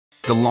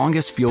The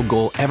longest field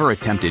goal ever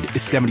attempted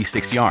is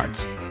 76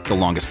 yards. The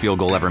longest field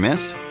goal ever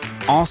missed?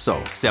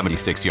 Also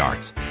 76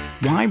 yards.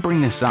 Why bring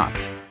this up?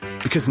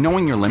 Because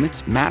knowing your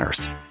limits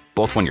matters,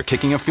 both when you're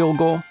kicking a field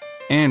goal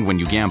and when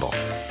you gamble.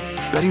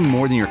 Betting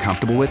more than you're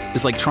comfortable with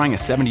is like trying a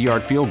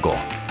 70-yard field goal.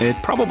 It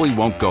probably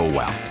won't go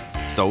well.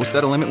 So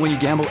set a limit when you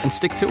gamble and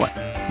stick to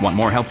it. Want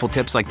more helpful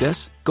tips like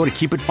this? Go to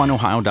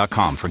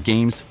keepitfunohio.com for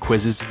games,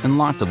 quizzes, and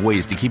lots of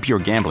ways to keep your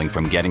gambling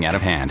from getting out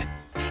of hand.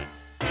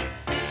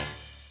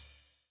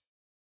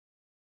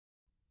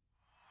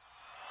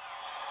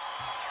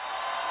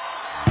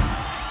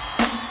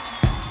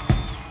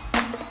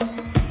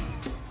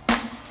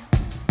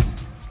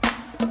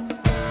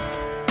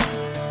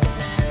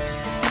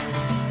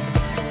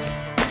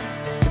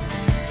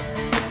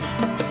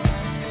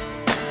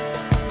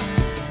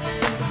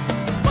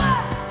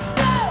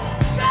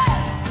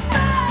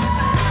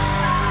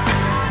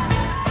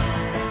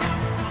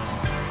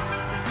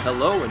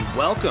 Hello and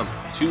welcome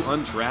to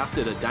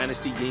Undrafted, a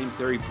Dynasty Game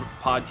Theory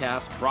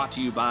podcast brought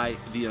to you by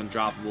the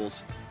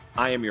Undroppables.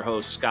 I am your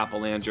host, Scott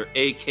Belanger,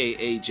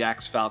 a.k.a.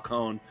 Jax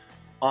Falcone,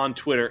 on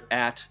Twitter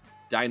at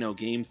Dino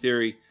Game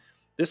Theory.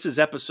 This is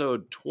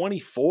episode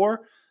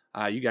 24.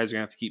 You guys are going to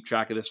have to keep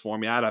track of this for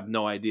me. I have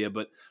no idea,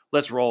 but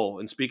let's roll.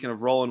 And speaking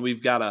of rolling,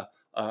 we've got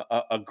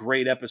a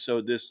great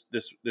episode this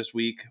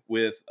week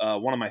with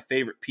one of my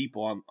favorite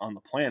people on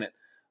the planet.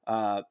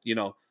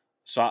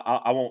 So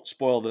I won't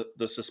spoil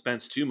the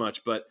suspense too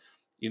much, but,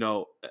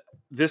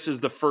 this is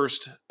the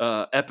first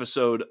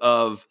episode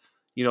of,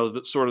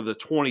 sort of the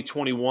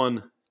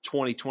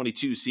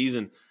 2021-2022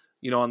 season,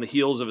 on the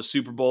heels of a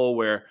Super Bowl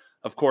where,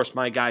 of course,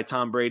 my guy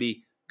Tom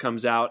Brady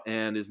comes out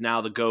and is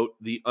now the GOAT,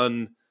 the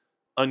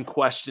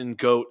unquestioned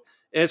GOAT.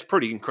 And it's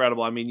pretty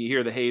incredible. I mean, you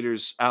hear the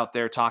haters out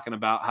there talking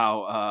about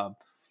how,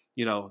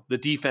 the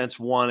defense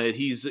won it.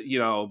 He's,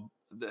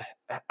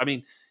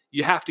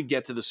 you have to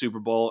get to the Super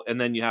Bowl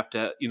and then you have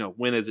to,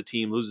 win as a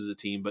team, lose as a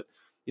team. But,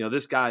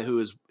 this guy who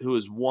has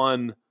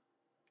won,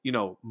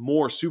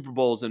 more Super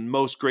Bowls than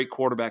most great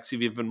quarterbacks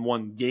have even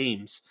won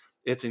games.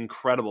 It's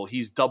incredible.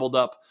 He's doubled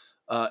up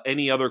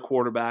any other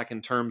quarterback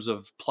in terms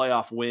of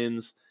playoff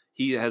wins.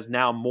 He has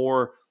now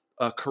more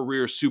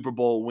career Super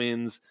Bowl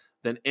wins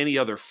than any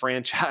other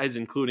franchise,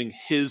 including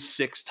his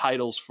 6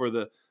 titles for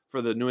the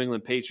New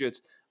England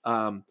Patriots.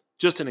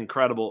 Just an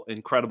incredible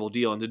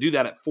deal. And to do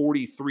that at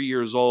 43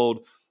 years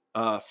old,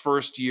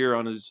 first year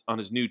on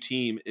his new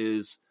team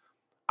is,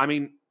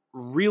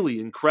 really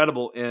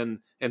incredible and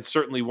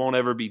certainly won't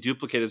ever be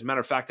duplicated. As a matter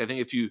of fact, I think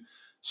if you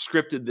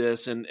scripted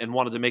this and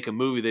wanted to make a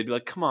movie, they'd be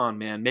like, come on,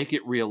 man, make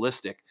it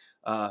realistic.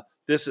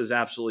 This is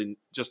absolutely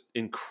just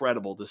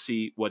incredible to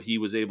see what he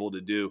was able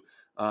to do.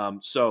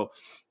 So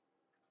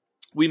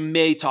we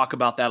may talk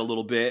about that a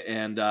little bit.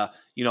 And,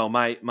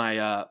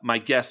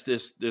 my guest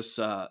this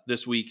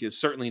week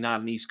is certainly not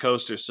an East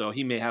Coaster, so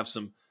he may have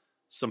some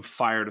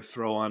fire to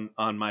throw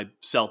on my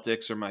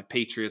Celtics or my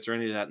Patriots or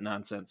any of that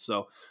nonsense.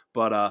 So,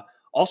 but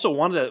also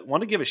wanted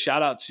to give a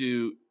shout out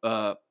to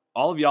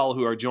all of y'all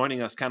who are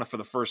joining us kind of for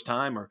the first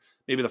time or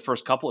maybe the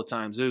first couple of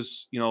times.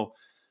 There's,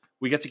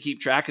 we get to keep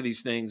track of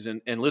these things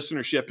and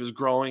listenership is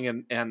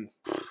growing and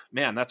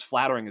man, that's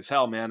flattering as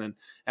hell, man. And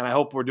I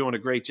hope we're doing a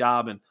great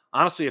job. And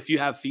honestly, if you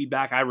have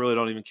feedback, I really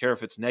don't even care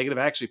if it's negative.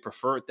 I actually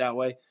prefer it that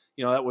way.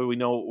 That way we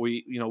know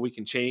we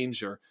can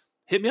change, or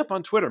hit me up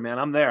on Twitter, man.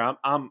 I'm there.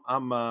 I'm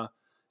an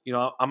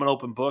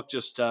open book.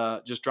 Just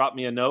drop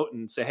me a note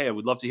and say, hey, I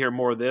would love to hear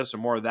more of this or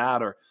more of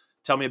that, or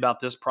tell me about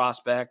this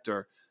prospect,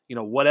 or,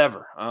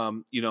 whatever.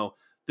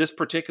 This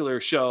particular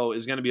show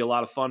is going to be a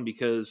lot of fun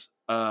because,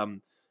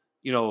 I'm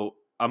going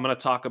to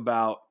talk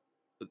about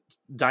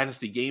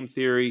Dynasty Game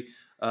Theory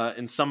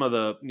and some of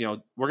the,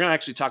 we're going to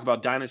actually talk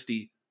about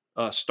Dynasty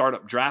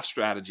startup draft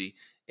strategy.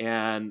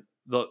 And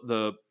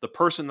the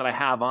person that I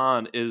have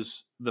on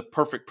is the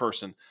perfect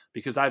person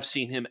because I've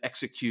seen him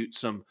execute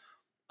some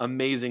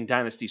amazing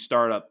Dynasty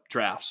startup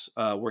drafts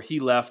where he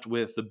left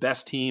with the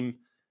best team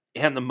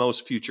and the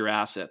most future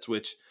assets,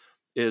 which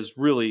is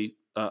really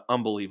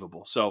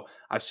unbelievable. So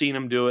I've seen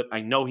him do it.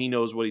 I know he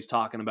knows what he's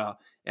talking about.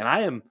 And I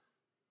am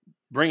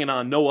bringing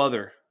on no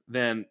other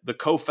than the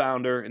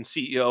co-founder and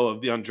CEO of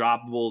the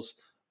Undroppables,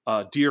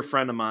 a dear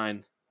friend of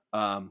mine,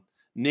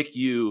 Nick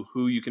Yu,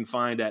 who you can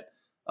find at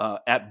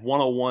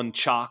 101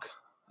 Chalk.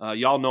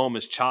 Y'all know him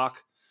as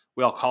Chalk.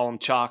 We all call him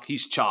Chalk.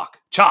 He's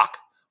Chalk. Chalk,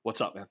 what's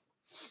up, man?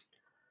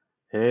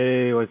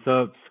 Hey, what's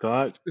up,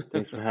 Scott?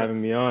 Thanks for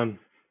having me on.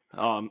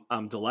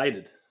 I'm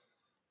delighted.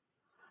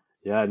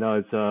 Yeah, no,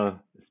 it's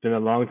been a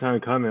long time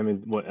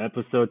coming.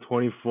 Episode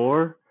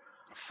 24?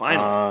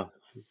 Finally.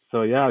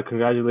 So yeah,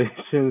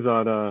 congratulations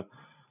on a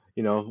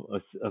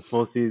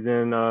full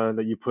season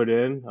that you put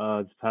in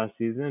this past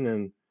season,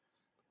 and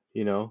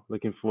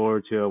looking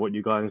forward to what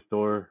you got in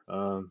store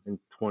in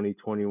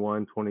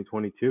 2021,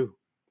 2022.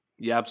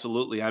 Yeah,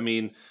 absolutely.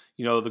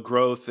 The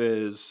growth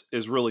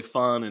is really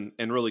fun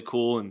and really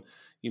cool. And,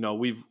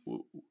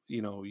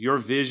 your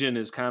vision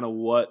is kind of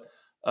what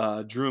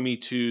drew me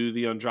to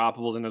the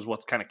Undroppables and is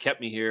what's kind of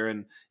kept me here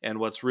and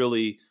what's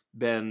really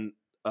been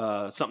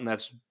something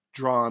that's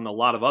drawn a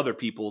lot of other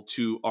people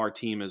to our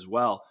team as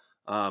well.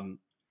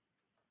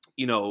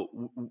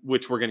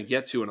 Which we're going to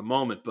get to in a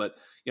moment. But,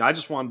 I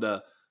just wanted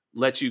to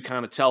let you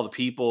kind of tell the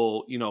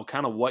people,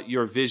 kind of what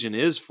your vision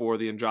is for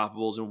the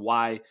Undroppables and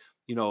why,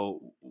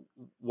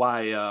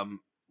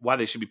 why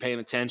they should be paying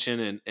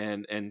attention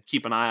and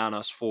keep an eye on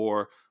us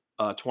for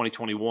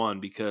 2021,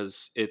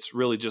 because it's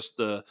really just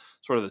the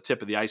sort of the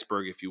tip of the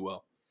iceberg, if you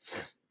will.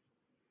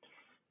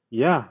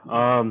 Yeah.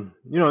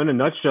 In a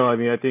nutshell, I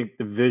mean, I think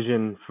the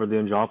vision for the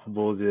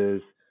Undroppables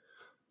is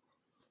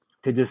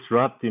to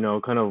disrupt,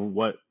 kind of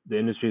what the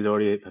industry has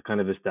already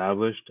kind of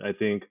established. I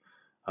think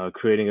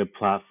creating a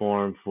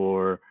platform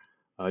for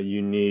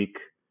unique,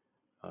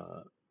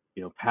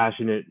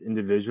 passionate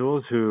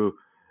individuals who,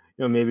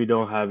 maybe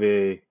don't have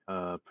a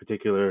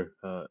particular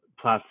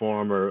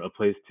platform or a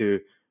place to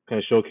kind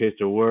of showcase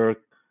their work,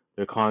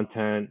 their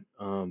content,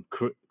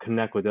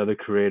 connect with other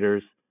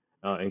creators,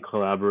 and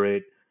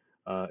collaborate,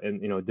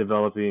 and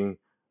developing,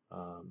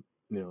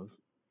 you know,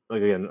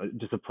 like again,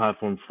 just a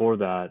platform for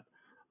that,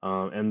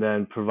 and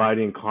then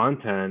providing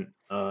content,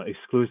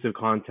 exclusive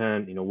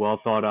content,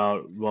 well thought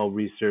out, well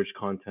researched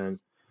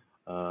content,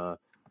 uh,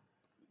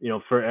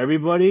 for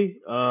everybody.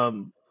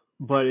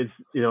 But it's,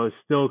 it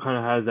still kind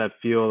of has that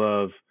feel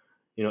of,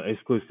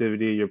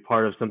 exclusivity. You're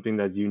part of something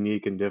that's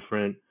unique and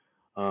different.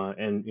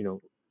 And,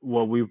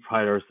 what we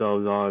pride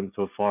ourselves on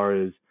so far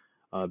is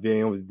being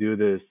able to do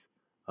this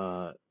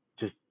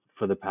just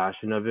for the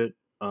passion of it,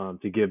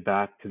 to give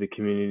back to the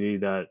community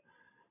that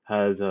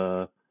has,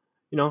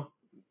 you know,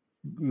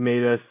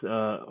 made us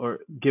or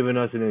given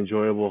us an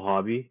enjoyable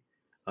hobby,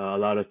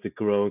 allowed us to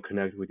grow and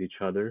connect with each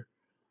other.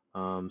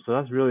 So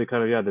that's really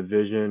kind of, yeah, the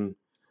vision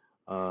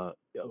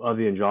of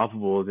the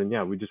Undroppables. And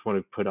yeah, we just want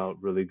to put out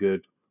really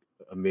good,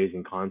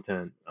 amazing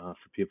content for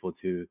people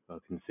to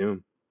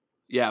consume.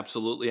 Yeah,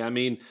 absolutely. I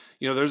mean,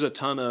 there's a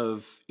ton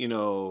of,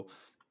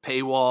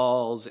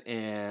 paywalls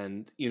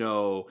and,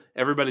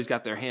 everybody's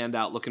got their hand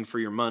out looking for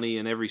your money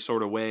in every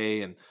sort of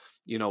way. And,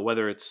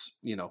 whether it's,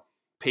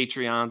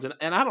 Patreons,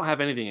 and I don't have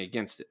anything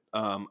against it.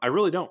 I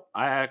really don't.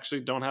 I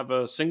actually don't have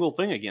a single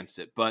thing against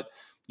it, but,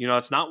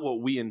 it's not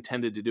what we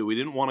intended to do. We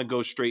didn't want to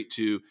go straight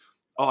to,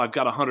 oh, I've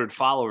got 100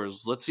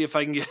 followers. Let's see if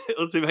I can get,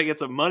 let's see if I get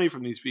some money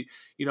from these people.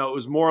 It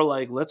was more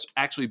like, let's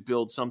actually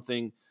build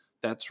something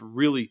that's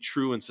really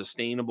true and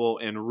sustainable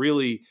and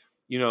really,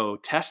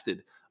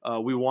 tested.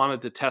 We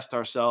wanted to test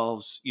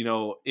ourselves,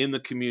 in the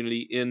community,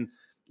 in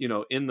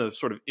the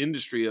sort of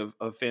industry of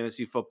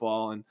fantasy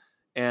football.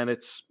 And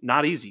it's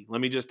not easy.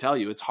 Let me just tell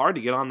you, it's hard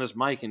to get on this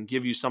mic and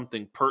give you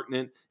something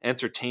pertinent,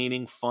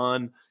 entertaining,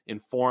 fun,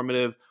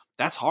 informative.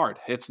 That's hard.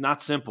 It's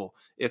not simple.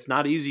 It's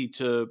not easy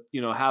to,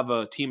 have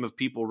a team of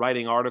people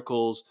writing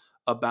articles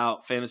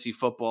about fantasy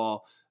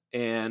football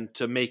and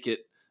to make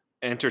it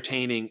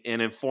entertaining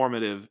and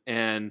informative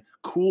and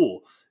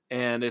cool.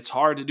 And it's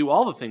hard to do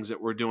all the things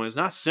that we're doing. It's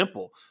not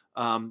simple.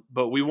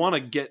 But we want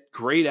to get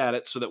great at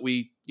it so that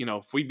we,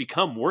 if we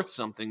become worth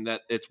something,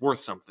 that it's worth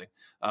something.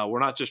 We're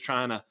not just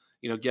trying to,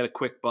 get a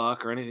quick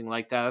buck or anything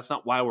like that. That's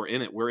not why we're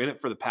in it. We're in it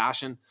for the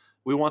passion.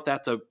 We want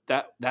that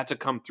to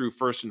come through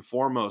first and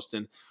foremost.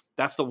 And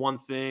that's the one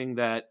thing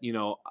that,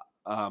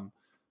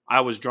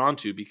 I was drawn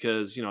to,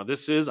 because,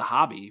 this is a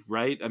hobby,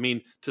 right? I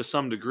mean, to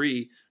some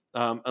degree,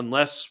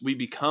 unless we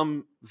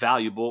become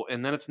valuable,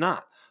 and then it's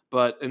not.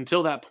 But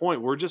until that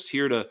point, we're just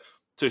here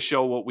to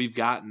show what we've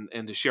got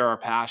and to share our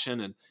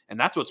passion. And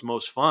that's what's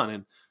most fun.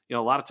 And, a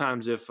lot of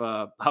times if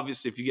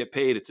obviously if you get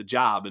paid, it's a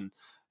job. And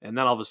then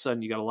all of a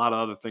sudden you got a lot of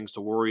other things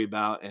to worry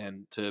about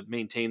and to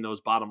maintain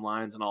those bottom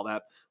lines and all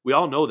that. We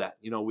all know that,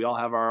 we all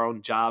have our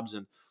own jobs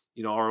and,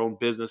 our own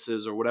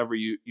businesses or whatever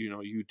you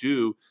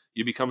do,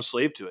 you become a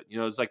slave to it.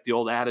 It's like the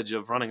old adage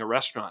of running a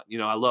restaurant.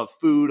 I love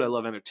food. I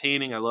love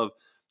entertaining. I love,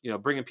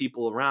 bringing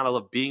people around. I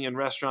love being in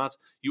restaurants.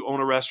 You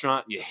own a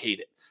restaurant and you hate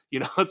it.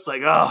 It's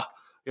like, oh,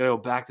 go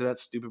back to that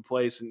stupid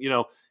place. And,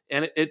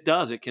 and it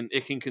does, it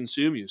can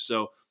consume you.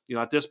 So,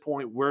 at this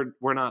point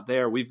we're not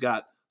there. We've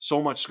got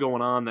so much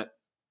going on that,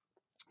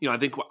 I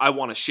think I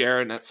want to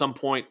share. And at some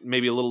point,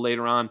 maybe a little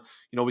later on,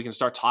 we can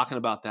start talking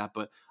about that.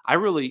 But I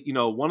really,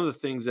 one of the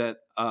things that,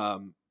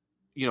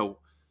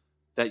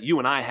 that you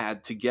and I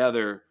had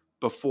together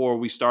before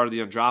we started the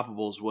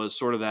Undroppables was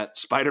sort of that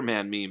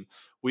Spider-Man meme.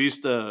 We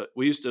used to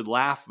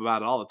laugh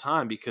about it all the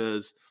time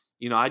because,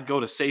 I'd go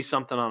to say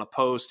something on a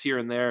post here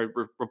and there,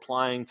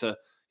 replying to,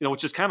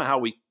 which is kind of how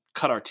we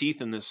cut our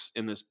teeth in this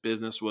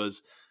business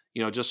was,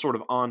 just sort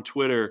of on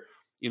Twitter,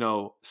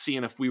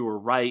 seeing if we were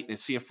right and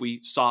see if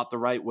we saw it the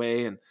right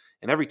way. And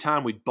every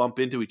time we'd bump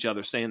into each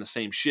other saying the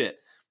same shit.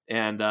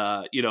 And,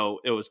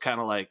 it was kind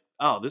of like,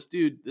 oh, this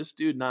dude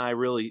and I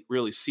really,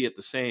 really see it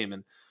the same.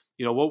 And,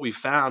 what we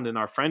found in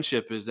our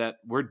friendship is that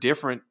we're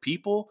different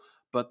people,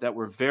 but that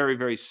we're very,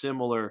 very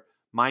similar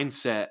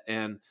mindset.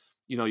 And,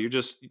 you're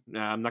just,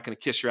 I'm not going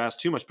to kiss your ass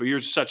too much, but you're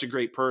just such a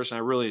great person.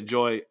 I really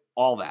enjoy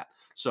all that.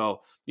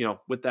 So,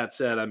 with that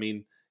said, I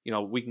mean,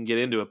 we can get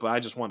into it, but I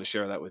just wanted to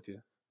share that with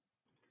you.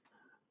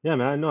 Yeah,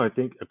 man. No, I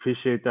think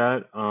appreciate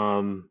that.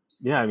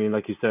 Yeah, I mean,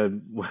 like you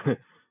said,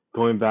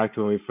 going back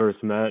to when we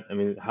first met, I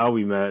mean, how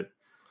we met,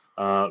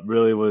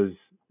 really was,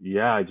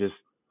 yeah, just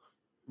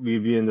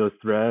we'd be in those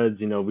threads,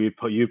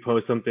 you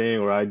post something,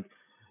 or I'd,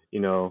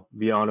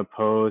 be on a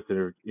post,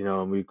 or,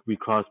 we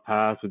cross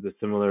paths with a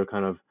similar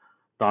kind of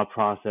thought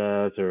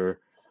process, or,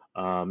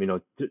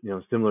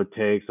 similar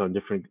takes on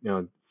different,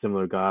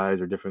 similar guys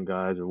or different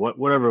guys, or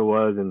whatever it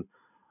was. And,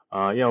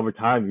 yeah, over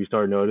time you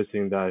start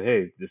noticing that,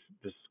 hey,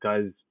 this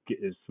guy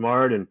is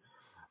smart, and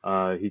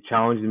he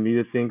challenged me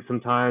to think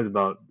sometimes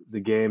about the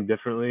game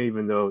differently,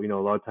 even though,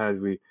 a lot of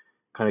times we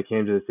kind of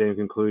came to the same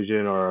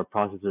conclusion, or our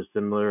processes are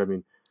similar. I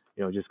mean,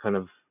 just kind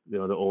of, the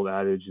old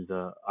adage is,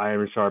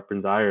 iron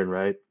sharpens iron,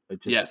 right?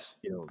 It just, Yes.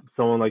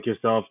 someone like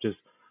yourself, just,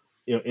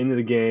 into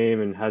the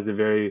game, and has a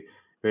very,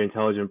 very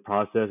intelligent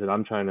process, and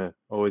I'm trying to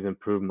always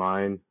improve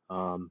mine.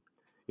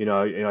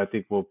 I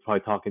think we'll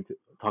probably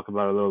talk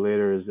about it a little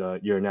later, is,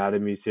 your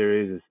anatomy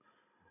series is,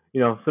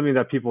 something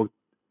that people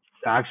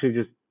actually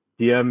just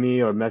DM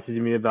me or message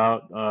me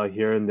about,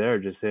 here and there,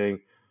 just saying,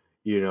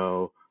 you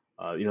know,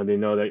 they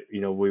know that,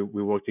 we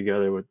work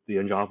together with the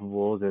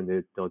Undroppables,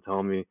 and they'll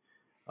tell me,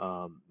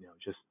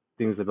 just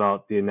things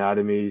about the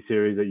anatomy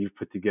series that you've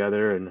put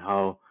together, and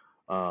how,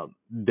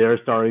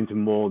 they're starting to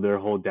mold their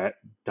whole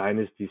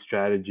dynasty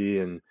strategy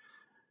and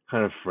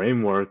kind of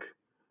framework,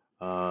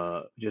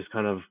 just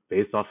kind of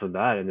based off of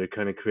that, and they're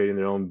kind of creating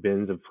their own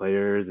bins of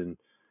players. And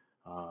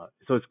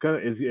so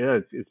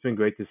it's been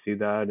great to see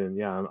that. And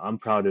yeah, I'm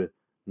proud to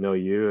know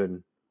you,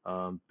 and,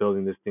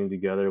 building this thing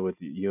together with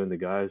you and the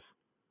guys.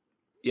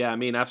 Yeah, I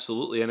mean,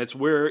 absolutely. And it's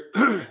where,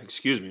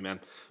 excuse me, man,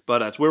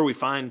 but it's where we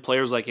find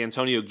players like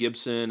Antonio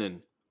Gibson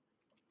and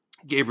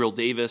Gabriel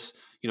Davis.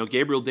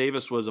 Gabriel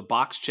Davis was a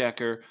box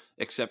checker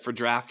except for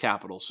draft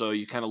capital. So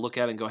you kind of look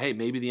at it and go, hey,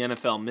 maybe the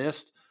NFL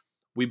missed.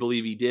 We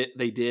believe he did.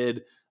 They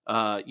did,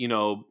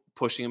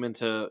 pushing him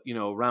into,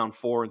 round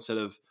 4 instead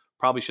of,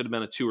 probably should have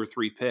been a 2 or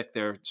 3 pick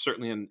there,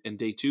 certainly in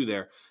day 2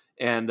 there.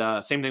 And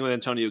same thing with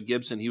Antonio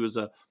Gibson. He was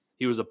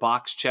a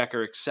box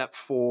checker except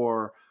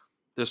for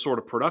this sort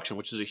of production,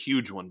 which is a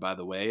huge one, by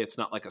the way. It's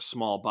not like a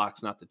small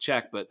box not to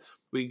check, but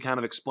we can kind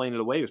of explain it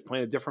away. He was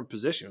playing a different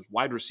position. He was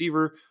wide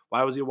receiver.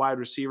 Why was he a wide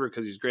receiver?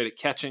 Because he's great at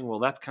catching. Well,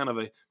 that's kind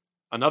of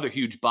another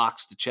huge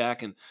box to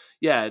check. And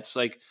yeah, it's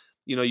like,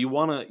 you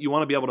want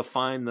to be able to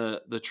find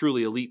the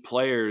truly elite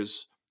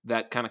players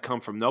that kind of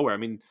come from nowhere. I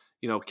mean,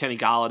 Kenny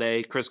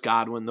Galladay, Chris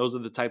Godwin, those are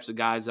the types of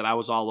guys that I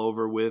was all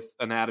over with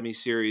Anatomy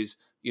series,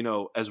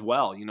 as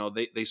well.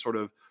 They sort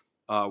of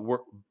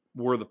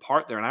were the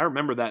part there. And I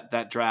remember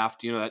that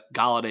draft, that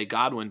Galladay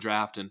Godwin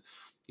draft. And,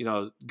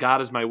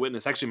 God is my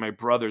witness. Actually, my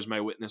brother's my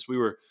witness. We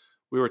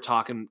were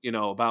talking,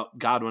 about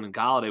Godwin and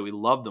Galladay. We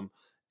loved them.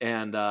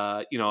 And,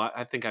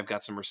 I think I've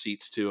got some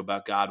receipts too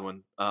about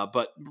Godwin.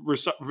 But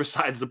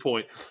besides the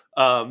point,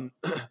 that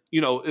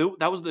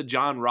was the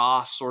John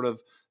Ross sort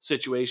of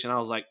situation. I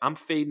was like, I'm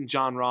fading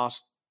John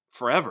Ross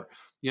forever,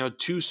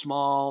 too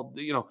small,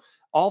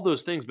 all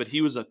those things, but he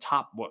was a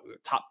top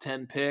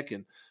 10 pick.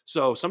 And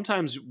so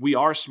sometimes we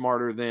are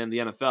smarter than the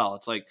NFL.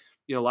 It's like,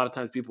 a lot of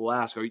times people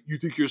ask, you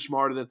think you're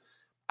smarter than,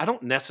 I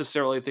don't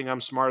necessarily think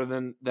I'm smarter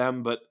than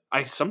them, but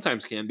I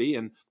sometimes can be.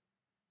 And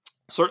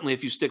certainly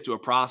if you stick to a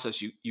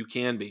process, you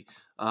can be.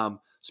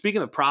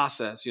 Speaking of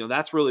process,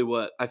 that's really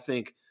what I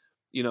think,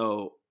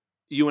 you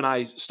and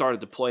I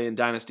started to play in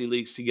dynasty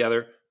leagues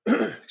together.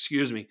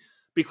 Excuse me.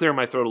 Be clearing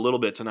my throat a little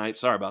bit tonight.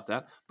 Sorry about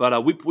that.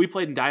 But we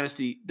played in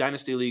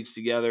dynasty leagues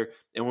together.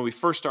 And when we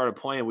first started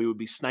playing, we would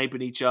be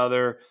sniping each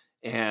other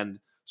and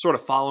sort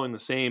of following the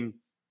same,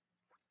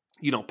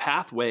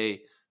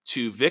 pathway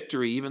to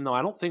victory, even though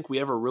I don't think we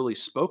ever really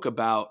spoke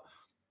about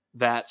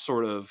that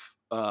sort of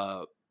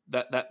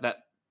that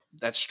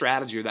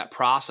strategy or that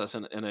process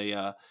in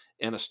a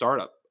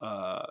startup.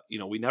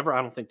 We never,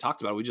 I don't think,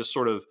 talked about it. We just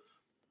sort of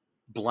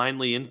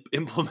blindly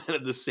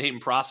implemented the same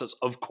process.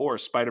 Of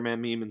course,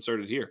 Spider-Man meme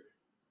inserted here.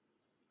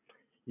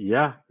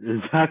 Yeah,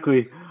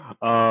 exactly. It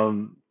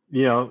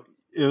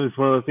was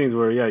one of those things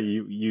where, yeah,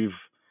 you've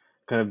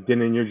kind of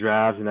been in your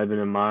drafts, and I've been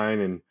in mine,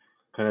 and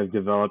kind of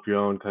develop your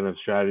own kind of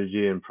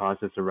strategy and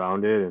process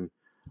around it. And,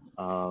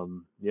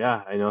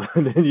 yeah, I know.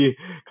 And then you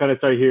kind of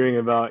start hearing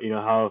about,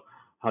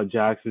 how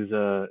Jax is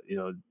a,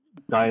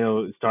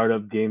 Dino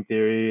startup game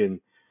theory.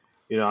 And,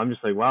 I'm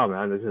just like, wow,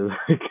 man, this is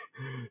like,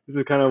 this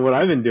is kind of what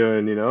I've been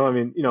doing. I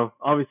mean,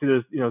 obviously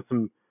there's,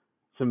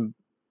 some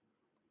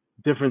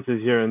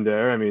differences here and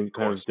there. I mean, Of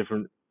kind of course.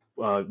 different,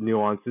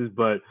 nuances,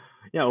 but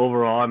yeah,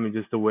 overall, I mean,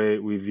 just the way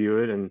we view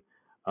it. And,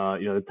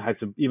 the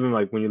types of, even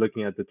like when you're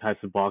looking at the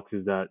types of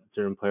boxes that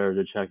certain players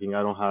are checking,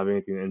 I don't have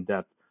anything in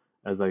depth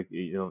as like,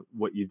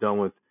 what you've done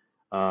with,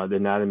 the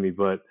anatomy.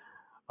 But,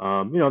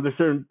 there's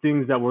certain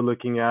things that we're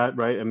looking at,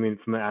 right? I mean,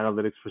 from an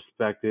analytics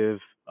perspective,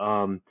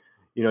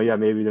 yeah,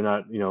 maybe they're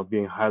not,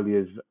 being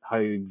highly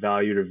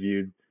valued or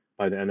viewed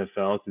by the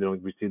NFL, so they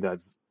don't receive that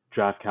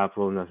draft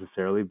capital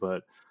necessarily.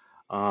 But,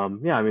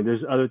 yeah, I mean,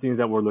 there's other things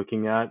that we're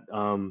looking at,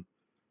 to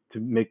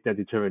make that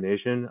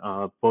determination.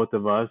 Both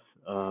of us,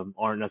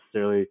 aren't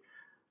necessarily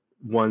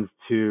ones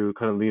to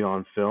kind of lean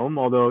on film,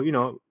 although,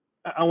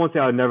 I won't say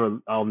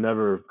I'll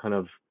never kind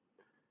of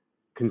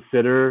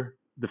consider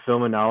the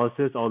film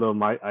analysis. Although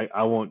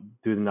I won't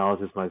do the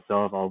analysis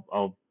myself.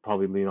 I'll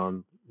probably lean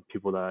on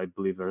people that I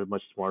believe are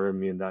much smarter than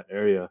me in that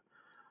area.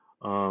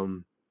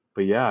 Um,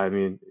 but yeah, I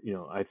mean,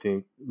 I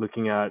think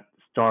looking at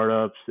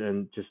startups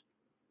and just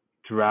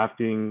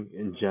drafting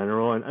in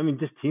general, and I mean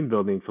just team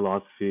building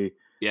philosophy.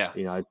 Yeah.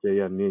 I'd say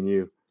yeah, me and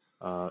you,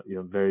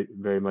 very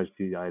very much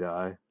see eye to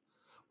eye.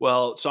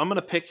 Well, so I'm going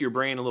to pick your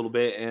brain a little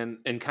bit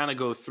and kind of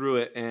go through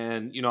it,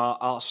 and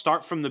I'll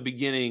start from the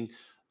beginning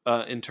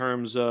in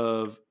terms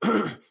of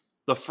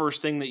the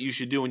first thing that you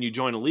should do when you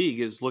join a league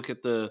is look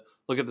at the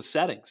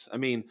settings. I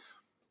mean,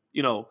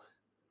 you know,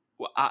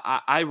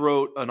 I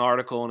wrote an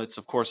article, and it's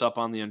of course up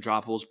on the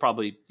Undrafted.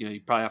 Probably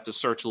you probably have to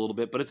search a little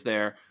bit, but it's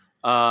there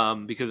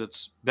because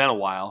it's been a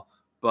while.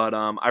 But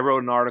I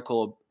wrote an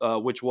article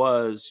which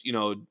was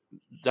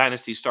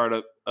Dynasty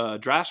startup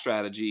draft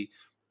strategy,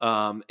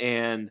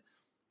 and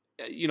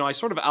I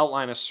sort of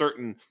outline a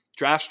certain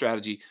draft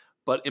strategy,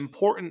 but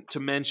important to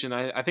mention,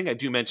 I think I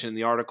do mention in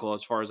the article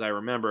as far as I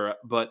remember,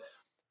 but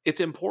it's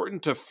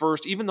important to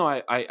first, even though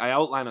I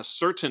outline a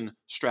certain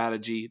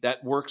strategy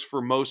that works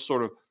for most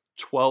sort of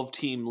 12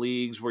 team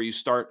leagues where you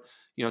start,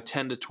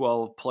 10 to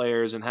 12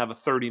 players and have a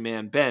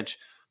 30-man bench.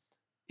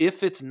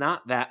 If it's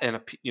not that in a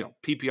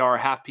PPR,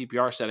 half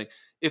PPR setting,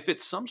 if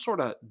it's some sort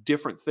of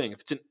different thing,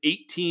 if it's an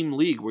 8-team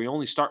league where you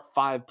only start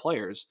 5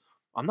 players,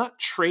 I'm not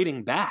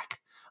trading back.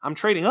 I'm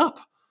trading up.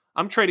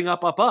 I'm trading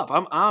up, up, up.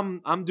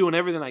 I'm doing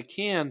everything I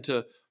can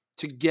to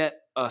get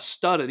a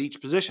stud at each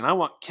position. I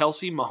want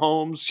Kelsey,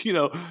 Mahomes,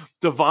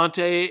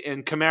 Devontae,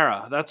 and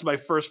Kamara. That's my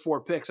first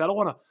 4 picks. I don't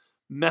want to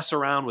mess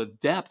around with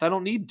depth. I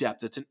don't need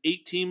depth. It's an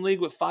 8-team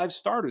league with 5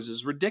 starters.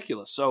 It's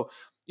ridiculous. So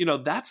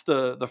that's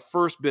the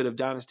first bit of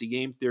dynasty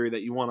game theory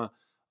that you want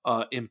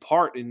to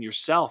impart in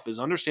yourself is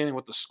understanding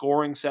what the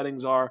scoring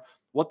settings are,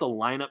 what the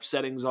lineup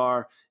settings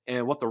are,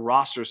 and what the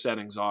roster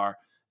settings are,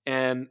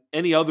 and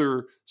any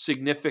other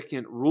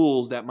significant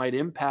rules that might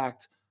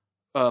impact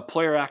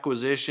player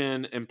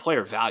acquisition and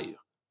player value,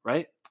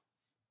 right?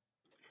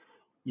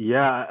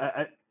 Yeah,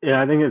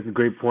 I think it's a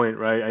great point,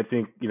 right? I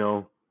think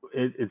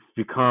it's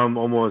become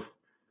almost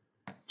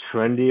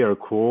trendy or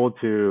cool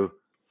to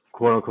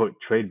quote unquote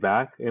trade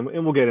back, and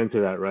we'll get into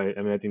that, right?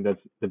 I mean, I think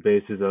that's the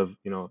basis of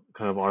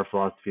kind of our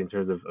philosophy in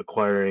terms of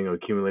acquiring or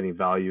accumulating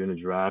value in a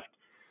draft.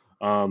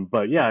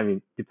 But yeah, I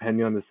mean,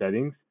 depending on the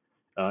settings,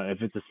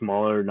 if it's a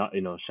smaller, not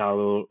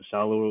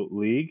shallow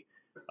league,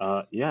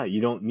 yeah,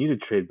 you don't need a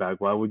trade back.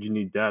 Why would you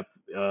need depth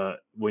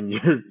when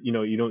you're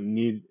you don't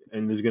need,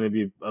 and there's going to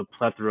be a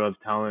plethora of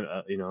talent,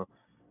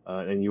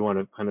 and you want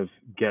to kind of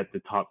get the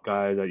top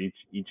guys at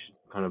each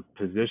kind of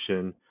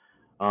position.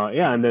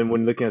 Yeah, and then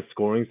when looking at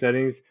scoring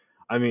settings,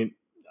 I mean,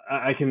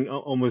 I can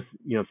almost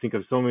think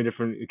of so many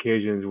different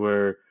occasions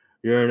where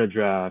you're in a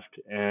draft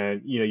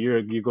and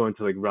you're going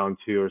to like round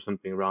 2 or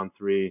something, round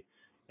 3,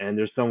 and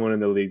there's someone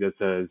in the league that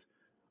says,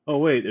 "Oh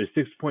wait, there's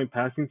 6-point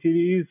passing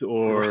TDs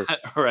or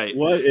Right.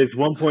 what is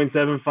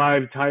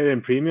 1.75 tight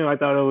end premium? I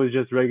thought it was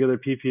just regular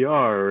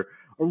PPR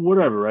or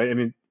whatever, right? I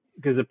mean,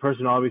 because the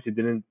person obviously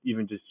didn't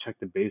even just check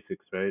the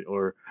basics, right?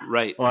 Or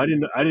Right. oh, I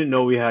didn't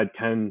know we had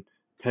 10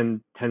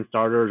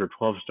 starters or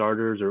 12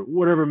 starters or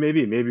whatever. Maybe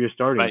you're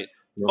starting Right.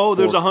 Oh,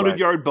 there's 4 a 100 flex.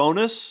 yard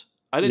bonus.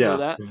 I didn't know Yeah,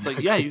 that. It's like,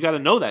 yeah, you got to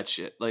know that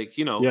shit. Like,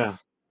 yeah,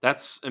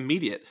 that's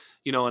immediate.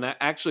 And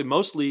actually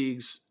most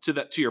leagues,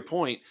 to your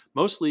point,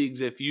 most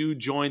leagues, if you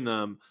join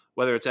them,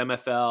 whether it's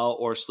MFL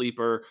or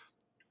Sleeper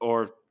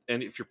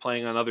and if you're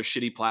playing on other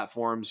shitty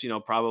platforms,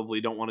 probably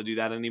don't want to do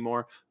that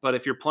anymore. But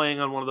if you're playing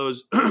on one of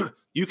those,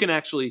 you can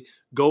actually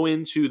go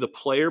into the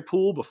player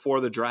pool before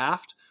the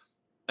draft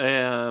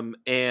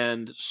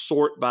and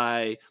sort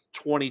by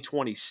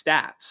 2020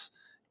 stats.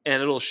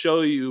 And it'll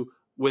show you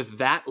with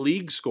that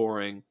league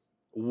scoring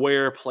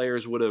where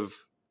players would have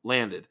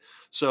landed.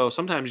 So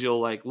sometimes you'll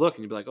like look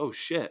and you'll be like, oh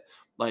shit,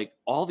 like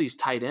all these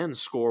tight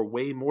ends score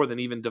way more than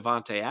even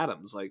Devontae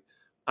Adams. Like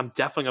I'm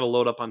definitely going to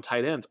load up on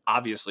tight ends.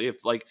 Obviously, if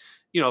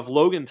if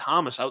Logan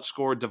Thomas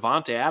outscored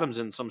Devontae Adams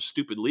in some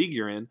stupid league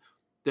you're in,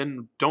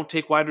 then don't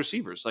take wide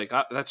receivers. Like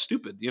that's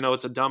stupid.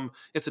 It's a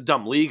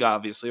dumb league,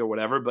 obviously, or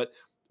whatever. But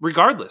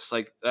regardless,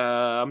 like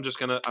I'm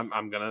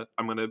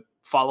gonna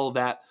follow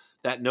that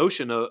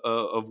notion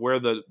of where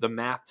the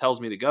math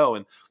tells me to go.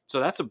 And so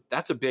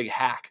that's a big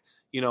hack.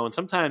 And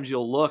sometimes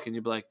you'll look and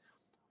you'll be like,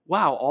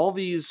 wow, all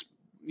these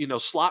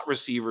slot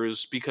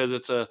receivers, because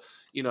it's a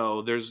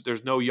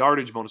there's no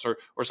yardage bonus,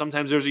 or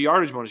sometimes there's a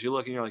yardage bonus. You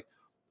look and you're like,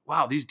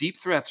 wow, these deep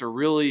threats are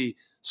really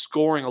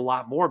scoring a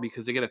lot more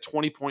because they get a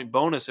 20-point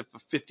bonus if a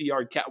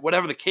 50-yard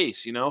whatever the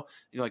case, you're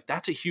like,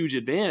 that's a huge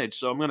advantage.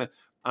 So I'm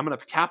gonna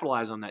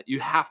capitalize on that. You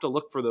have to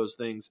look for those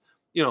things,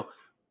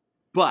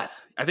 but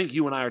I think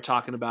you and I are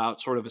talking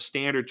about sort of a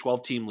standard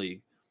 12-team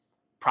league,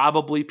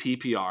 probably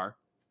PPR,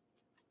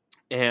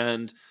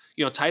 and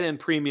tight end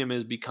premium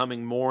is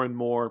becoming more and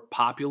more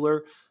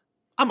popular.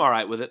 I'm all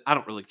right with it. I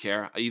don't really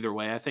care either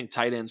way. I think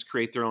tight ends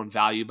create their own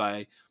value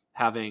by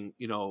having,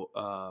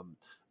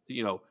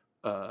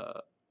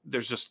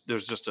 there's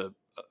just a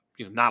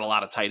not a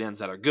lot of tight ends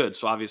that are good.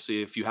 So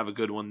obviously, if you have a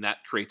good one,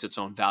 that creates its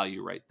own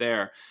value right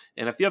there.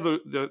 And if the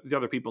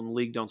other people in the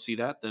league don't see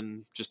that,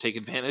 then just take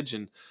advantage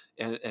and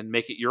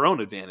make it your own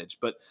advantage.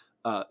 But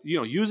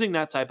using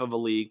that type of a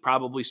league,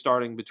 probably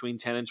starting between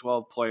 10 and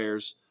 12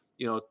 players,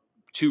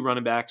 2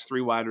 running backs,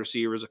 3 wide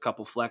receivers, a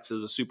couple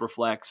flexes, a super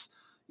flex,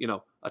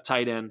 a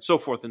tight end, so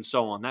forth and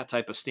so on. That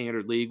type of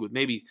standard league with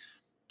maybe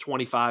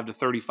 25 to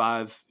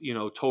 35,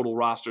 total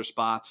roster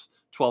spots,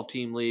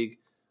 12-team league.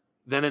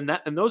 Then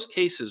in those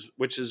cases,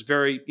 which is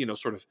very,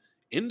 sort of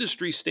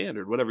industry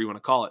standard, whatever you want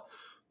to call it,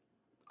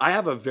 I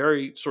have a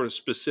very sort of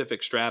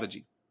specific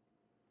strategy.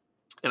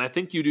 And I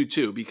think you do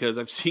too, because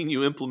I've seen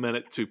you implement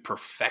it to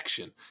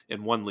perfection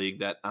in one league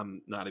that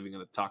I'm not even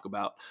going to talk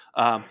about.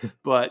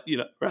 But,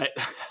 right.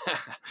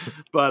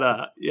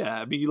 But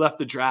you left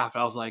the draft.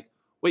 I was like,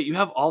 wait, you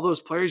have all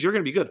those players? You're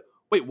going to be good.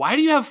 Wait, why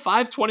do you have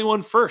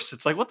 521 first?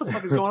 It's like, what the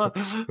fuck is going on?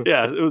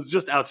 Yeah, it was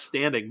just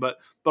outstanding. But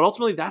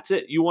ultimately, that's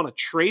it. You want to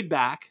trade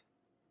back.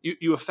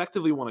 You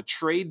effectively want to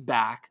trade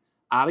back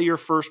out of your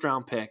first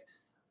round pick.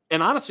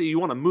 And honestly, you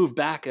want to move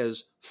back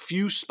as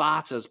few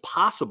spots as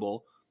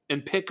possible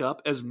and pick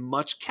up as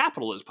much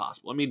capital as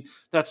possible. I mean,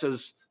 that's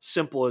as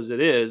simple as it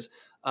is.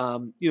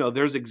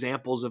 There's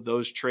examples of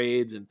those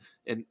trades,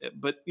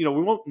 but we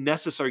won't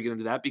necessarily get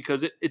into that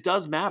because it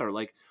does matter.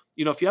 Like,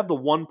 if you have the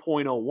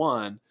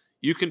 1.01,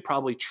 you can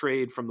probably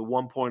trade from the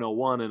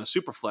 1.01 in a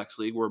super flex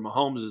league where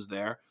Mahomes is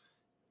there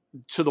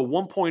to the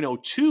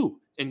 1.02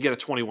 and get a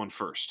 21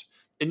 first.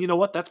 And you know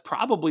what? That's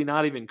probably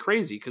not even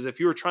crazy, because if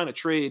you were trying to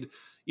trade,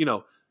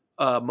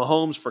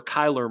 Mahomes for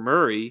Kyler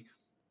Murray,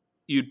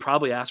 you'd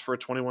probably ask for a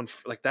 21.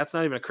 Like, that's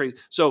not even a crazy.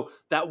 So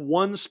that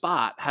one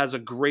spot has a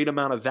great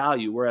amount of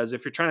value. Whereas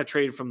if you're trying to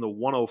trade from the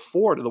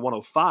 104 to the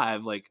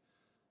 105, like,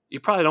 you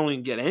probably don't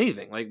even get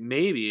anything. Like,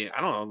 maybe, I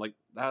don't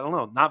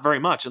know, not very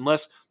much,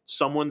 unless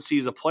someone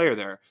sees a player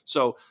there.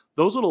 So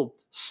those little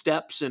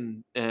steps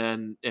and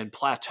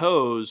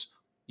plateaus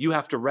you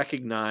have to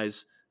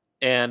recognize,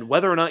 and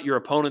whether or not your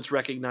opponents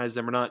recognize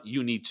them or not,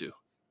 you need to.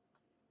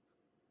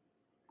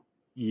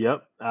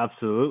 Yep,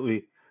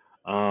 absolutely.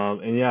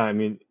 And yeah, I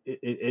mean,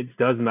 it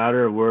does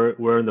matter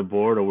where in the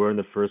board or where in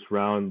the first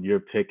round your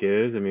pick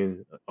is. I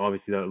mean,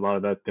 obviously a lot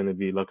of that's going to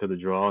be luck of the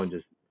draw and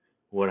just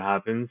what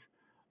happens.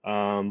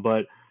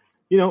 But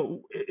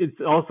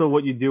it's also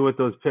what you do with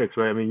those picks,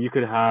 right? I mean, you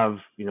could have,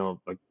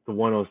 like the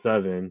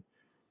 107,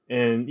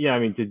 and yeah, I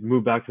mean, to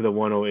move back to the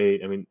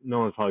 108, I mean,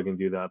 no one's probably going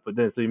to do that. But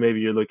then, so maybe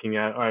you're looking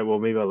at, all right, well,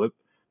 maybe I'll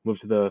move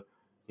to the,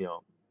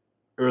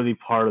 early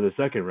part of the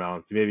second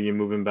round. So maybe you're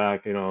moving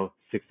back,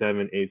 6,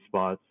 7, 8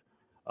 spots.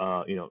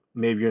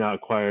 Maybe you're not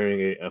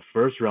acquiring a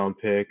first round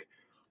pick,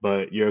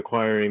 but you're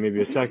acquiring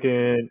maybe a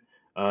second.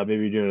 Maybe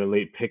you're doing a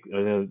late pick,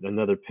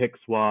 another pick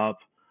swap,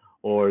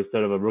 or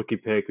instead of a rookie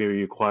pick, maybe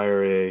you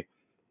acquire a,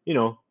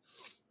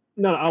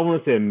 not, I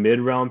want to say a mid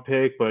round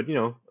pick, but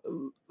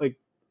like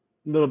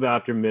a little bit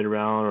after mid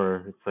round,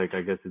 or it's like,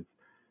 I guess it's,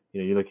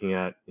 you're looking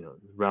at,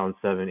 round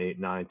 7, 8,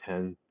 9,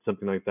 10,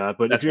 something like that.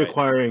 But That's if you're right.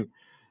 acquiring,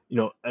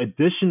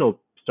 additional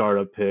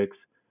startup picks,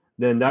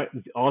 then that's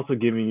also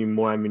giving you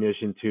more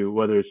ammunition to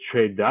whether it's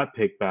trade that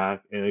pick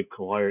back and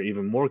acquire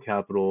even more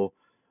capital,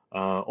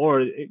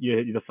 or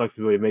you the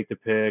flexibility to make the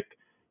pick.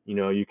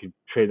 You could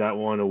trade that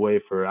one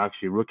away for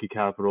actually rookie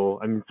capital.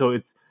 I mean, so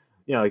it's,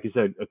 like you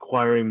said,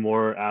 acquiring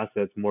more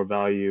assets, more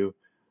value,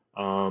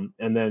 and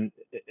then,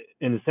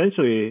 and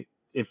essentially,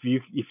 if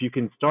you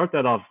can start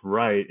that off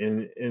right,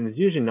 and it's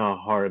usually not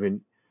hard. I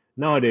mean,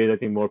 nowadays I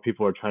think more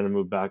people are trying to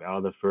move back out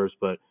of the first,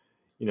 but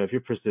if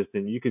you're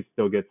persistent, you could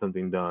still get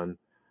something done.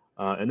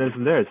 And then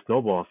from there, it's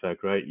snowball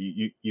effect, right?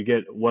 You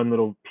get one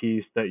little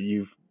piece that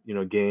you've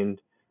gained,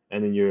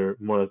 and then you're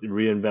more or less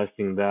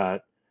reinvesting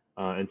that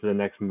into the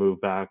next move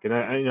back. And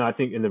I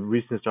think in the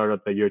recent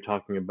startup that you're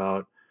talking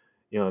about,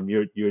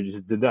 you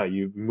just did that.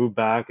 You moved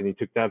back and you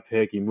took that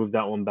pick, you moved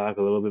that one back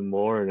a little bit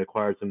more and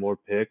acquired some more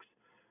picks.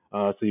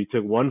 So you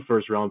took one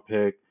first round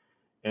pick,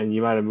 and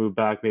you might have moved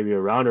back maybe a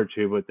round or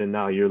two, but then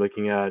now you're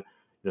looking at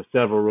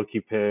several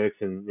rookie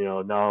picks, and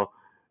now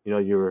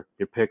your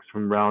picks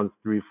from rounds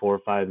 3, 4,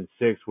 5, and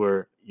 6,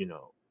 where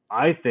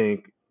I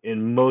think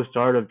in most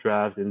startup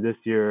drafts, and this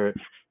year is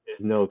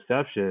no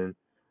exception.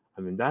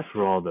 I mean, that's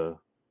where all the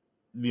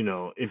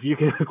if you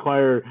can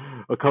acquire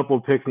a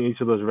couple picks in each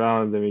of those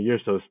rounds, I mean,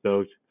 you're so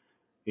stoked.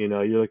 You're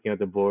looking at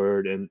the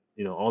board, and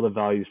all the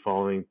values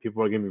falling.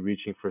 People are going to be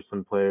reaching for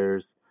some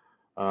players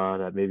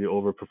that maybe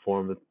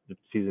overperformed the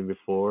season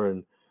before,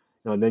 and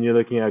then you're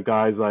looking at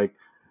guys like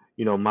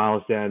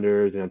Miles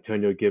Sanders and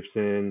Antonio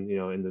Gibson,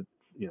 in the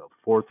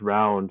fourth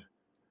round.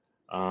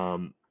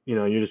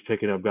 You're just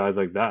picking up guys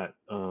like that.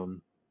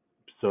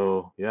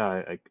 So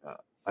yeah,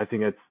 I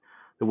think that's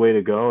the way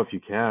to go if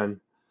you can.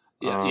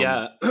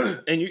 Yeah.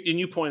 And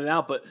you pointed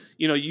out, but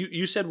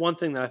you said one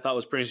thing that I thought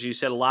was pretty interesting. You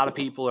said a lot of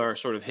people are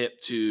sort of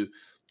hip to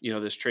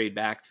this trade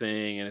back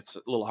thing, and it's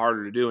a little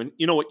harder to do. And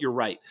you know what? You're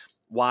right.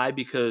 Why?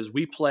 Because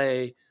we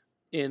play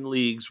in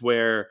leagues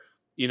where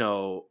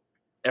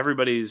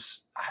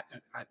everybody's,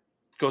 I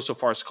go so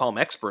far as to call them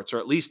experts, or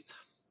at least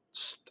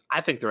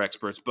I think they're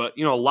experts, but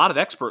a lot of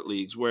expert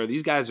leagues where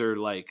these guys are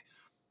like,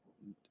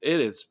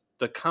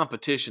 the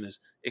competition is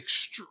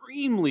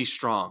extremely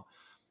strong.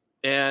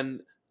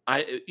 And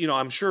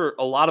I'm sure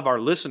a lot of our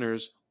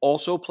listeners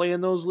also play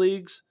in those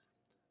leagues,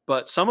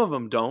 but some of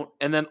them don't.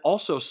 And then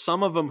also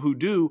some of them who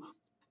do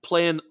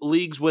play in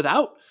leagues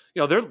without,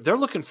 they're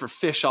looking for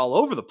fish all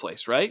over the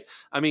place, right?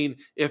 I mean,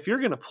 if you're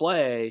going to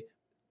play,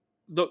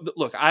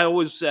 look, I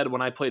always said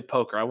when I played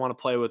poker, I want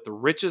to play with the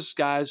richest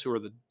guys who are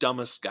the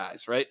dumbest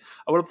guys, right?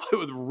 I want to play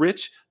with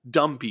rich,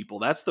 dumb people.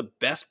 That's the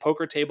best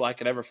poker table I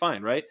could ever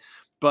find, right?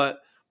 But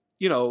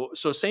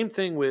so same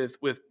thing with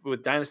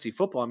Dynasty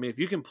football. I mean, if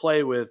you can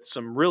play with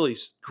some really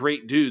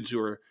great dudes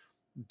who are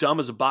dumb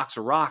as a box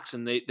of rocks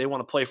and they want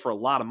to play for a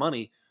lot of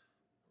money,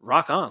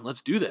 rock on,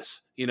 let's do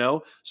this,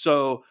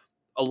 So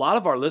a lot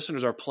of our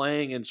listeners are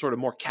playing in sort of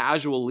more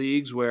casual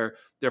leagues where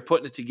they're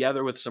putting it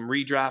together with some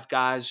redraft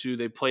guys who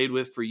they played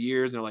with for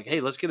years. And they're like, hey,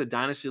 let's get a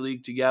Dynasty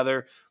league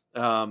together.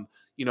 And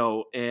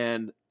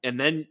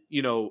then,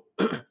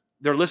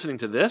 they're listening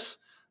to this,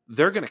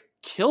 they're going to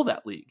kill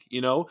that league,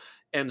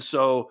 And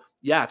so,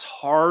 yeah, it's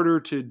harder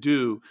to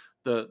do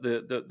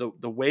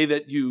the way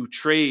that you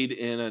trade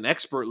in an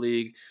expert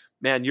league.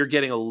 Man, you're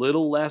getting a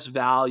little less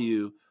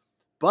value.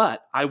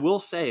 But I will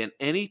say in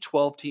any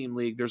 12-team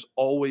league,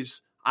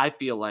 I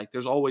feel like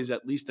there's always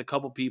at least a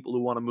couple people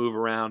who want to move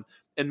around.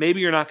 And maybe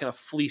you're not going to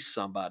fleece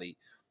somebody,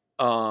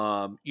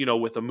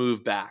 with a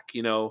move back,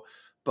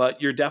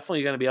 but you're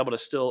definitely going to be able to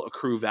still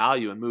accrue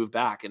value and move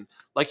back. And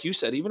like you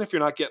said, even if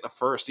you're not getting a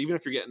first, even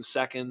if you're getting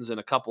seconds and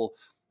a couple,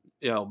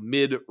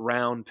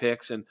 mid-round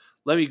picks. And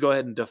let me go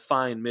ahead and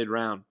define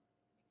mid-round.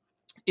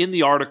 In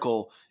the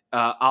article,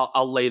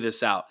 I'll lay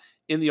this out.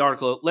 In the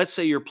article, let's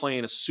say you're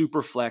playing a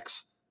super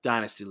flex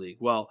Dynasty league.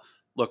 Well,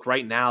 look,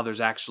 right now there's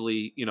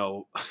actually,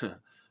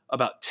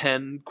 about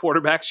 10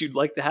 quarterbacks you'd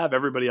like to have.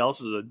 Everybody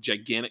else is a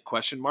gigantic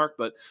question mark.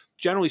 But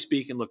generally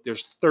speaking, look,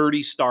 there's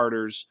 30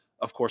 starters,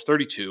 of course,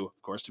 32,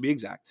 of course, to be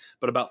exact,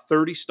 but about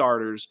 30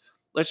 starters.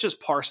 Let's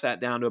just parse that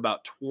down to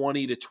about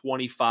 20 to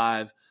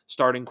 25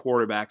 starting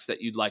quarterbacks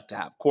that you'd like to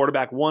have.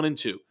 Quarterback 1 and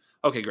 2.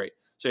 Okay, great.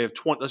 So you have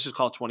 20, let's just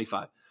call it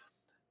 25.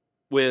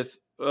 With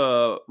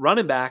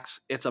running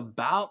backs, it's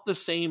about the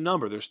same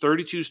number. There's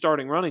 32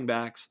 starting running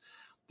backs.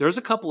 There's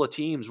a couple of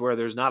teams where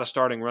there's not a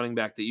starting running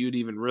back that you'd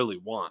even really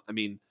want. I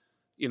mean,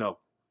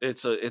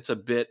 it's a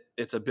bit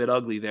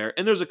ugly there.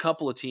 And there's a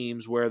couple of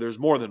teams where there's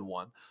more than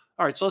one.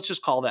 All right, so let's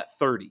just call that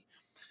 30.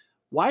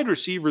 Wide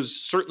receivers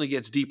certainly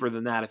gets deeper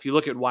than that. If you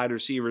look at wide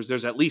receivers,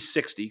 there's at least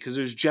 60 because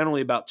there's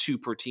generally about 2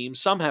 per team.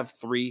 Some have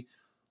 3.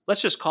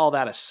 Let's just call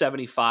that a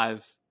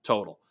 75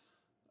 total.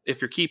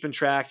 If you're keeping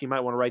track, you might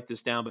want to write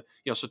this down. But,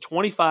 so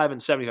 25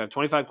 and 75,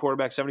 25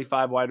 quarterbacks,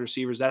 75 wide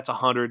receivers, that's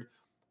 100.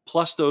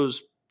 Plus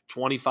those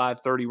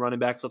 25, 30 running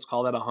backs, let's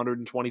call that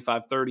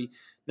 125, 30.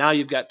 Now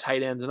you've got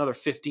tight ends, another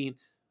 15.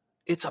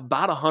 It's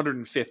about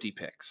 150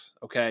 picks,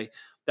 okay?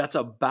 That's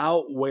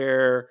about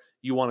where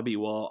you want to be.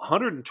 Well,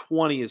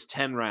 120 is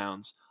 10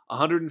 rounds.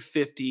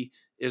 150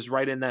 is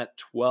right in that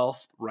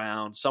 12th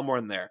round, somewhere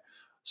in there.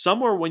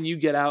 Somewhere when you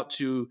get out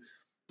to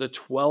the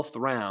 12th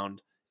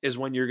round is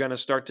when you're going to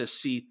start to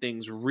see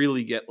things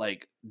really get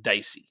like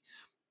dicey.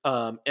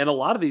 And a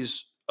lot of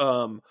these,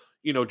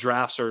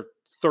 drafts are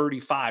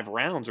 35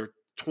 rounds or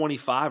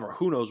 25 or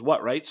who knows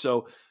what, right?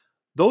 So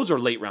those are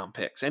late round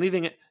picks.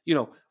 Anything,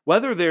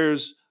 whether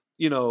there's,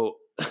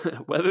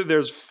 whether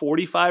there's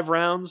 45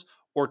 rounds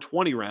or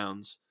 20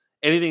 rounds,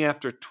 anything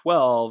after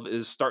 12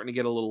 is starting to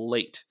get a little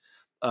late.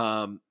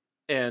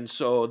 And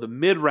so the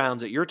mid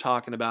rounds that you're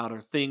talking about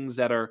are things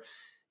that are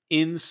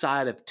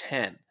inside of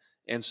 10.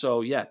 And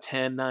so,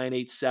 10, 9,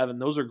 8, 7,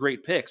 those are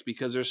great picks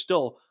because they're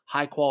still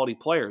high quality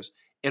players.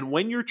 And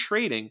when you're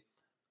trading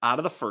out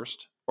of the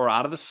first or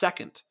out of the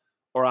second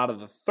or out of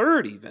the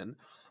third even,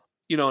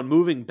 and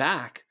moving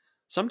back,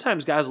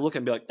 sometimes guys look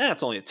and be like,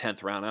 it's only a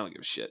 10th round. I don't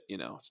give a shit.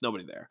 It's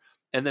nobody there.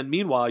 And then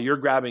meanwhile, you're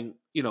grabbing,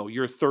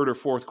 your third or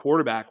fourth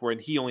quarterback where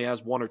he only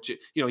has 1 or 2,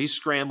 he's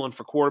scrambling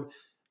for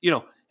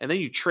and then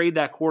you trade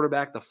that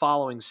quarterback the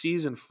following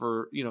season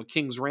for,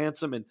 King's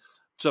ransom. And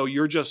so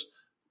you're just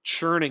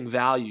churning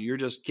value. You're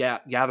just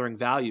gathering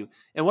value.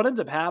 And what ends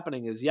up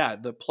happening is,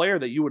 the player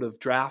that you would have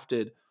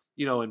drafted,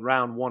 in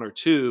round 1 or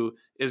 2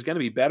 is going to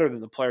be better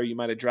than the player you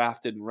might have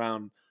drafted in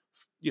round,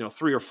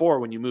 3 or 4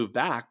 when you move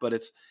back. But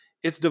it's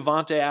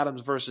Devontae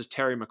Adams versus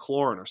Terry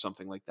McLaurin or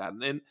something like that.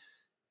 And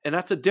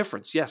that's a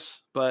difference,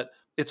 yes. But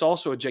it's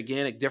also a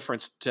gigantic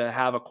difference to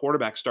have a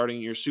quarterback starting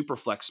in your super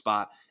flex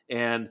spot.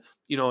 And,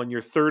 in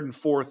your third and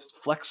fourth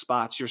flex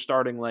spots, you're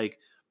starting like,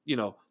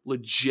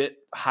 legit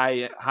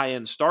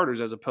high-end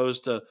starters as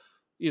opposed to,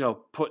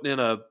 putting in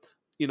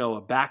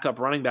a backup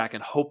running back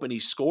and hoping he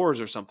scores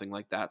or something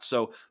like that.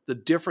 So the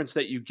difference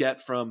that you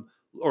get from,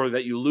 or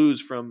that you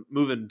lose from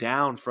moving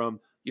down from,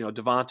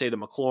 Devontae to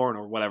McLaurin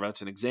or whatever,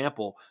 that's an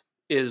example,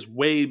 is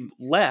way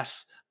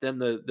less than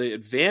the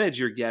advantage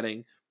you're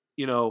getting,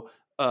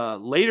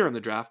 later in the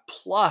draft.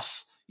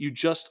 Plus you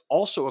just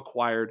also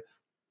acquired,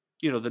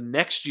 the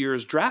next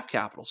year's draft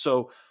capital.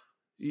 So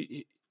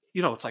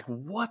it's like,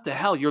 what the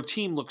hell? Your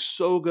team looks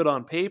so good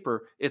on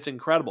paper. It's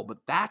incredible. But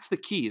that's the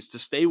key, is to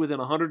stay within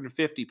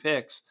 150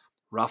 picks,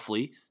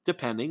 roughly,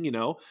 depending,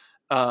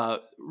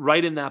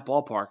 right in that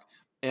ballpark.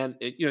 And,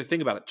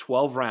 think about it,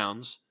 12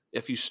 rounds.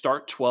 If you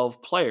start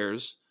 12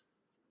 players,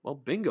 well,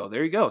 bingo,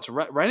 there you go. It's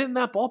right in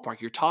that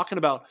ballpark. You're talking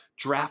about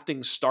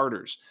drafting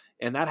starters,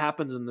 and that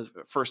happens in the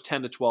first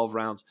 10 to 12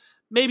 rounds,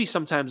 maybe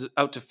sometimes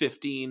out to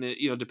 15,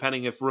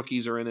 depending if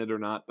rookies are in it or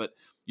not. But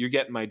you're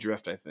getting my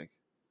drift, I think.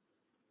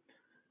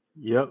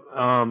 Yep.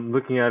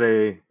 Looking at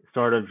a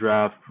startup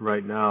draft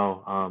right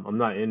now. I'm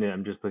not in it.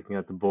 I'm just looking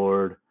at the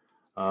board.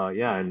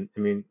 Yeah, and I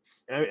mean,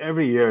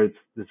 every year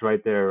it's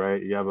right there,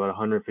 right? You have about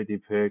 150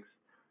 picks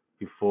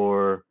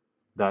before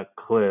that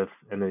cliff,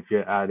 and if you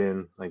add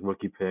in like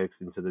rookie picks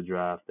into the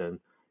draft, then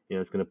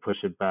it's going to push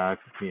it back,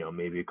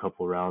 maybe a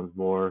couple rounds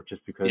more,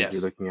 just because you're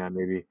Yes. looking at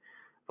maybe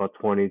about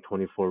 20,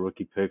 24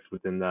 rookie picks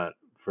within that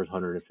first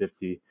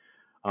 150.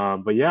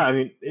 But yeah, I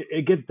mean,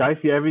 it gets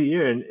dicey every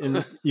year,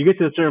 and you get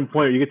to a certain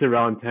point, you get to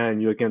round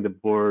 10, you're looking at the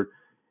board,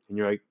 and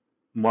you're like,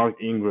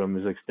 Mark Ingram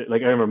is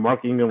like I remember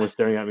Mark Ingram was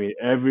staring at me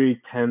every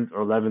 10th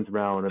or 11th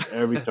round of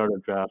every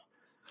startup draft,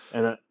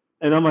 and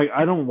and I'm like,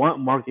 I don't want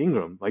Mark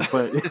Ingram, like,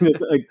 but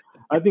like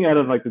I think out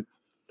of like the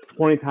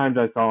 20 times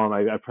I saw him,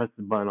 I pressed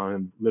the button on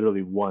him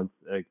literally once,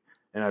 like,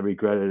 and I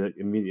regretted it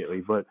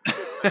immediately. But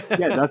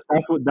yeah,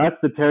 that's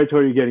the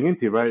territory you're getting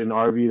into, right? An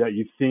RV that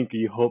you think,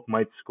 you hope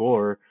might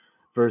score,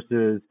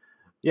 versus,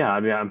 yeah, I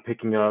mean, I'm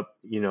picking up,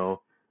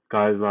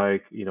 guys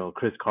like,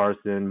 Chris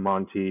Carson,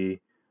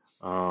 Monty,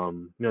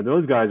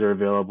 those guys are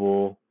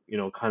available,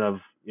 kind of,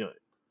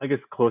 I guess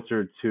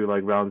closer to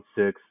like round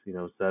 6,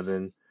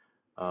 7,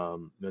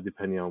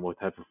 depending on what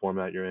type of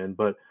format you're in.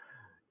 But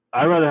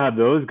I'd rather have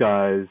those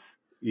guys,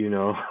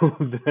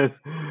 than,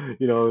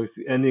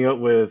 ending up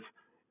with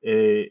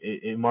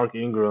a Mark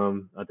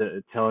Ingram at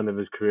the tail end of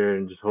his career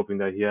and just hoping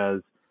that he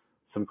has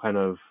some kind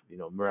of,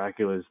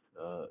 miraculous,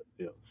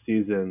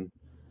 season.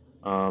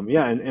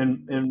 Yeah,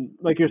 and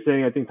like you're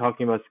saying, I think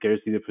talking about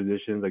scarcity of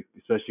positions, like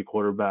especially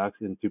quarterbacks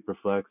in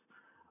Superflex,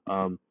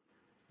 um,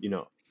 you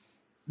know,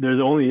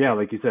 there's only, yeah,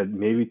 like you said,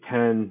 maybe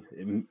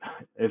 10,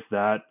 if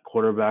that,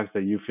 quarterbacks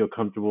that you feel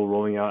comfortable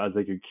rolling out as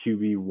like your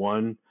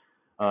QB1,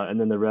 and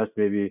then the rest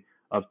maybe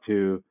up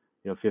to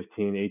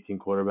 15, 18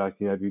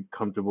 quarterbacks I'd be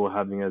comfortable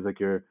having as like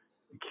your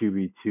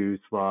QB2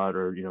 slot,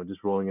 or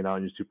just rolling it out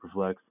in your super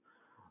flex.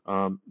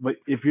 But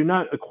if you're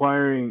not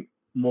acquiring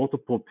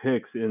multiple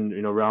picks in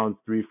rounds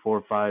 3,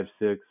 4, 5,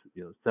 6,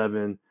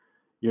 7,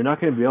 you're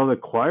not going to be able to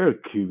acquire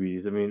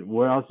QBs. I mean,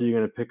 where else are you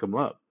going to pick them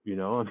up? I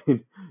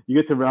mean,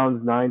 you get to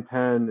rounds 9,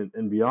 10,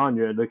 and beyond,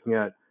 you're looking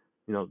at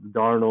the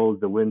Darnolds,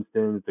 the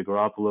Winstons, the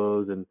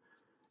Garoppolos, and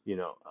you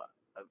know,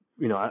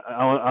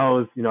 I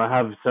was, I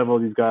have several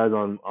of these guys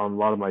on a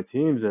lot of my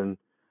teams, and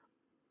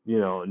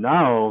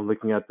now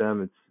looking at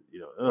them, it's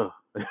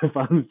if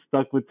I'm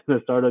stuck with the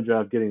startup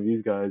draft getting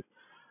these guys,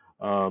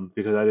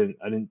 because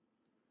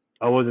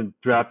I wasn't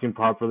drafting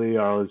properly,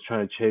 or I was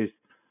trying to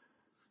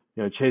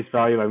chase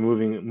value by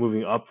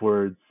moving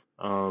upwards.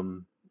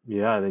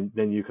 Yeah,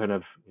 then you kind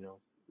of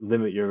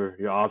limit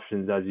your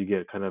options as you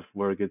get kind of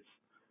where it gets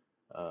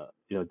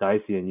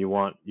dicey, and you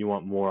want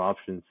more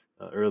options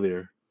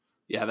earlier.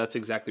 Yeah, that's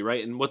exactly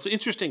right. And what's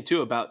interesting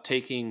too about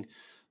taking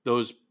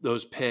those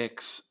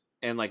picks,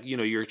 and like,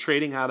 you're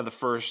trading out of the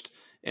first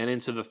and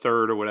into the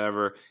third or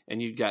whatever, and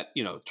you got,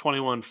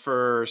 21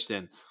 first,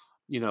 and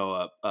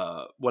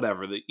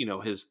whatever, the,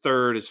 his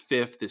third, his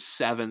fifth, his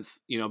seventh,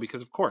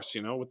 because of course,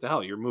 what the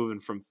hell, you're moving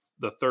from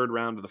the third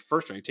round to the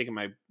first round. You're taking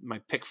my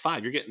pick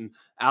 5. You're getting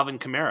Alvin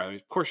Kamara.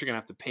 Of course, you're gonna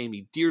have to pay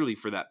me dearly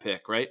for that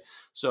pick, right?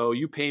 So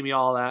you pay me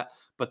all that,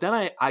 but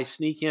then I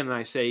sneak in and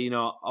I say,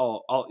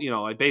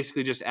 I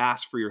basically just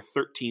ask for your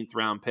 13th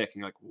round pick,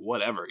 and you're like,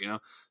 whatever,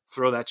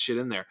 throw that shit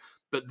in there.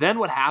 But then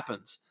what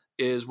happens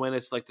is, when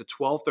it's like the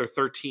 12th or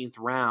 13th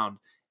round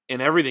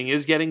and everything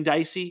is getting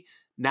dicey,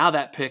 now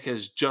that pick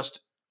has just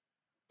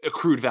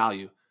accrued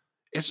value.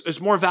 It's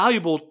more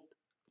valuable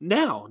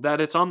now that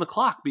it's on the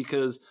clock,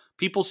 because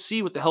people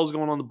see what the hell's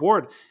going on the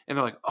board, and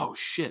they're like, oh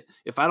shit,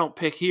 if I don't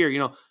pick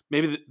here,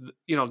 maybe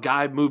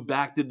guy moved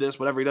back, did this,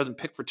 whatever, he doesn't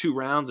pick for 2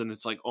 rounds, and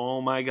it's like,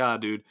 oh my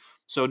god, dude.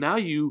 So now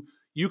you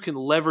can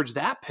leverage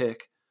that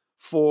pick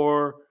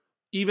for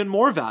even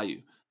more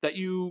value that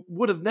you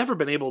would have never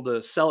been able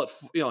to sell it.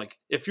 Like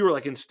if you were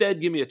like, instead,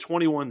 give me a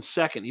 21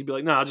 second, he'd be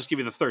like, no, I'll just give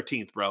you the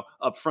 13th, bro,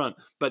 up front.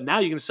 But now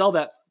you can sell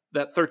that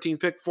 13th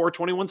pick for a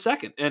 21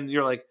 second. And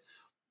you're like,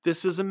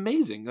 this is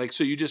amazing. Like,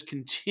 so you just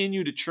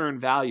continue to churn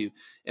value.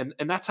 And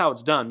that's how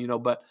it's done,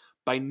 but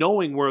by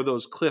knowing where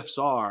those cliffs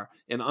are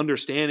and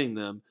understanding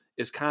them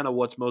is kind of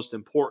what's most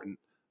important.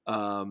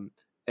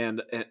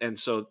 And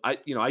so I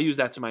use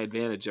that to my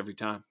advantage every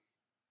time.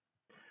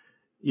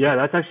 Yeah,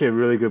 that's actually a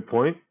really good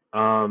point.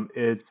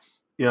 It's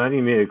I think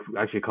you made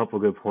actually a couple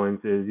of good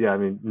points. Is, yeah, I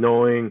mean,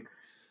 knowing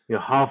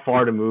how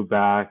far to move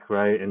back,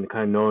 right, and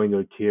kind of knowing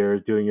your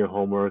tiers, doing your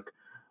homework.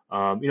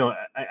 I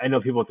know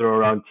people throw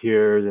around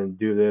tiers and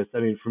do this.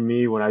 I mean, for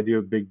me, when I do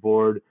a big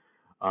board,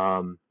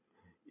 um,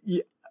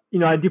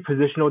 I do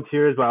positional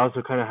tiers, but I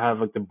also kind of have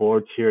like the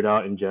board tiered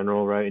out in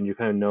general, right? And you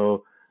kind of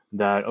know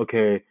that,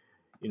 okay,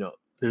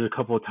 there's a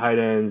couple of tight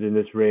ends in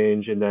this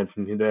range, and then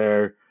from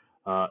there,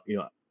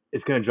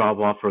 it's going to drop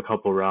off for a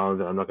couple of rounds,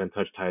 and I'm not going to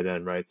touch tight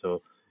end, right?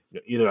 So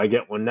either I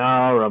get one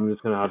now, or I'm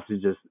just going to have to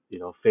just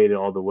fade it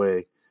all the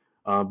way.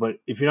 But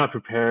if you're not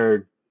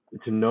prepared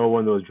to know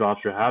when those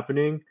drops are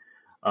happening,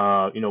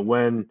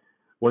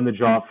 when the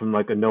drop from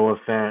like a Noah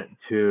Fant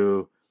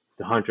to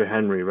the Hunter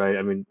Henry, right?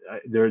 I mean,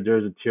 there's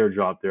a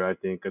teardrop there. I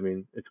think. I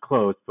mean, it's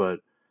close, but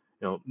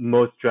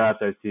most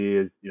drafts I see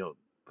is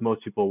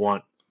most people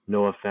want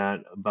Noah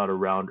Fant about a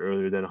round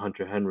earlier than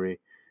Hunter Henry,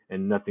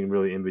 and nothing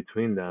really in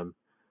between them.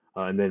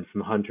 And then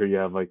from Hunter, you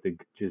have like the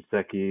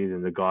Giuseppes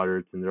and the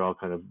Goddards, and they're all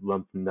kind of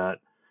lumped in that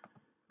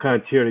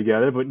kind of tier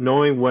together. But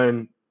knowing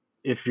when,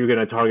 if you're going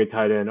to target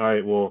tight end, all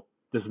right, well,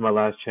 this is my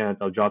last chance.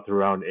 I'll drop to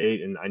round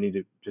 8, and I need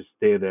to just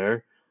stay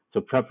there.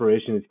 So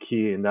preparation is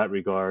key in that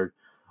regard.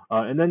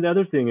 And then the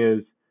other thing is,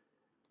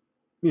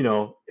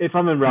 if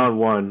I'm in round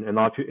 1 and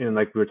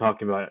like we were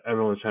talking about,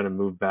 everyone's trying to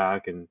move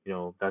back, and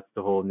that's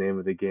the whole name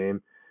of the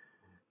game.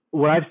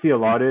 What I see a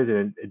lot is,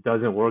 and it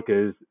doesn't work,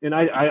 is, and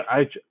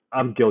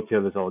I'm guilty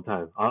of this all the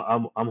time.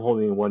 I'm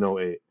holding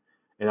 108,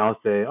 and I'll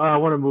say, oh, I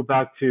want to move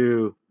back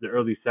to the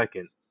early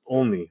second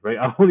only, right?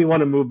 I only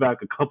want to move back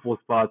a couple of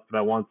spots, but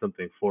I want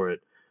something for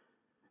it.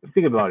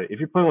 Think about it. If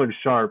you're playing with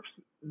sharps,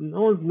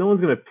 no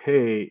one's gonna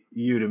pay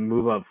you to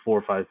move up 4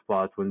 or 5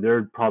 spots when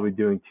they're probably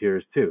doing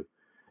tiers too.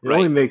 It Right.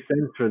 only makes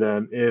sense for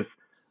them if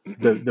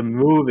the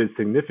move is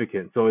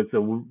significant. So it's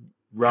a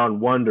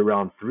round 1 to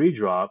round 3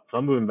 drop. So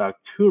I'm moving back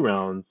 2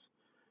 rounds.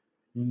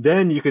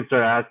 Then you can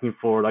start asking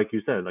for, like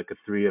you said, like a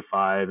 3, a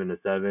 5, and a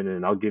 7,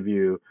 and I'll give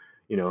you,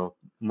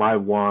 my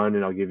 1,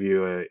 and I'll give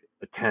you a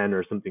 10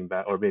 or something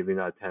back, or maybe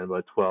not a 10, but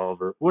a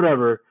 12 or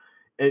whatever,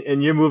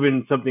 and you're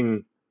moving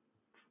something,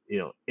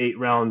 8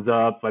 rounds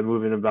up by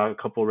moving about a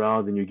couple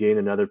rounds, and you gain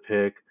another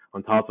pick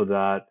on top of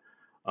that.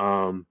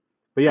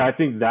 But yeah, I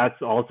think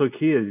that's also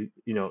key is,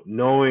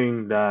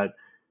 knowing that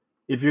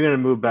if you're going to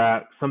move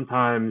back,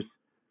 sometimes,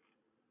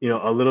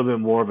 a little bit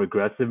more of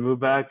aggressive move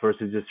back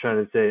versus just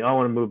trying to say, oh, I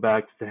want to move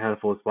back just a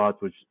handful of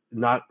spots, which is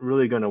not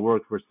really going to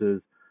work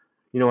versus,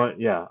 you know what,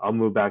 yeah, I'll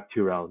move back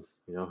 2 rounds.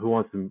 Who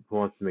wants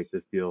to make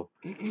this deal?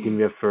 Give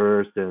me a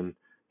first, and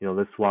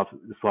let's swap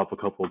a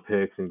couple of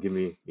picks and give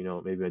me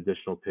maybe an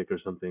additional pick or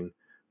something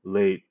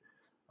late.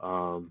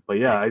 But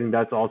yeah, I think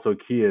that's also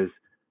key is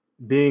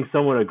being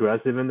somewhat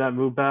aggressive in that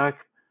move back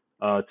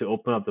to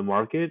open up the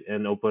market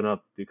and open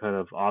up the kind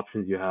of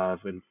options you have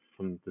from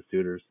the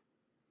suitors.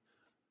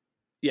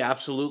 Yeah,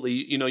 absolutely.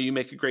 You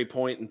make a great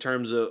point in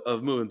terms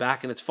of moving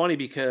back. And it's funny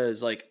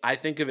because like, I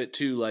think of it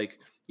too, like,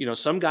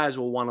 some guys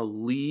will want to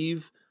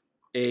leave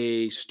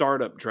a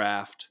startup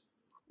draft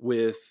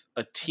with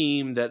a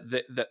team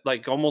that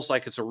like almost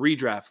like it's a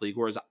redraft league,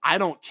 whereas I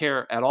don't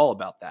care at all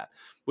about that,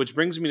 which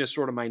brings me to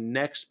sort of my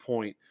next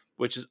point,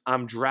 which is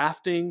I'm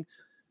drafting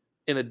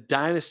in a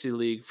dynasty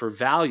league for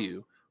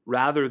value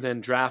rather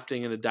than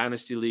drafting in a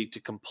dynasty league to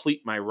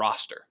complete my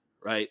roster,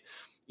 right?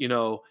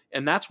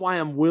 And that's why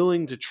I'm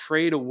willing to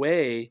trade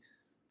away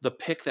the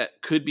pick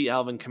that could be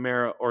Alvin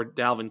Kamara or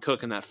Dalvin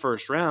Cook in that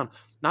first round,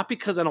 not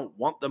because I don't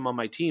want them on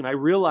my team. I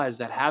realize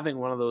that having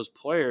one of those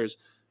players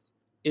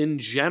in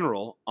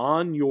general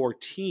on your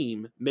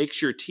team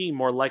makes your team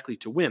more likely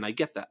to win. I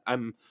get that.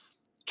 I'm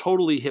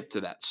totally hip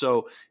to that.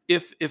 So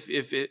if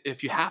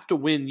you have to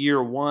win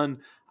year 1,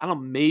 I don't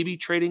know, maybe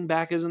trading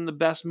back isn't the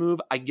best move.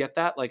 I get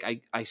that. Like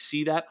I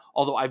see that.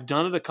 Although I've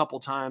done it a couple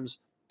times,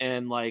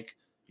 and like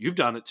you've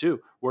done it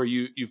too, where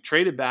you've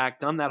traded back,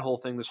 done that whole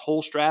thing, this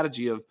whole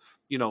strategy of,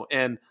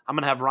 and I'm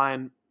going to have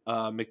Ryan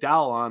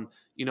McDowell on,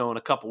 in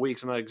a couple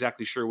weeks. I'm not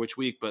exactly sure which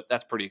week, but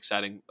that's pretty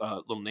exciting.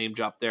 Little name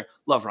drop there.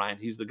 Love Ryan.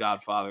 He's the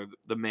godfather,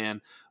 the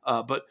man.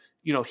 But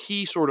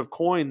he sort of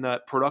coined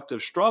that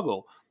productive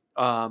struggle,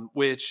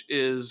 which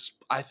is,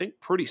 I think,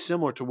 pretty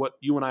similar to what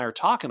you and I are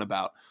talking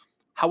about.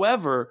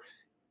 However,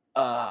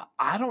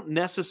 I don't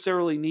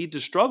necessarily need to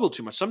struggle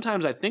too much.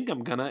 Sometimes I think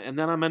I'm gonna, and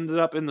then I'm ended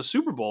up in the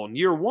Super Bowl in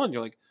year 1.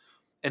 You're like,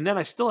 and then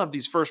I still have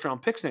these first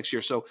round picks next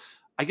year. So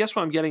I guess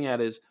what I'm getting at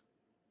is,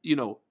 in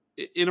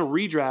a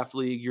redraft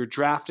league, you're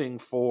drafting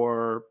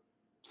for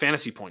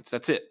fantasy points.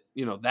 That's it.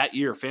 That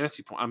year,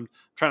 fantasy point. I'm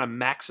trying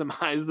to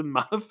maximize the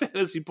amount of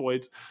fantasy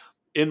points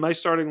in my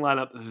starting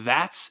lineup.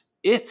 That's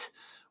it.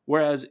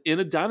 Whereas in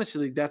a dynasty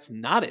league, that's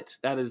not it.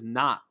 That is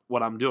not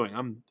what I'm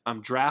doing.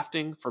 I'm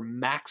drafting for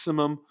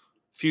maximum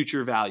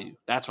future value.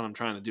 That's what I'm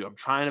trying to do. I'm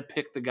trying to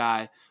pick the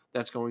guy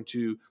that's going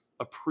to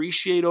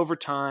appreciate over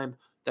time,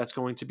 that's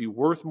going to be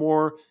worth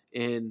more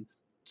in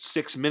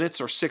 6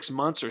 minutes or 6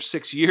 months or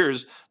 6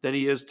 years than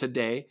he is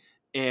today.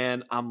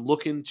 And I'm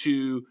looking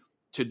to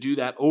do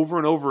that over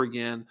and over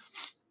again,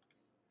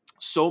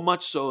 so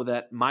much so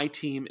that my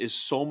team is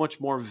so much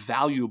more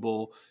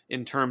valuable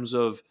in terms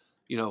of,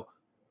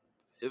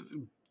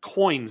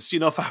 coins.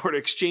 If I were to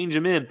exchange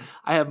them in,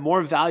 I have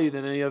more value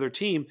than any other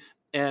team.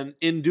 And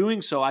in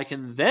doing so, I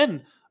can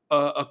then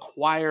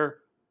acquire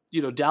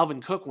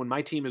Dalvin Cook when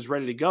my team is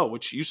ready to go,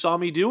 which you saw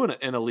me do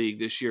in a league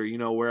this year,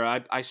 where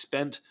I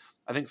spent,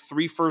 I think,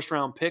 3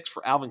 first-round picks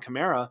for Alvin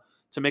Kamara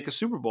to make a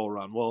Super Bowl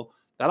run. Well,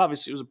 that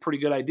obviously was a pretty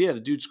good idea. The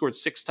dude scored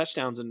 6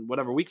 touchdowns in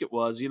whatever week it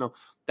was.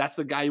 That's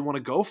the guy you want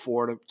to go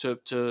for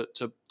to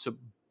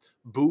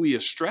buoy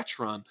a stretch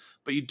run.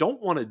 But you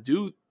don't want to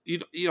do,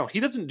 he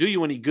doesn't do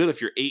you any good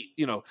if you're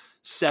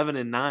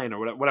 7-9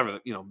 or whatever,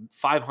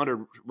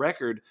 500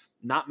 record,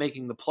 not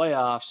making the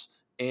playoffs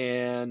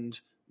and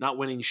not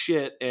winning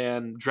shit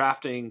and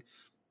drafting,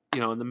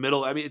 in the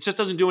middle. I mean, it just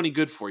doesn't do any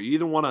good for you. You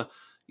either want to,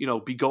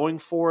 be going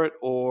for it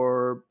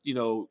or,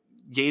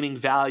 gaining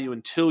value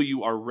until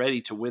you are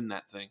ready to win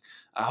that thing.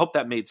 I hope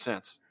that made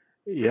sense.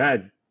 Yeah,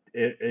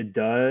 it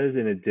does,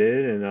 and it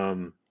did,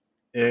 and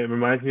it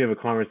reminds me of a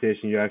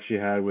conversation you actually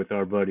had with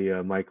our buddy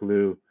Mike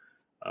Liu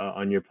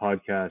on your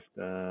podcast,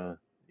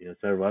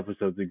 several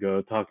episodes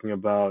ago, talking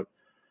about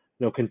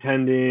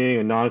contending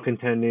and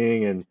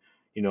non-contending, and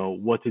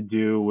what to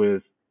do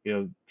with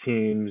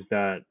teams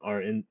that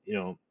are in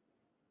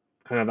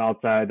kind of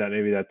outside that,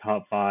 maybe that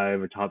top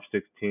 5 or top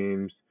 6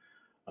 teams,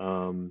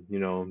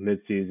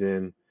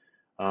 mid-season.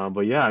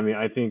 But yeah, I mean,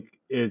 I think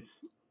it's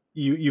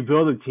you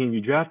build a team,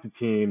 you draft a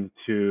team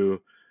to,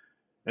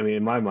 I mean,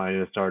 in my mind,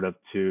 in a startup,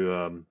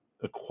 to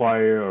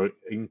acquire or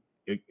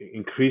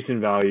increase in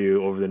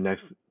value over the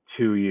next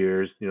 2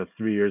 years,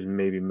 3 years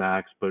maybe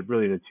max, but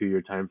really in a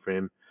 2-year time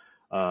frame.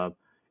 And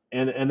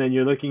then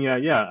you're looking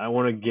at, I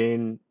want to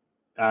gain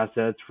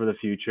assets for the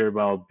future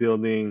while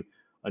building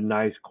a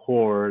nice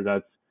core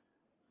that's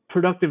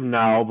productive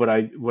now, but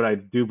what I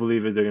do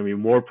believe is they're going to be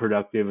more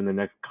productive in the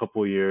next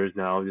couple of years.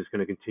 Now, just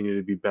going to continue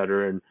to be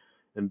better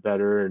and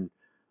better, and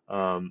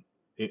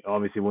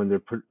obviously when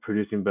they're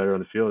producing better on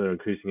the field, they're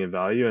increasing in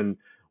value. And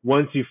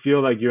once you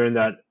feel like you're in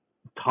that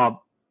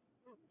top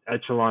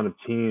echelon of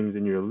teams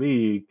in your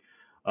league,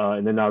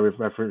 and then now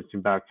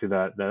referencing back to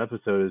that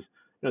episode is,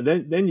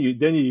 then you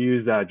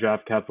use that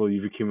draft capital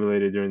you've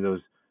accumulated during those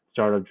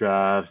startup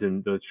drafts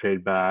and those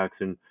trade backs,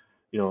 and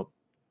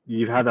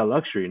you've had that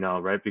luxury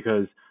now, right?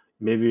 Because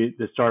maybe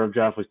the startup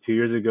draft was 2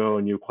 years ago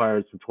and you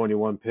acquired some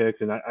 21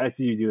 picks, and I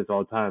see you do this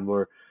all the time,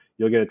 where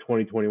you'll get a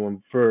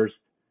 2021 first,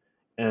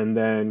 and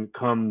then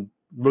come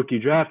rookie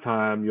draft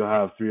time, you'll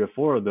have 3 or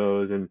 4 of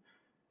those, and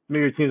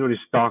maybe your team's already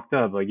stocked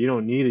up. Like, you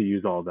don't need to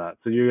use all that.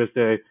 So you're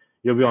gonna say,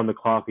 you'll be on the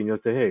clock and you'll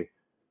say, hey,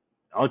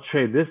 I'll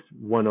trade this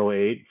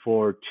 108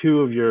 for 2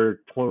 of your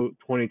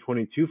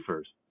 2022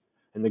 first.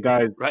 And the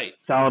guy's right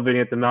salivating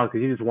at the mouth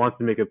because he just wants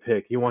to make a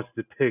pick. He wants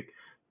to pick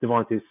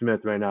Devontae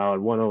Smith right now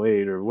at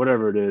 108 or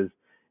whatever it is,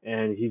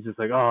 and he's just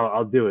like, oh,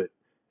 I'll do it.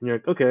 And you're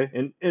like, okay,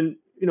 and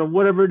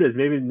whatever it is,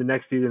 maybe the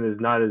next season is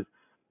not as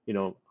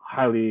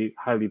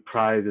highly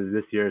prized as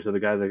this year. So the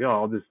guy's like, oh,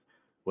 I'll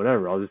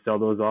just sell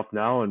those off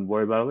now and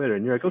worry about it later.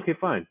 And you're like, okay,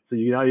 fine. So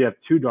now you have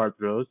 2 dart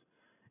throws,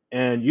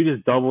 and you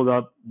just doubled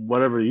up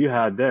whatever you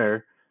had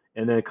there.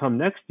 And then come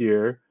next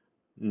year,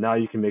 now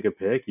you can make a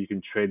pick. You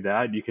can trade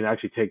that. You can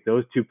actually take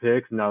those 2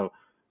 picks and now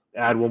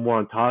add 1 more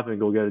on top and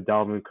go get a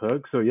Dalvin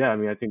Cook. So yeah, I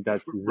mean, I think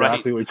that's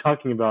exactly what we're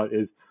talking about,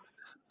 is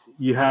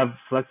you have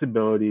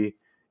flexibility,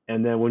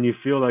 and then when you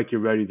feel like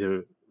you're ready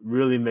to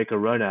really make a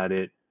run at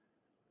it,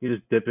 you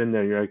just dip in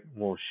there and you're like,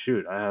 well,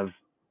 shoot, I have,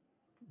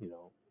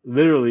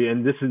 literally,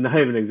 and this is not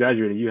even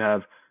exaggerating, you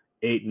have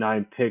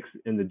 8-9 picks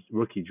in the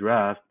rookie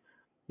draft.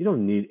 You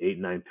don't need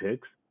 8-9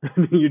 picks. I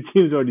mean, your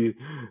team's already,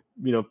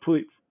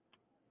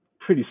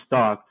 pretty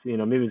stocked.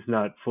 Maybe it's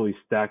not fully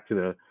stacked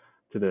to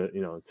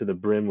the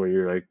brim where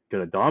you're like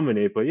gonna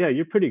dominate, but yeah,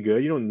 you're pretty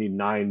good. You don't need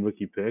 9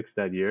 rookie picks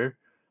that year.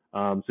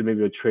 So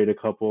maybe we'll trade a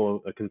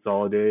couple,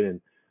 consolidate,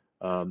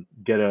 and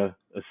get a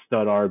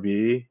stud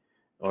RB,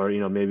 or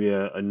maybe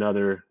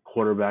another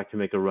quarterback to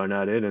make a run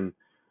at it, and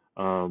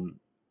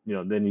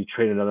then you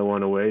trade another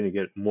one away and you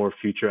get more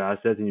future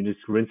assets, and you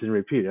just rinse and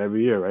repeat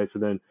every year, right? So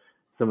then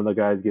some of the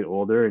guys get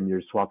older and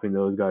you're swapping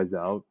those guys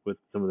out with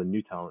some of the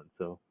new talent.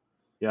 So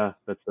yeah,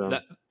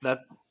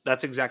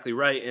 that's exactly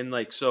right. And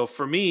like, so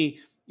for me,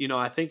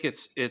 I think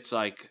it's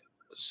like,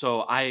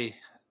 so I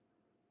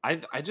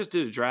just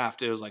did a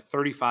draft. It was like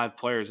 35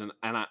 players, and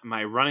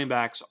my running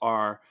backs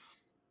are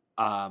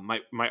my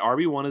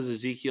RB1 is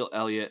Ezekiel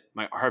Elliott.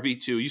 My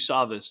RB2, you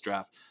saw this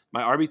draft.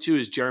 My RB2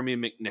 is Jeremy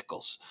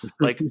McNichols.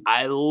 Like,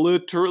 I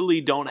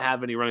literally don't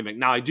have any running back.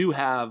 Now I do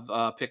have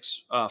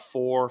picks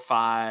 4,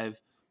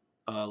 5,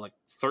 like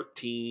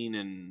 13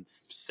 and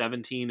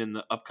 17 in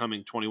the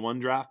upcoming 21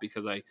 draft,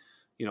 because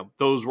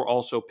those were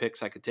also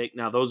picks I could take.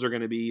 Now those are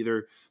going to be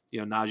either,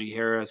 Najee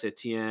Harris,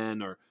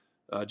 Etienne, or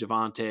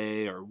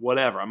Javonte, or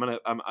whatever. I'm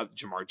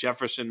Jamar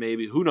Jefferson,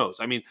 maybe, who knows?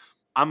 I mean,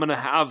 I'm going to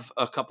have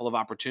a couple of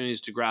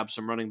opportunities to grab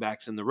some running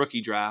backs in the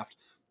rookie draft,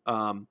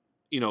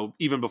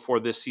 even before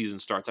this season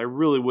starts. I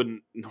really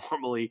wouldn't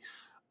normally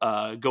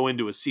go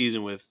into a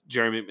season with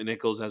Jeremy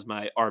McNichols as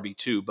my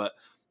RB2, but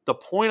the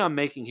point I'm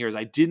making here is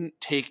I didn't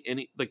take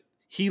any, like,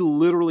 he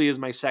literally is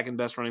my second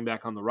best running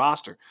back on the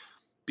roster,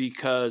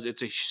 because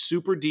it's a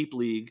super deep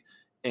league.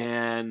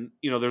 And,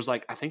 there's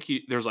like,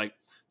 there's like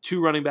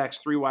 2 running backs,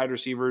 3 wide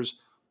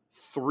receivers,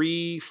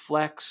 3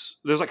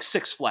 flex. There's like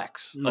 6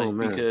 flex, Oh like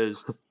man.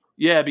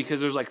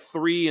 because there's like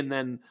 3 and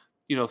then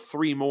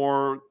 3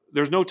 more.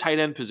 There's no tight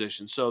end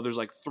position, so there's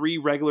like 3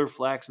 regular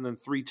flex and then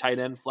 3 tight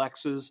end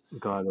flexes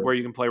Got it. where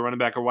you can play running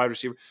back or wide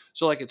receiver.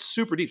 So like it's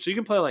super deep. So you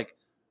can play like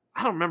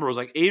I don't remember, it was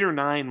like 8 or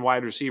 9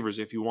 wide receivers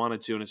if you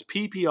wanted to, and it's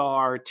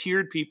PPR,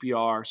 tiered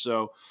PPR.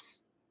 So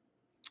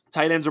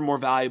tight ends are more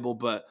valuable,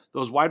 but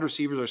those wide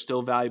receivers are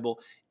still valuable.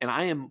 And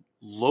I am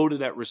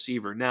loaded at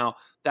receiver. Now,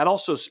 that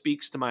also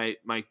speaks to my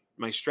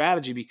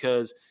strategy,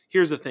 because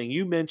here's the thing.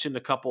 You mentioned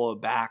a couple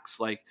of backs,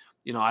 like,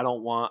 I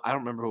don't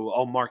remember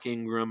who, Mark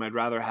Ingram. I'd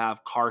rather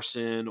have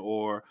Carson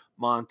or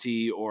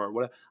Monty or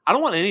whatever. I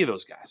don't want any of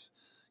those guys,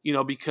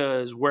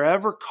 because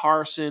wherever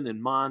Carson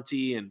and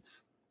Monty and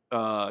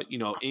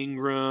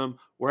Ingram,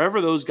 wherever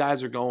those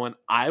guys are going,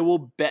 I will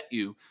bet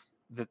you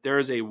that there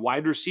is a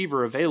wide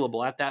receiver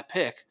available at that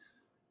pick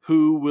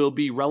who will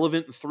be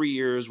relevant in 3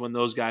 years when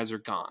those guys are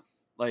gone.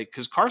 Like,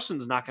 because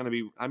Carson's not going to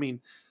be, I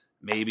mean,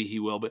 maybe he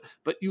will,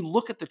 but you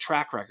look at the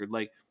track record,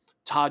 like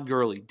Todd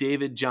Gurley,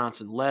 David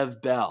Johnson,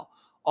 Lev Bell,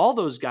 all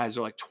those guys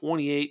are like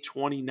 28,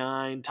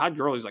 29. Todd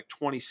Gurley's like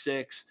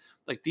 26.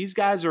 Like, these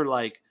guys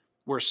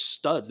were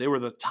studs. They were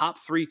the top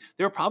 3.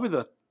 They were probably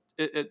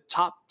the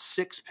top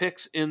 6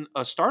 picks in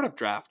a startup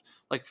draft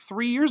like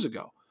 3 years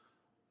ago.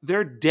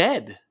 They're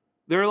dead.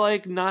 They're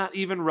like not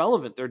even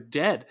relevant. They're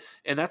dead.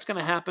 And that's going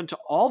to happen to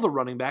all the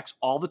running backs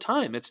all the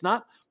time.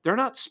 They're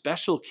not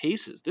special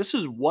cases. This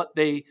is what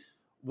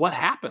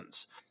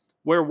happens.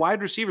 Where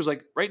wide receivers,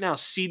 like right now,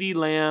 CeeDee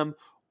Lamb,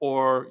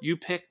 or you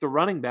pick the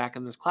running back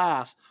in this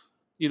class,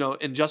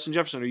 and Justin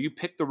Jefferson, or you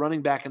pick the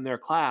running back in their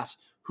class,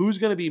 who's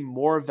going to be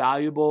more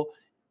valuable?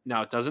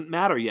 Now, it doesn't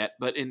matter yet,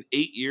 but in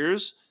 8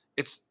 years,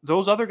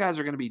 those other guys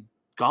are going to be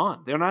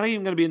gone. They're not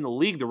even going to be in the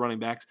league, the running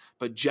backs,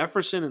 but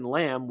Jefferson and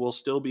Lamb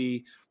they'll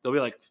be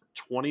like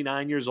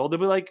 29 years old. They'll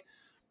be like,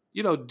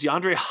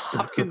 DeAndre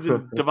Hopkins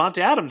and Devonta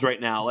Adams right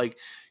now. Like,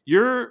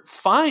 you're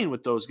fine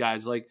with those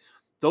guys. Like,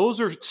 those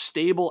are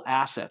stable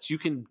assets. You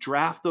can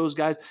draft those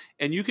guys,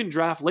 and you can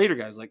draft later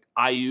guys like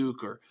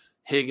Ayuk or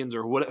Higgins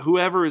or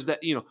whoever is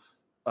that,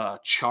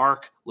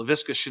 Chark,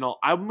 Laviska Shenault.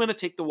 I'm going to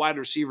take the wide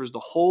receivers the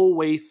whole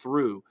way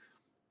through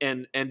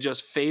and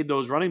just fade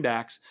those running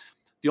backs.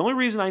 The only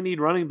reason I need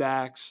running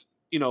backs,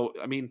 you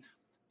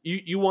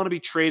want to be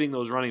trading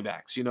those running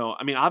backs.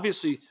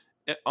 Obviously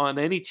on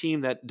any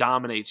team that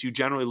dominates, you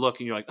generally look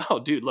and you're like, oh,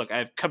 dude, look, I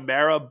have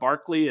Kamara,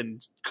 Barkley,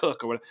 and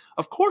Cook or whatever.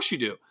 Of course you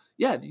do.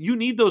 Yeah, you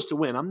need those to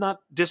win. I'm not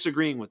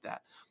disagreeing with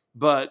that.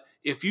 But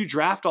if you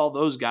draft all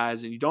those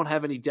guys and you don't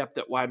have any depth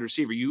at wide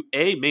receiver, you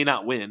may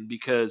not win,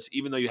 because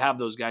even though you have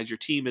those guys, your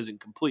team isn't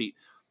complete.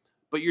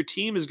 But your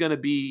team is going to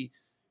be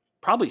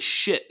probably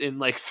shit in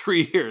like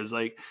 3 years,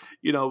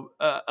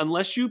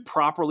 unless you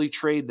properly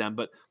trade them.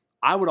 But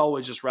I would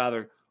always just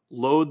rather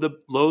load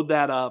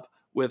that up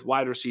with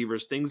wide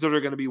receivers, things that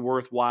are going to be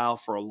worthwhile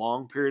for a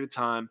long period of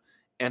time,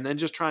 and then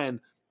just try and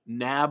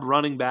nab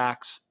running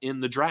backs in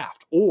the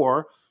draft,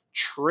 or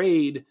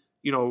trade,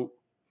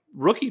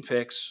 rookie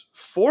picks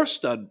for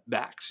stud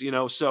backs,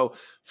 So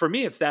for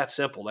me, it's that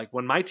simple. Like,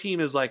 when my team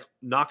is like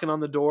knocking on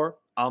the door,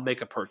 I'll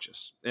make a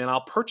purchase, and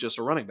I'll purchase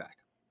a running back.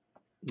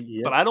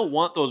 Yeah. But I don't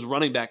want those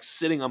running backs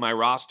sitting on my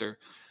roster,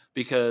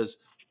 because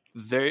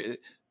they're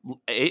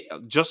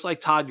just like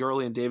Todd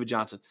Gurley and David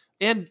Johnson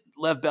and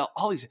Lev Bell,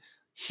 all these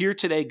here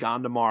today,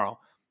 gone tomorrow.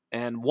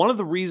 And one of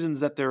the reasons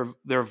that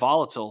they're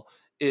volatile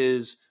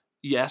is,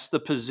 yes,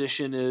 the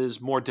position is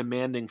more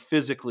demanding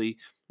physically,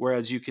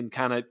 whereas you can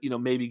kind of,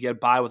 maybe get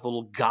by with a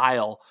little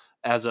guile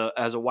as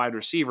a wide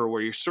receiver,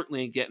 where you're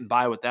certainly getting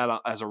by with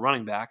that as a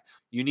running back.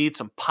 You need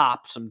some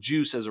pop, some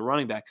juice as a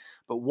running back.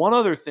 But one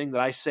other thing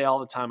that I say all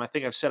the time, I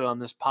think I've said it on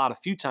this pod a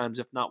few times,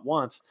 if not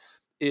once,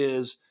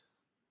 is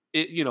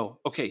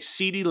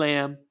CeeDee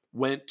Lamb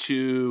went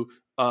to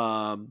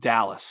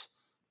Dallas.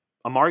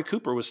 Amari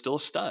Cooper was still a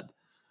stud.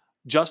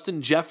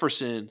 Justin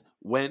Jefferson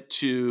went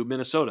to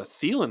Minnesota.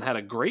 Thielen had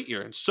a great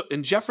year,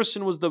 and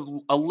Jefferson was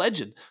a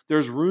legend.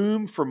 There's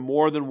room for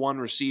more than one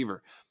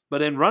receiver.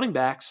 But in running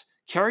backs,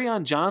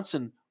 Kerryon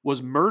Johnson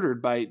was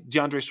murdered by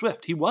DeAndre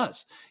Swift. He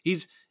was.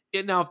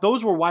 Now, if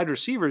those were wide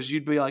receivers,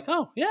 you'd be like,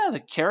 oh, yeah, the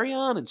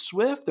Kerryon and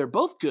Swift, they're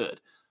both good.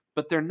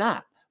 But they're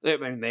not. I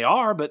mean, they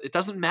are, but it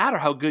doesn't matter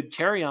how good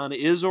Kerryon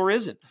is or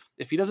isn't.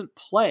 If he doesn't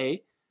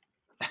play,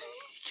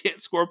 he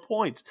can't score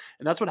points.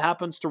 And that's what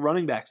happens to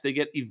running backs. They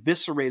get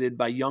eviscerated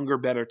by younger,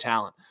 better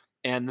talent,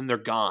 and then they're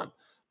gone.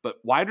 But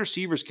wide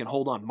receivers can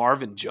hold on.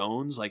 Marvin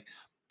Jones,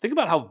 think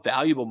about how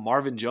valuable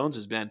Marvin Jones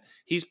has been.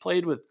 He's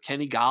played with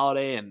Kenny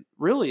Golladay, and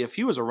really, if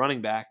he was a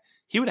running back,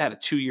 he would have had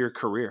a 2-year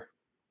career.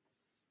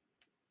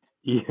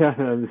 Yeah,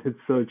 it's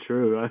so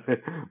true.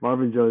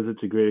 Marvin Jones is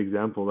such a great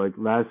example. Like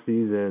last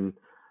season,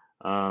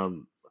 I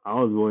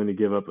was willing to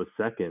give up a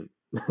second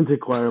to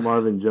acquire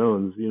Marvin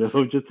Jones,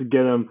 just to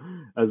get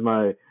him as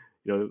my,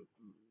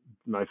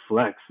 my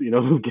flex, get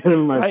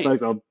him my Right.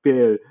 flex. I'll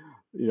pay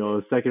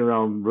a second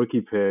round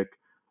rookie pick,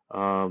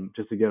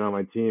 just to get on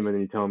my team. And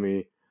then you tell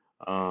me,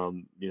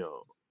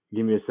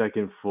 give me a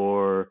second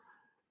for,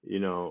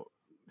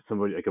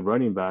 somebody like a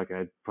running back,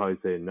 I'd probably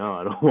say no,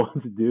 I don't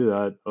want to do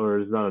that, or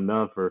it's not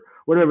enough, or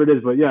whatever it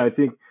is. But yeah, I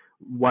think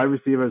wide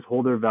receivers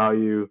hold their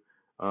value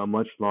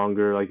much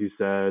longer, like you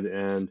said,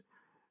 and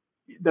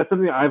that's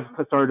something I've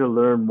started to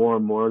learn more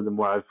and more the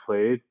more I've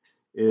played.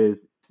 Is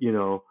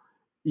you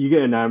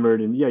get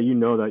enamored, and yeah,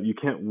 that you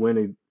can't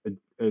win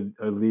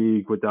a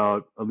league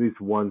without at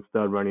least one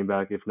stud running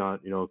back, if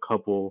not a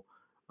couple,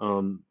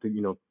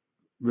 to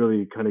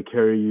really kind of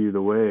carry you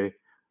the way.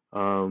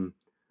 Um,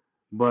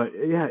 but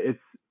yeah,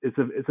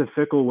 it's a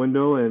fickle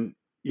window, and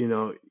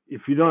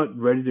if you're not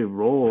ready to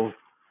roll,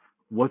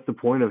 what's the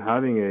point of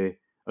having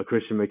a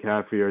Christian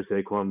McCaffrey or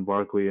Saquon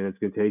Barkley, and it's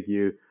going to take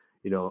you,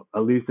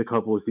 at least a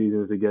couple of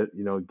seasons to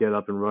get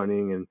up and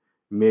running, and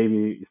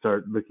maybe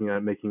start looking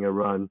at making a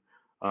run.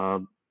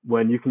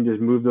 When you can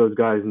just move those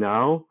guys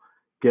now,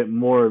 get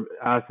more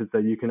assets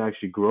that you can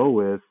actually grow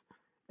with,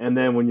 and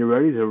then when you're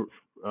ready to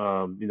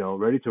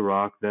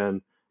rock,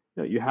 then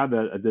you have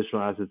that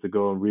additional assets to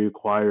go and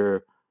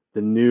reacquire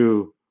the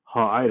new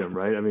hot item,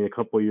 right? I mean, a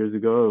couple of years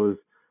ago it was,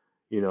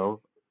 you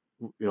know,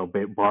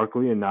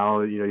 Barkley, and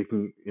now you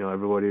can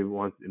everybody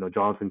wants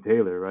Jonathan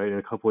Taylor, right? In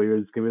a couple of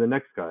years, it's gonna be the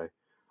next guy.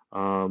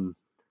 Um,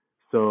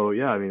 so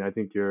yeah, I mean, I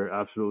think you're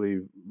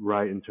absolutely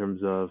right in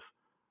terms of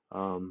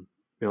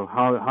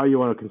how you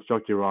want to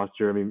construct your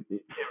roster. I mean,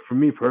 for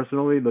me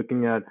personally,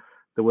 looking at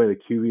the way the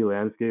QB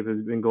landscape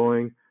has been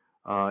going,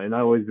 and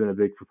I've always been a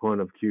big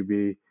proponent of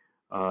QB,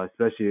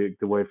 especially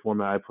the way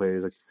format I play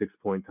is like 6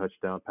 point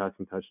touchdown,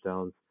 passing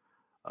touchdowns.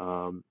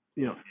 Um,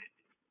 you know,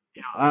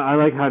 I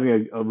like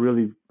having a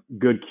really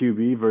good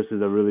QB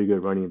versus a really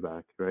good running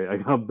back, right? I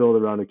can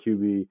build around a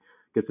QB,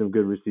 get some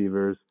good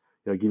receivers.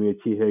 Give me a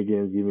T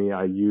Higgins, give me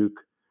Ayuk,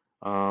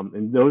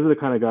 and those are the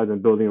kind of guys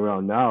I'm building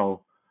around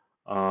now.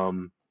 Are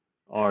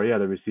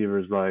the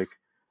receivers like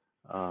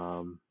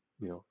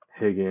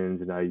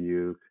Higgins and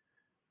Ayuk,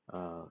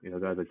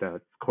 guys like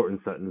that.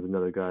 Cortland Sutton's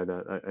another guy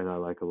that I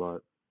like a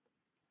lot.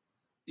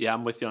 Yeah,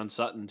 I'm with you on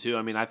Sutton too.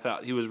 I mean, I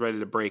thought he was ready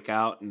to break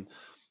out, and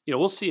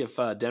we'll see if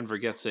Denver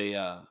gets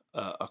a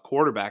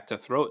quarterback to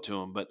throw it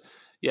to him. But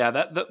yeah,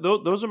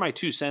 those are my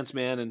 2 cents,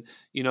 man. And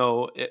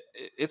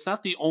it's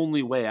not the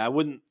only way. I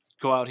wouldn't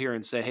go out here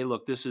and say, hey,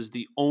 look, this is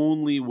the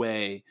only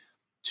way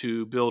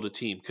to build a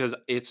team, because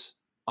it's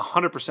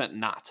 100%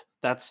 not.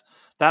 That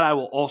I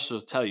will also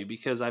tell you,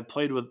 because I've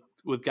played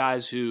with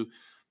guys who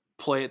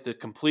play it the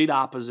complete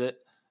opposite,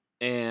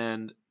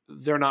 and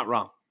they're not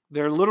wrong.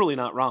 They're literally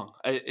not wrong.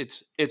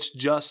 It's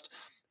just,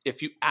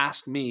 if you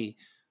ask me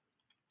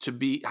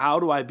how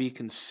do I be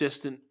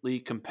consistently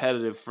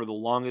competitive for the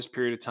longest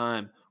period of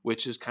time,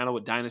 which is kind of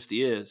what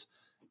Dynasty is.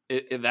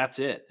 That's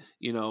it.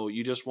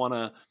 You just want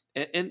to,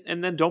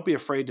 and then don't be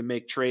afraid to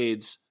make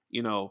trades,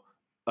 to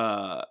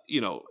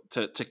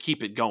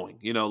keep it going.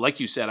 Like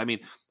you said, I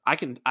mean, I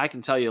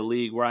can tell you a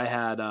league where I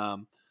had,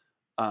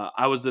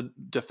 I was the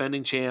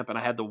defending champ, and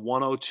I had the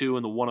 102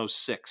 and the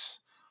 106.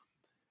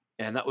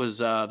 And that was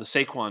the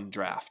Saquon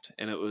draft.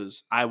 And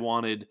I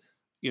wanted,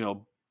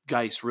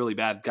 Geis really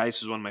bad.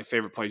 Geis is one of my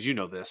favorite players. You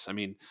know this. I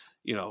mean,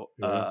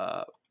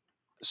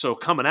 so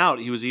coming out,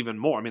 he was even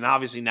more. I mean,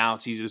 obviously now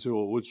it's easy to say,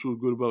 oh, what's so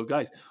good about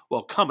Geis?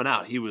 Well, coming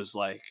out, he was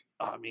like,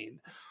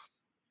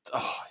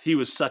 he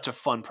was such a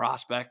fun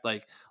prospect,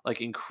 like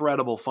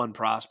incredible fun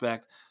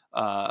prospect.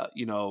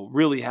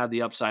 Really had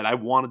the upside. I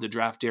wanted to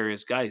draft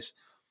Darius Geis,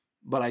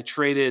 but I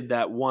traded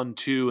that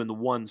 1-2 and the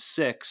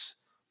 1-6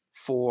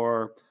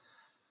 for,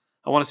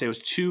 I want to say it was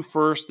 2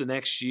 first the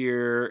next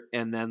year,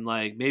 and then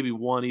like maybe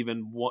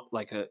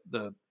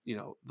the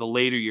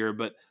later year.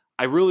 But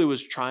I really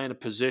was trying to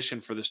position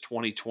for this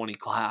 2020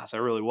 class. I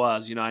really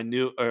was. I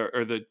knew,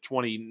 or the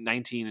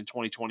 2019 and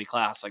 2020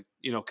 class,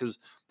 because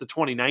the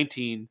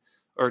 2019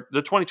 or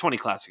the 2020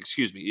 class,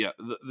 excuse me, yeah,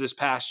 this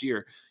past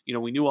year,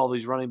 we knew all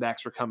these running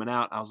backs were coming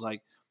out. And I was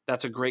like,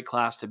 that's a great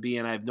class to be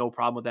in. I have no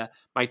problem with that.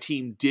 My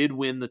team did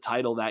win the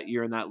title that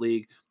year in that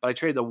league, but I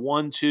traded the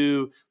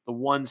 1-2, the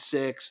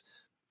 1-6.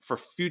 For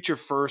future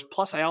first.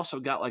 Plus, I also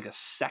got like a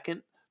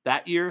second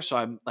that year, so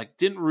I'm like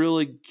didn't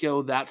really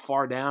go that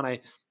far down.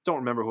 I don't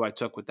remember who I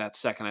took with that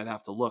second. I'd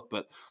have to look,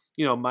 but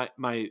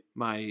my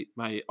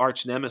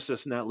arch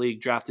nemesis in that league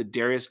drafted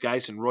Darius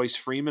Geis and Royce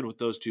Freeman with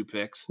those 2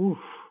 picks,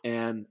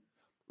 and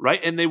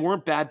they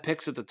weren't bad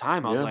picks at the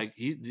time. I was like,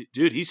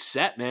 he's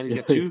set, man. He's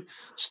got 2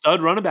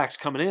 stud running backs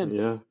coming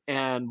in,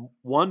 and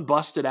one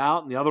busted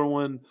out, and the other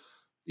one,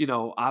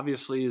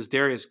 obviously is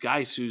Darius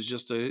Geis, who's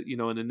just an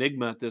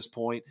enigma at this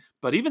point.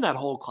 But even that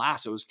whole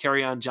class, it was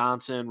Kerryon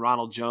Johnson,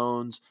 Ronald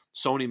Jones,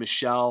 Sony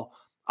Michel.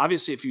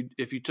 Obviously,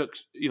 if you took,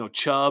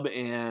 Chubb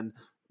and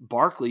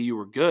Barkley, you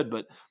were good.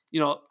 But,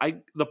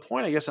 the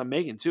point I guess I'm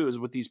making too is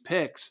with these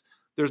picks,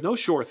 there's no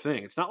sure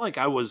thing. It's not like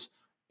I was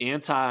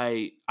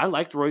I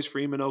liked Royce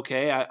Freeman.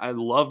 Okay. I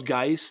loved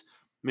Geis.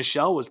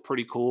 Michel was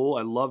pretty cool.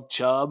 I loved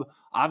Chubb.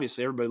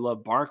 Obviously everybody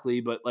loved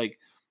Barkley, but like,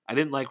 I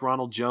didn't like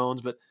Ronald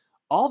Jones, but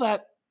all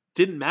that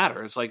didn't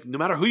matter. It's like, no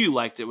matter who you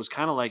liked, it was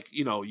kind of like,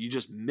 you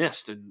just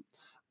missed.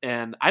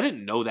 And I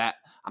didn't know that.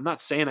 I'm not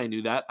saying I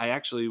knew that. I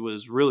actually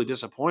was really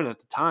disappointed at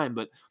the time,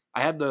 but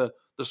I had the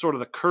sort of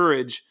the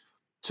courage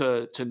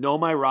to know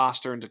my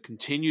roster and to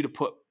continue to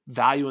put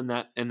value in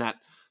that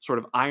sort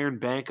of iron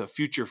bank of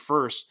future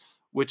first,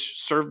 which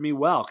served me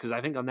well because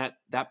I think on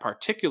that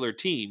particular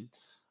team,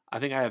 I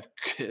think I have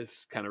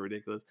it's kind of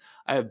ridiculous.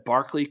 I have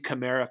Barkley,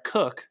 Kamara,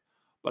 Cook,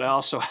 but I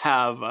also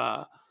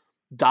have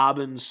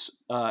Dobbins,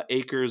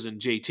 Akers, and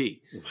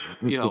JT.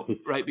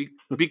 Right?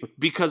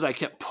 Because I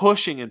kept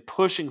pushing and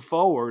pushing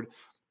forward,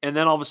 and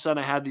then all of a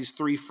sudden I had these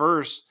 3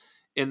 firsts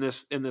in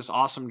this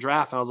awesome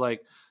draft, and I was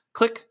like,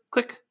 click,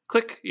 click,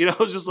 click. It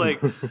was just like,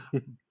 boom.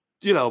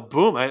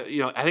 I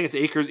think it's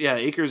Akers,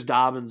 Akers,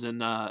 Dobbins,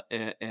 and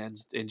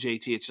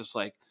JT. It's just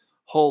like,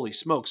 holy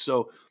smokes.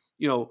 So,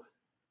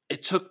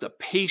 it took the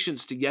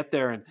patience to get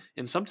there,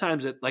 and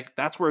sometimes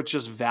that's where it's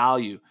just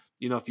value.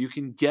 If you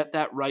can get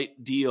that right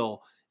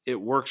deal, it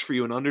works for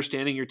you in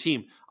understanding your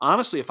team.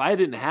 Honestly, if I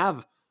didn't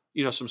have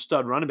some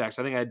stud running backs,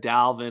 I think I had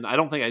Dalvin. I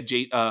don't think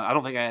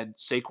I had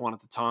Saquon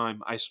at the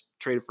time. I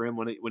traded for him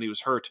when he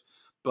was hurt,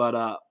 but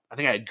I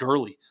think I had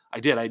Gurley.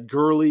 I had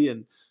Gurley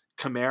and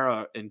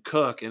Kamara and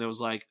Cook, and it was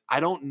like, I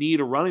don't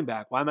need a running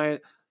back. Why am I?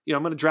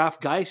 I'm going to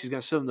draft Geis. He's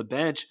going to sit on the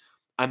bench.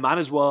 I might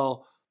as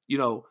well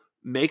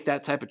make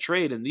that type of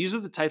trade. And these are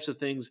the types of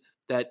things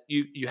that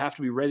you have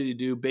to be ready to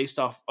do based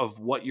off of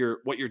what your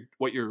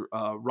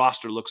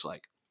roster looks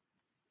like.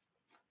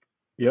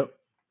 Yep.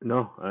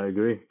 No, I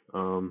agree.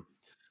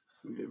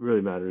 It really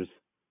matters.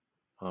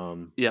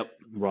 Yep.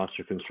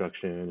 Roster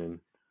construction and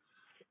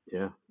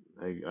yeah,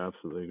 I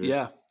absolutely agree.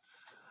 Yeah.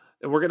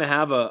 And we're going to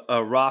have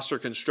a roster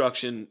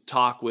construction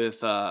talk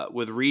with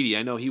Reedy.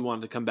 I know he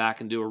wanted to come back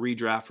and do a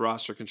redraft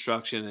roster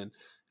construction, and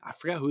I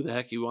forgot who the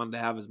heck he wanted to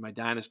have as my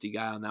Dynasty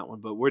guy on that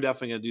one, but we're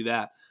definitely going to do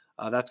that.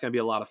 That's going to be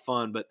a lot of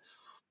fun. But,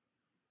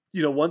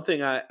 one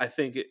thing I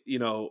think,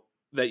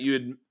 that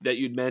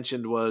you'd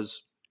mentioned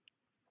was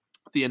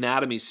the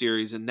anatomy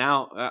series. And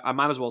now I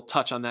might as well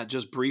touch on that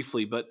just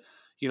briefly. But,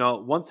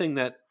 one thing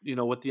that,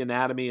 with the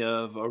anatomy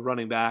of a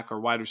running back or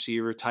wide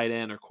receiver, tight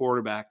end or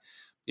quarterback,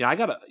 I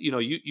got to,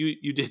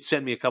 you did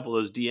send me a couple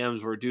of those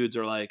DMs where dudes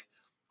are like,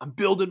 I'm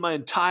building my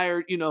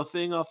entire,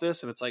 thing off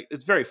this. And it's like,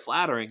 it's very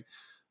flattering.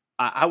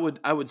 I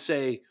would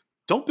say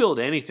don't build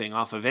anything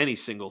off of any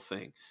single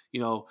thing.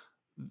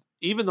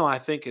 Even though I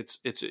think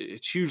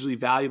it's hugely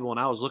valuable, and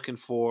I was looking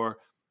for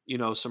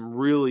some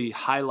really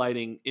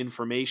highlighting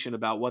information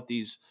about what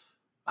these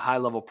high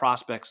level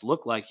prospects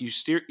look like. You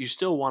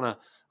still want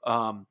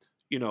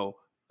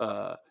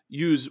to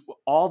use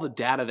all the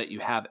data that you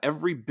have,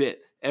 every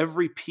bit,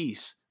 every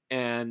piece,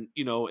 and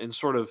and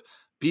sort of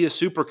be a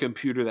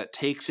supercomputer that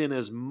takes in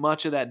as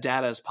much of that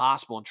data as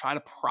possible and try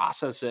to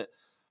process it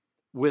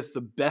with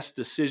the best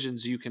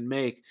decisions you can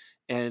make,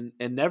 and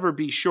never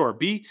be sure.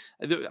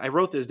 I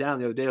wrote this down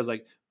the other day. I was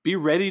like, be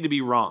ready to be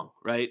wrong,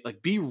 right?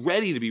 Like, be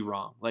ready to be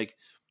wrong. Like,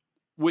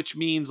 which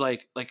means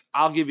like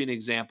I'll give you an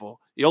example.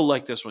 You'll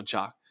like this one,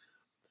 Chalk.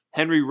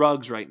 Henry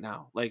Ruggs right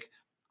now. Like,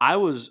 I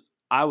was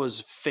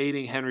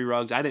fading Henry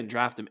Ruggs. I didn't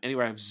draft him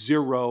anywhere. I have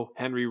 0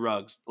 Henry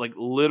Ruggs. Like,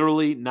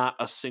 literally not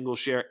a single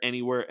share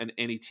anywhere in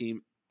any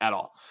team at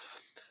all.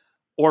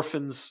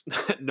 Orphans,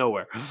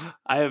 nowhere.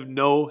 I have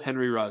no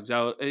Henry Ruggs.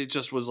 It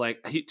just was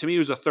like, to me, he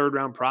was a 3rd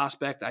round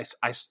prospect. I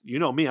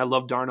me, I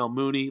love Darnell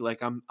Mooney.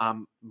 Like,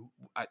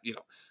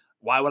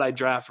 why would I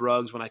draft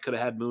Ruggs when I could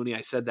have had Mooney?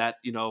 I said that,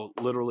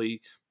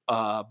 literally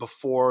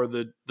before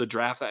the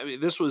draft. I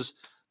mean, this was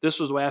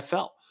the way I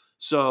felt.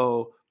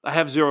 So I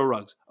have 0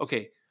 Ruggs.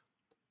 Okay,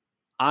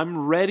 I'm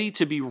ready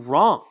to be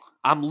wrong.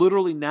 I'm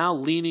literally now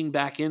leaning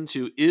back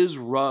into, is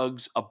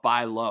Ruggs a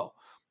buy low?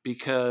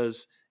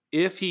 Because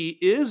if he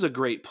is a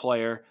great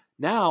player,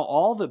 now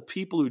all the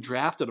people who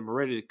drafted him are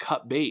ready to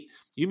cut bait.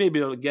 You may be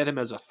able to get him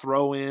as a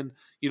throw-in.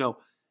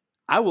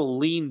 I will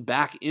lean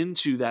back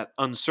into that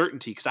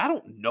uncertainty because I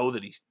don't know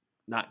that he's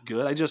not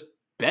good. I just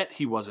bet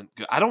he wasn't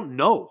good. I don't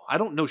know. I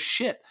don't know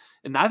shit.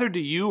 And neither do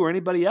you or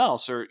anybody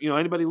else or,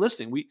 anybody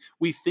listening.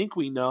 We think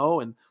we know,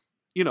 and,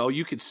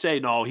 you could say,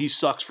 no, he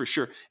sucks for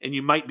sure. And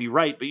you might be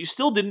right, but you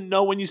still didn't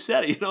know when you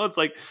said it. It's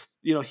like,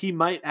 he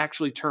might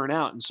actually turn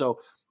out. And so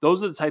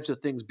those are the types of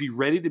things. Be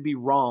ready to be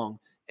wrong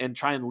and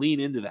try and lean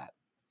into that.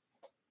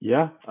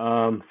 Yeah.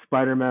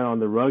 Spider-Man on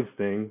the Rugs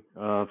thing,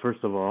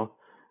 first of all.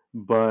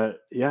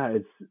 But yeah,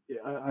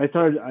 I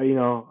started,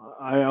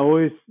 I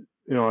always,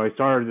 I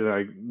started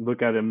to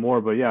look at it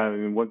more, but yeah, I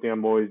mean, one thing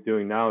I'm always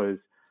doing now is,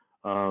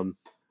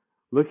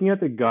 looking at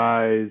the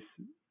guys,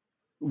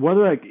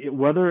 whether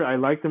I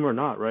like them or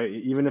not, right?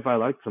 Even if I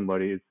like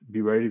somebody, it's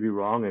be ready to be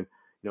wrong. And,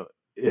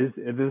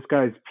 if this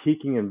guy's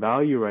peaking in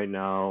value right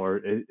now, or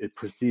it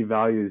perceived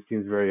value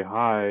seems very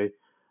high,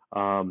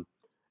 and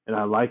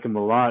I like him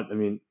a lot. I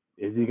mean,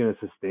 is he going to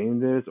sustain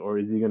this, or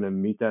is he going to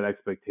meet that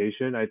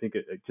expectation? I think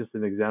just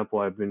an example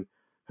I've been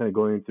kind of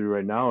going through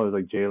right now is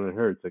like Jalen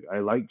Hurts. Like, I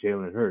like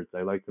Jalen Hurts.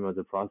 I liked him as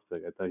a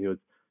prospect. I thought he was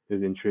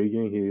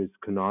intriguing. He was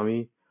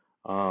Konami,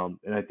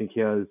 and I think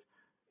he has,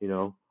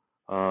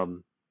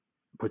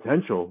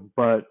 potential.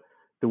 But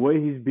the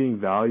way he's being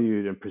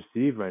valued and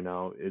perceived right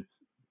now, it's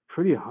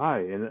pretty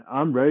high. And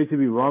I'm ready to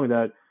be wrong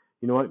that,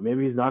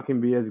 maybe he's not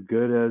going to be as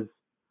good as,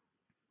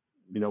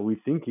 we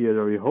think he is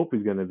or we hope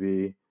he's going to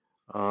be.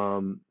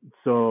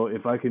 So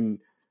if I can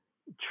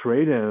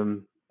trade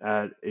him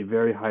at a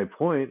very high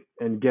point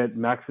and get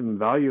maximum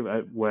value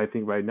at what I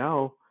think right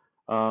now,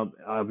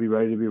 I'll be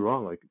ready to be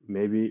wrong. Like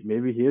maybe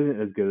he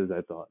isn't as good as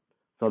I thought.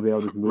 So I'll be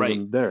able to just move Right.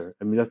 him there.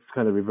 I mean, that's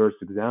kind of reverse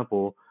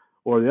example,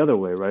 or the other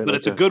way, right? But Like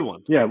it's a good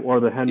one. yeah, or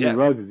the Henry Yeah.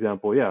 Ruggs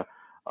example. Yeah,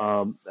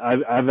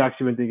 I've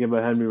actually been thinking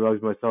about Henry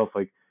Ruggs myself.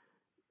 Like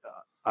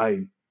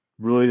I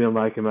really didn't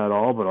like him at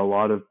all, but a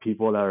lot of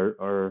people that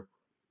are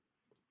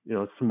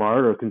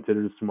smart or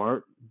considered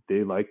smart,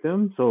 they like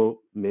them. So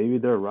maybe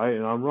they're right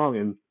and I'm wrong.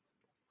 And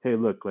hey,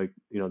 look, like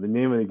the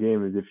name of the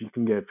game is if you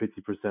can get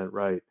 50%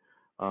 right,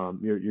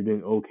 you're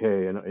doing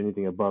okay, and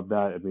anything above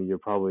that, I mean, you're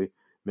probably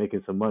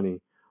making some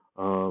money.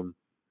 Um,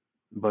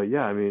 but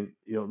yeah, I mean,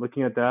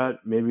 looking at that,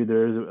 maybe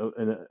there is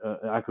an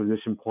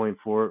acquisition point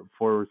for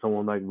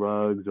someone like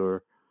Ruggs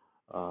or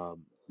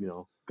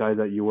guys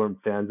that you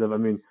weren't fans of. I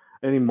mean,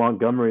 I think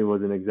Montgomery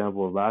was an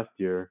example of last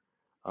year.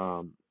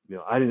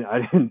 I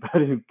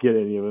didn't get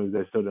any of them.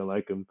 I still didn't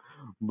like him,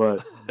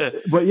 but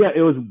yeah,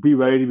 it was be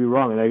ready to be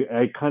wrong, and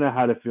I kind of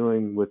had a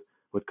feeling with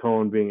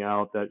Cohen being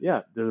out that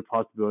yeah, there's a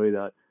possibility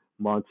that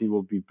Monty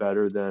will be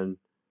better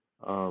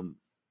um,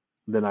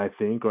 than I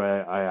think or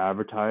I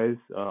advertise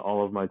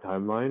all of my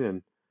timeline,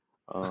 and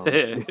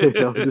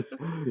just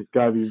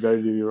gotta be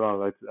ready to be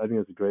wrong. I think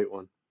that's a great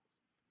one.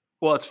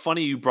 Well, it's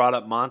funny you brought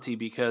up Monty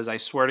because I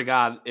swear to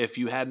God, if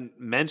you hadn't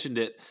mentioned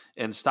it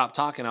and stopped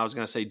talking, I was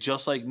going to say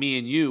just like me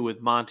and you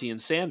with Monty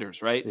and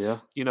Sanders, right? Yeah.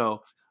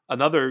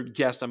 Another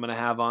guest I'm going to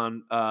have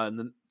on in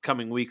the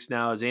coming weeks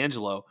now is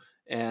Angelo,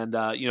 and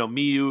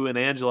me, you, and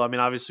Angelo. I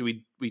mean,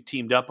 obviously we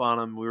teamed up on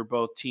him. We were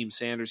both Team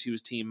Sanders. He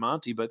was Team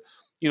Monty, but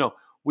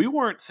we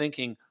weren't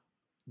thinking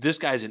this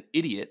guy's an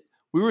idiot.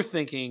 We were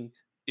thinking,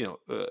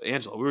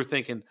 Angelo. We were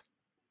thinking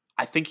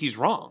I think he's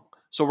wrong.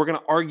 So we're going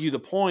to argue the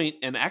point,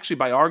 and actually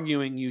by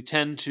arguing, you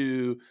tend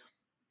to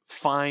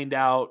find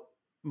out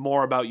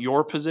more about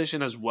your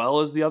position as well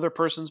as the other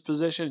person's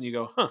position, and you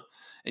go, huh,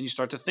 and you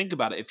start to think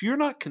about it. If you're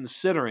not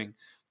considering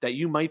that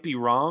you might be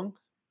wrong,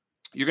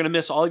 you're going to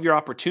miss all of your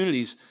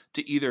opportunities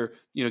to either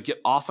get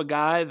off a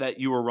guy that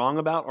you were wrong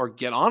about or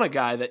get on a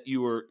guy that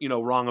you were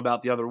wrong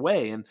about the other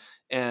way, and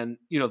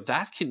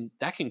that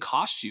can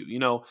cost you.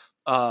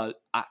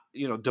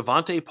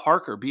 Devontae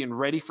Parker being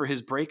ready for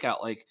his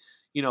breakout, like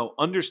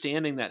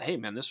understanding that, hey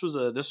man, this was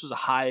a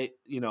high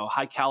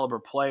caliber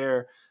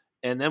player,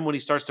 and then when he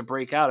starts to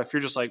break out, if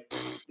you're just like,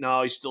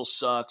 no, he still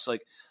sucks,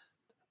 like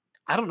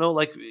I don't know,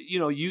 like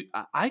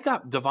I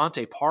got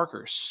Devontae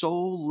Parker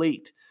so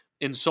late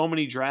in so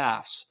many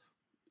drafts,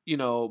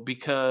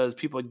 because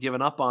people had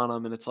given up on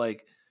him, and it's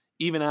like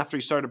even after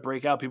he started to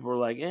break out, people were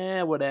like,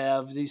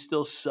 whatever, he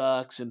still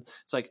sucks, and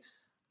it's like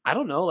I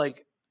don't know,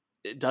 like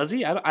does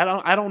he?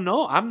 I don't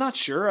know. I'm not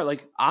sure.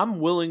 Like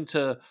I'm willing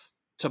to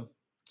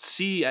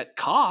see at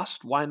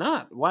cost. Why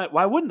not?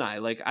 Why wouldn't I?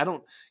 Like I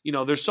don't.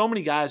 There's so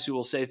many guys who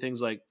will say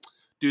things like,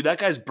 "Dude, that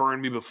guy's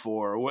burned me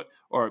before," or what,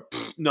 or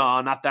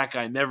 "No, not that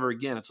guy, never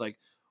again." It's like,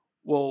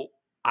 well,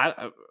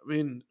 I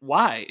mean,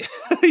 why?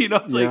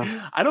 It's like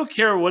Yeah. I don't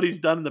care what he's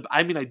done in the.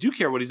 I mean, I do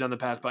care what he's done in the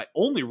past, but I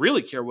only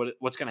really care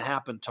what's going to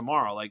happen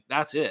tomorrow. Like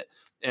that's it.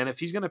 And if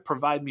he's going to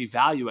provide me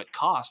value at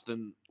cost,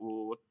 then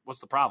what's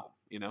the problem?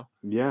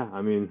 Yeah,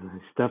 I mean,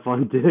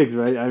 Stephon Diggs,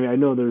 right? I mean, I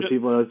know there's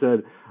people that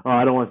said, "Oh,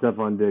 I don't want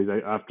Stephon Diggs."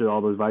 After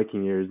all those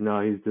Viking years, no,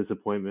 he's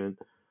disappointment.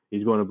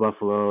 He's going to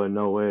Buffalo, and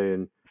no way.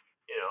 And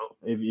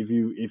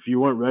if you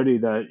weren't ready,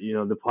 that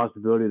the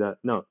possibility that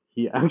no,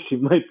 he actually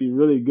might be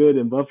really good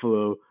in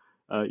Buffalo,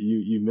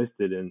 you missed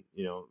it, and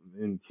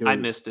I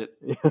missed it.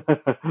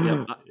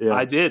 Yep, yeah,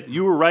 I did.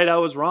 You were right. I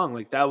was wrong.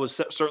 Like that was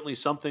certainly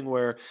something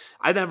where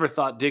I never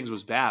thought Diggs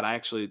was bad.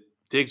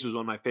 Diggs was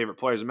one of my favorite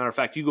players. As a matter of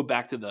fact, you go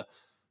back to the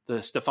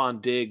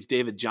Stephon Diggs,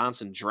 David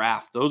Johnson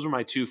draft. Those were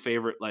my two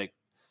favorite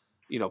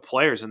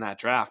players in that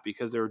draft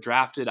because they were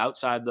drafted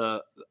outside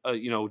the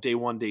day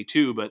one, day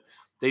two, but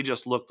they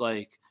just looked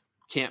like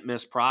can't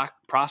miss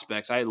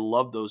prospects. I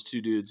love those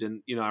two dudes,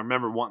 and I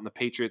remember wanting the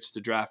Patriots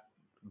to draft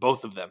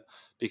both of them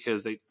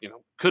because they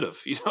could have.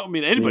 I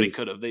mean anybody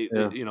could have. They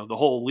the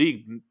whole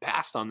league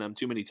passed on them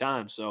too many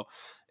times. So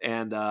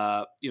and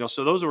so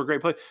those were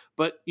great plays,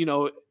 but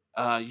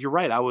you're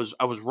right. I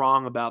was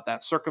wrong about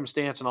that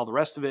circumstance and all the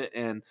rest of it,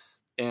 and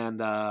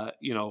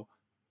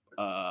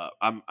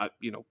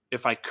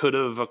if I could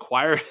have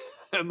acquired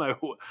him,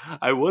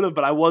 I would have,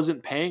 but I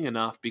wasn't paying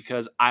enough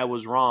because I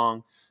was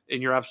wrong.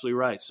 And you're absolutely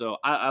right. So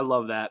I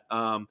love that.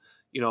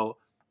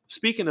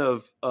 Speaking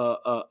of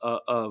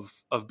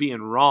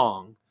being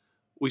wrong,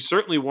 we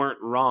certainly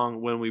weren't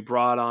wrong when we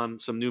brought on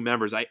some new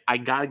members. I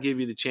got to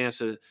give you the chance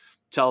to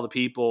tell the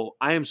people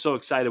I am so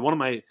excited. One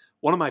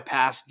of my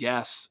past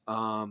guests,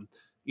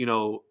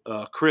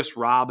 Chris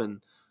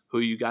Robin, who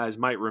you guys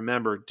might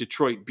remember,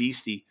 Detroit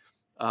Beastie.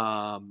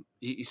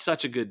 He's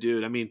such a good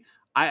dude. I mean,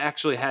 I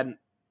actually hadn't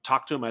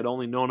talked to him. I'd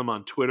only known him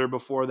on Twitter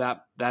before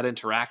that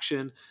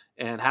interaction,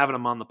 and having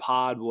him on the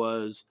pod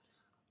was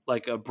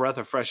like a breath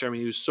of fresh air. I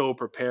mean, he was so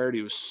prepared.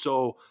 He was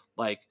so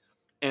like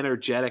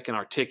energetic and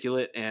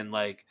articulate and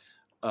like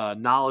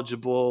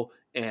knowledgeable.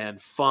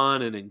 and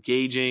fun and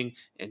engaging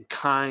and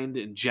kind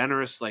and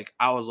generous. Like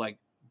I was like,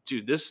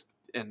 dude, this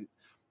and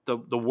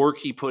the work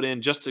he put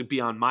in just to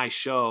be on my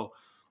show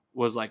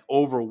was like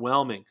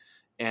overwhelming.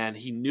 And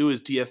he knew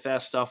his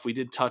DFS stuff. We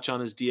did touch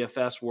on his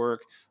DFS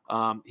work.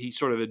 He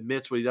sort of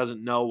admits what he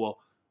doesn't know. Well,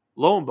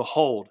 lo and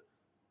behold,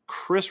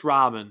 Chris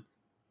Robin,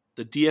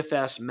 the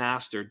DFS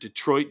master,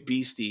 Detroit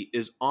Beastie,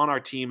 is on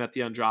our team at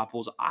the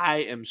Undroppables. I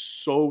am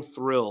so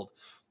thrilled.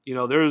 You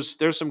know,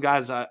 there's some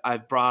guys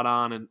I've brought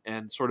on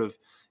and sort of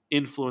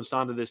influenced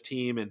onto this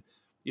team, and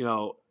you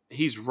know,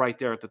 he's right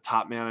there at the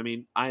top, man. I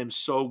mean, I am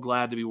so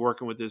glad to be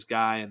working with this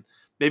guy, and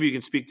maybe you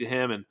can speak to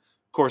him and,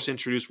 of course,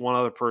 introduce one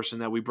other person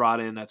that we brought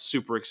in that's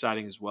super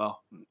exciting as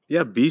well.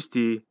 Yeah,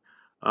 Beastie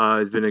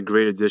has been a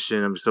great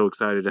addition. I'm so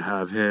excited to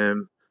have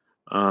him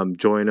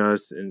join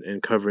us in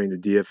covering the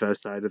DFS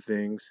side of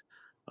things.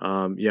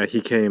 Yeah,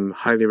 he came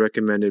highly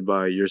recommended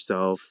by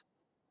yourself,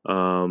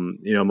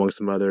 among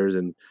some others.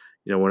 And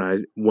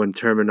when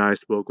Term and I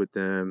spoke with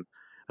them,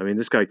 I mean,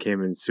 this guy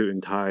came in suit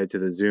and tie to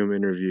the Zoom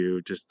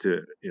interview just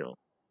to,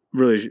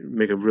 really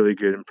make a really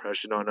good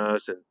impression on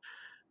us. And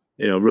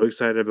really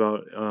excited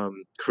about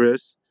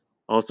Chris.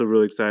 Also,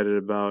 really excited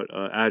about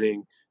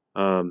adding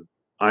um,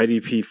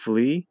 IDP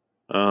Flea,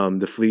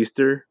 the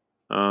Fleester.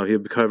 He'll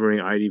be covering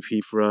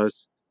IDP for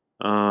us.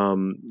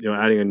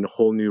 Adding a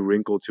whole new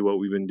wrinkle to what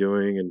we've been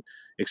doing and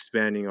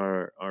expanding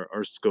our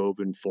scope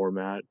and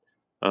formats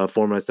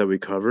that we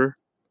cover.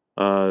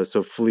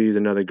 So Flea is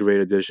another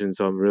great addition.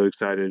 So I'm really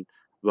excited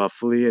about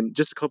Flea, and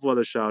just a couple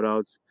other shout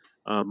outs.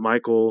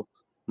 Michael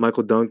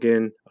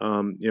Duncan,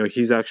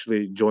 he's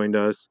actually joined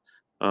us,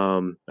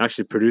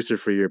 actually producer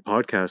for your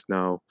podcast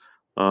now.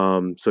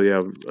 So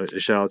yeah, a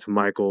shout out to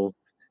Michael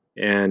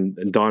and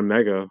Don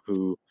Mega,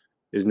 who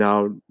is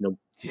now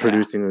Yeah.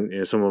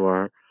 producing some of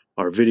our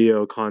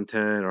video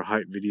content, our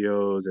hype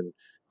videos, and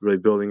really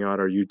building out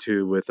our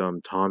YouTube with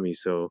Tommy.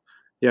 So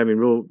yeah, I mean,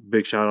 real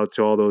big shout out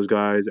to all those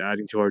guys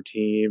adding to our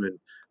team, and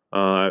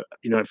I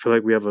feel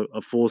like we have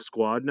a full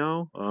squad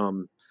now.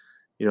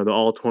 The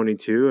all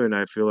 22, and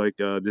I feel like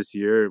this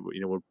year,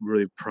 we're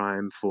really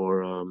primed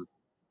for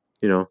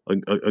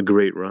a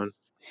great run.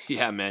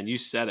 Yeah, man, you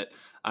said it.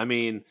 I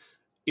mean,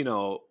 you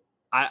know,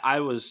 I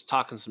was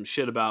talking some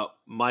shit about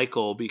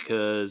Michael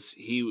because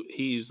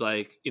he's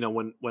like,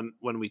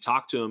 when we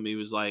talked to him, he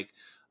was like,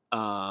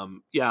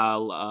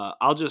 yeah,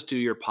 I'll just do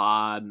your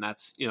pod, and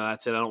that's it. I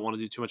don't want to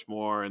do too much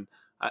more, and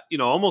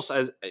almost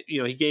as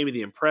he gave me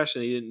the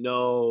impression he didn't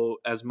know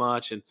as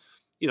much, and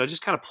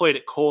just kind of played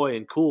it coy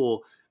and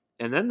cool.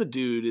 And then the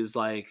dude is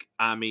like,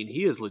 I mean,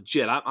 he is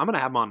legit. I'm gonna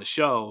have him on the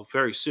show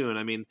very soon.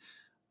 I mean,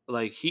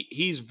 like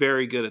he's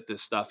very good at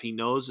this stuff. He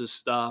knows his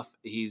stuff.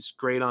 He's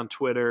great on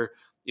Twitter.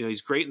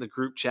 He's great in the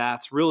group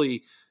chats.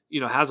 Really,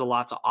 has a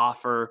lot to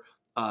offer.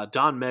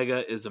 Don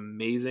Mega is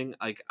amazing.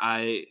 Like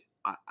I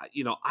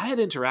had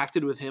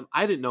interacted with him.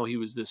 I didn't know he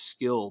was this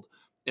skilled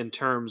in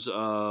terms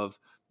of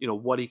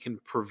what he can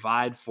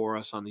provide for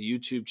us on the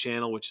YouTube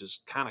channel, which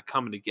is kind of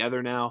coming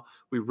together now.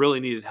 We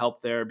really needed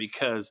help there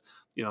because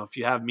if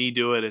you have me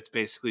do it, it's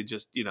basically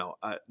just no,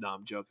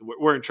 I'm joking.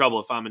 We're in trouble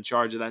if I'm in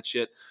charge of that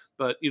shit.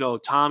 But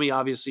Tommy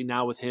obviously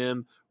now with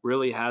him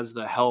really has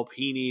the help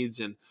he needs,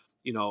 and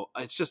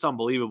it's just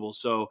unbelievable.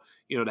 So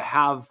to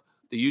have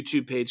the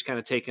YouTube page kind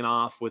of taken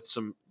off with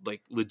some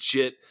like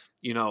legit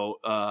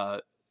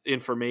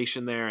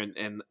information there,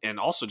 and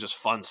also just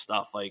fun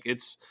stuff. Like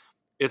it's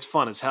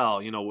fun as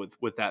hell,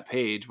 with that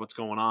page, what's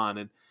going on,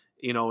 and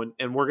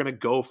and we're gonna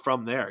go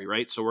from there,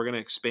 right? So we're gonna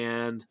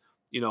expand,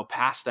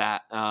 past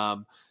that.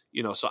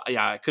 So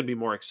yeah, I couldn't be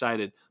more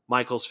excited.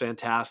 Michael's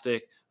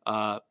fantastic.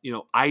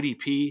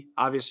 IDP,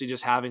 obviously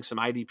just having some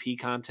IDP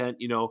content,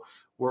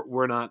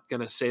 we're not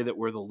going to say that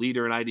we're the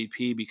leader in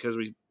IDP because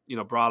we,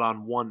 brought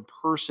on one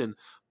person,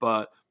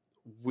 but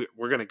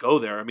we're going to go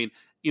there. I mean,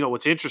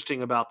 what's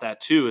interesting about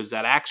that too, is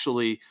that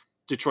actually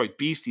Detroit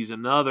Beastie's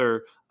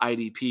another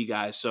IDP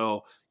guy.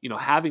 So,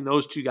 having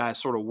those two guys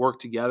sort of work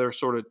together,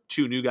 sort of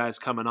two new guys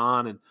coming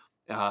on, and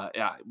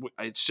yeah,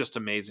 it's just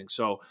amazing.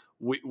 So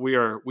we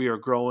are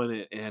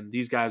growing, and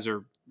these guys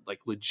are like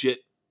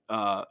legit,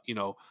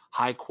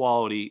 high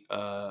quality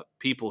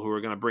people who are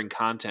going to bring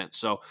content.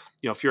 So,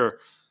 if you're,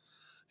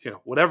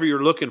 whatever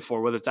you're looking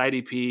for, whether it's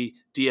IDP,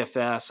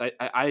 DFS,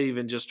 I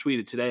even just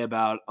tweeted today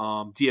about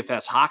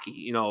DFS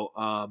hockey.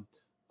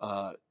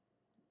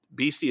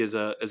 Beastie is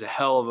a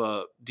hell of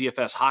a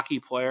DFS hockey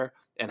player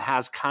and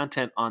has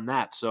content on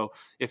that. So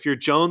if you're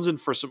jonesing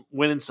for some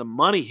winning some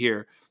money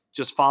here,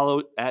 just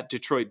follow at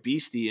Detroit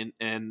Beastie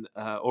and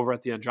over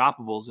at the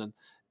Undroppables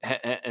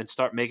and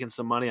start making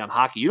some money on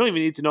hockey. You don't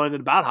even need to know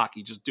anything about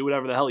hockey. Just do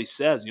whatever the hell he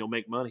says and you'll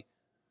make money.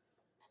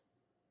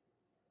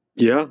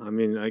 Yeah, I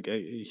mean,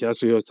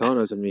 that's what he was telling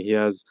us. I mean, he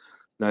has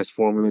nice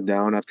formula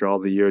down after all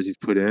the years he's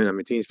put in. I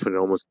mean, I think he's put in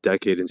almost a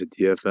decade into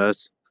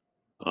DFS.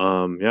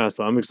 Yeah,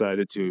 so I'm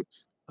excited to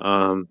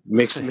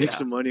make Yeah.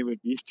 some money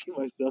with Beastie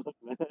myself,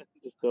 man.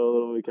 Just throw a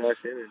little bit of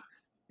cash in,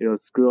 and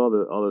screw all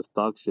the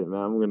stock shit,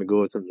 man. I'm gonna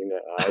go with something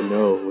that I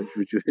know,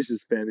 which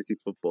is fantasy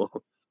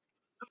football.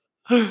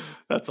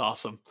 That's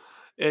awesome.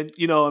 And,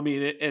 I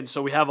mean, and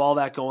so we have all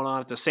that going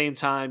on at the same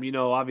time,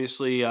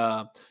 obviously,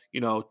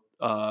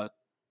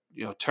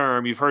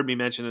 term, you've heard me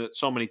mention it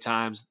so many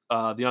times.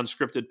 The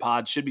unscripted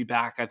pod should be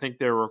back. I think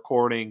they're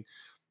recording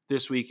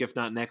this week, if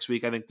not next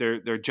week. I think they're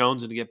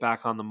jonesing to get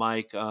back on the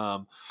mic.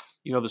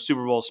 The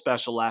Super Bowl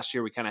special last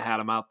year, we kind of had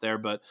them out there,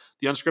 but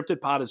the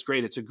unscripted pod is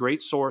great. It's a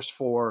great source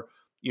for,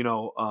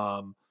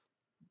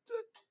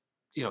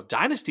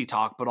 dynasty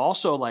talk, but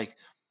also like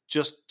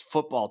just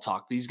football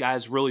talk. These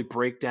guys really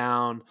break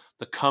down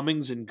the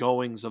comings and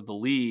goings of the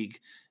league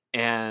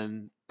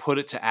and put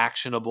it to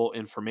actionable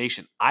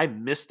information. I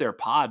miss their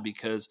pod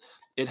because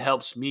it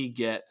helps me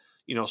get,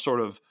 sort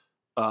of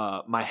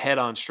my head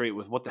on straight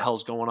with what the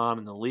hell's going on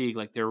in the league.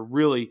 Like they're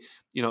really,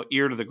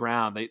 ear to the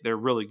ground. They're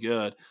really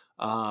good.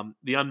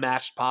 The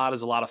Unmatched pod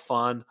is a lot of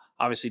fun.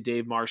 Obviously,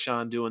 Dave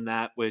Marchand doing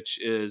that,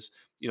 which is,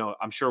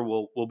 I'm sure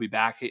we'll be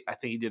back. I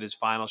think he did his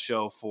final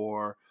show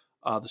for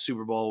the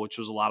Super Bowl, which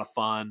was a lot of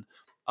fun.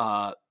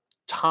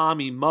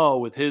 Tommy Moe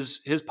with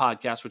his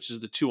podcast, which is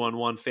the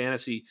 2-on-1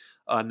 fantasy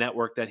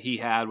network that he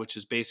had, which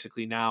is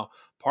basically now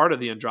part of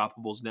the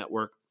Undroppables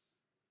network.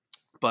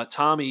 But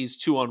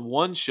Tommy's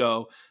 2-on-1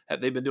 show,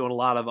 they've been doing a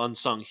lot of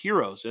unsung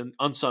heroes, and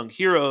unsung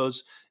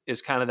heroes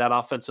is kind of that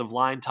offensive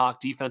line talk,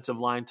 defensive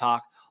line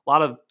talk, a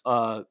lot of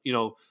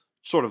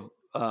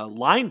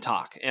line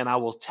talk. And I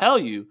will tell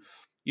you,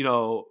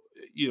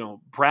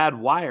 Brad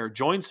Wire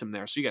joins him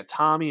there. So you got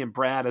Tommy and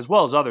Brad as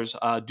well as others.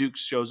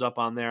 Dukes shows up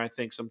on there, I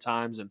think,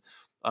 sometimes, and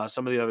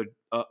some of the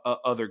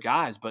other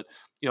guys. But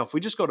if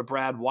we just go to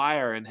Brad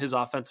Wire and his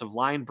offensive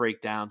line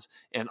breakdowns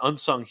and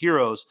unsung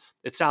heroes,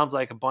 it sounds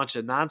like a bunch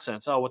of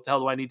nonsense. Oh, what the hell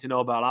do I need to know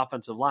about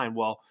offensive line?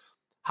 Well,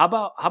 how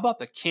about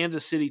the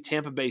Kansas City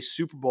Tampa Bay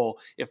Super Bowl?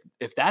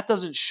 If that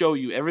doesn't show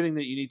you everything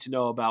that you need to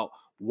know about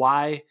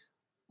why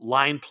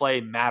line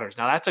play matters.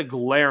 Now that's a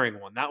glaring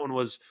one. That one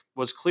was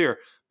clear,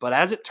 but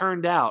as it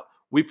turned out,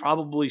 we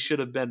probably should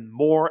have been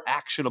more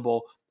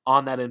actionable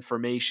on that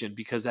information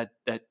because the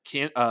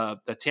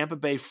Tampa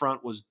Bay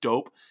front was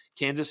dope.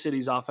 Kansas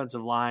City's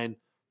offensive line,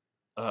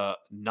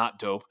 not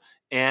dope,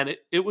 and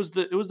it was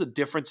the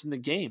difference in the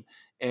game.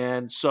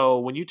 And so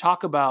when you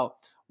talk about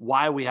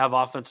why we have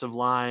offensive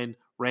line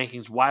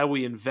rankings, why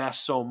we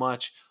invest so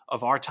much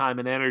of our time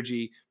and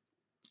energy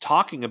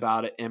talking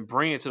about it and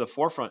bringing it to the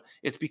forefront,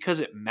 it's because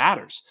it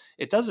matters.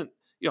 It doesn't,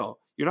 you're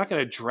not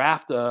going to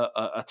draft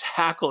a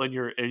tackle in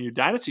your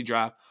dynasty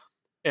draft,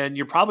 and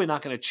you're probably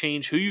not going to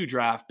change who you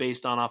draft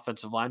based on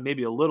offensive line,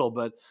 maybe a little,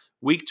 but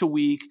week to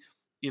week,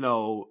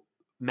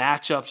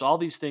 matchups, all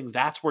these things,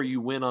 that's where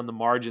you win on the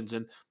margins.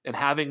 And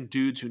having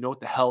dudes who know what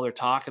the hell they're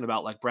talking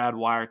about, like Brad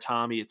Wire,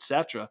 Tommy,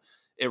 etc.,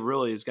 it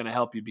really is going to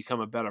help you become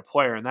a better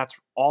player. And that's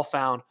all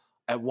found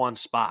at one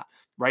spot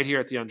right here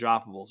at the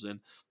Undroppables.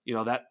 And,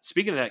 that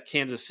speaking of that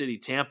Kansas City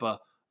Tampa,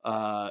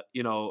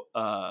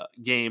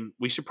 game,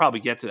 we should probably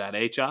get to that,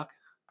 eh, Chuck?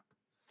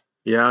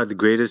 Yeah, the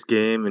greatest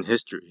game in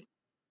history.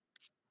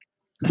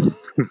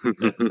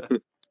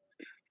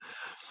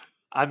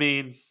 I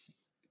mean,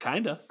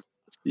 kind of.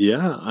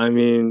 Yeah, I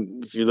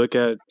mean, if you look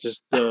at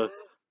just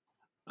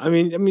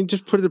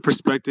just put it in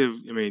perspective.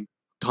 I mean,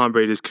 Tom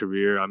Brady's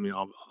career. I mean,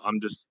 I'm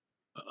just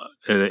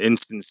an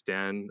instant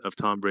stan of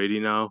Tom Brady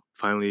now.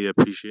 Finally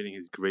appreciating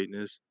his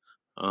greatness.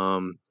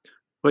 Um,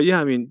 but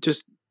yeah, I mean,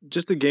 just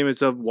the game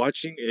itself.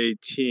 Watching a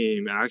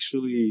team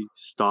actually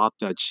stop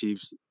that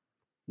Chiefs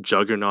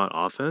juggernaut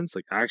offense,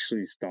 like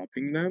actually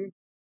stopping them,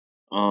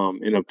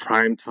 in a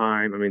prime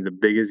time. I mean, the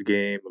biggest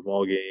game of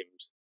all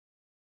games.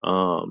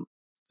 Um,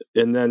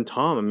 and then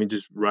Tom, I mean,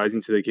 just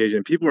rising to the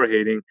occasion. People are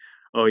hating.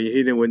 Oh, he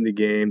didn't win the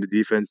game. The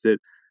defense did.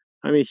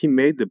 I mean, he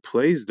made the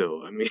plays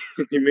though. I mean,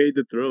 he made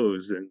the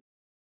throws, and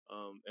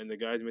the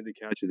guys made the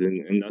catches,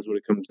 and that's what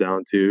it comes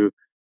down to.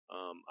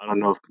 I don't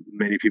know if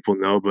many people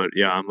know, but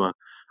yeah, I'm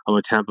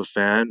a Tampa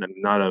fan. I'm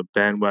not a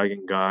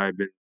bandwagon guy. I've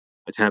been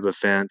a Tampa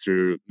fan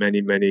through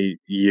many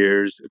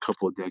years, a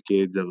couple of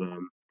decades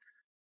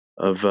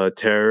of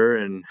terror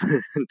and,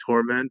 and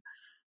torment.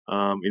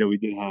 We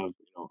did have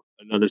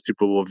another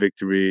Super Bowl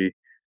victory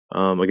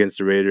against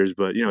the Raiders,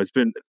 but it's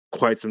been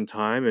quite some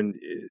time, and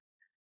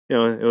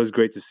it was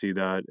great to see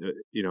that.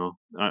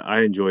 I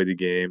enjoyed the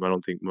game. I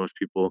don't think most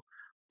people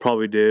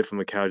probably did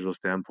from a casual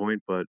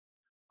standpoint, but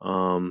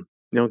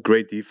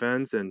great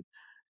defense, and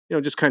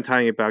just kind of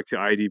tying it back to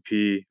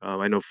IDP.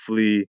 I know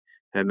Flea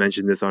had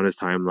mentioned this on his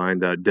timeline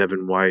that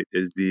Devin White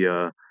is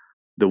the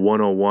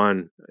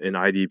 101 in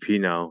IDP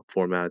now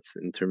formats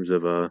in terms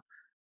of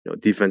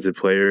defensive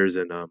players,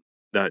 and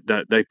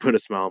that put a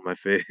smile on my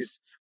face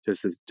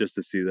just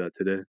to see that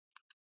today.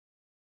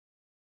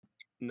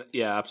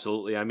 Yeah,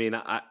 absolutely. I mean,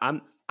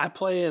 I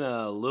play in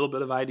a little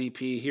bit of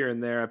IDP here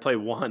and there. I play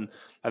one.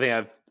 I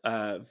think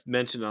I've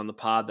mentioned on the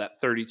pod that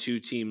 32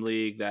 team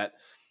league that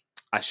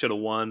I should have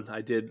won.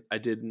 I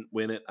didn't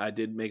win it. I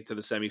did make it to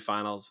the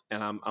semifinals,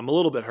 and I'm a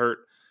little bit hurt.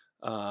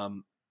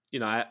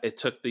 It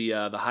took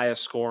the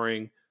highest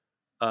scoring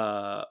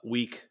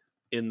week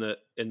in the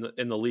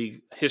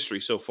league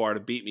history so far to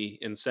beat me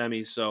in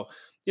semis. So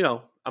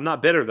I'm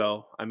not bitter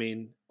though. I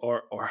mean,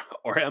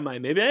 or am I?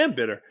 Maybe I am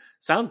bitter.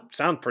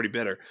 Sound pretty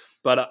bitter.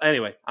 But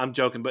anyway, I'm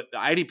joking. But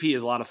IDP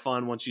is a lot of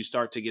fun once you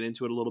start to get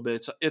into it a little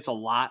bit. It's a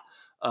lot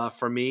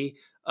for me.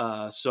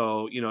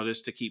 So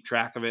just to keep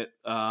track of it,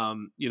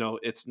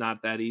 it's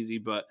not that easy,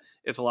 but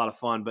it's a lot of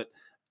fun. But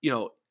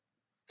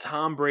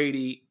Tom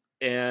Brady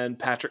and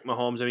Patrick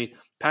Mahomes. I mean,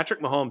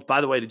 Patrick Mahomes.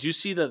 By the way, did you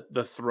see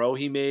the throw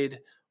he made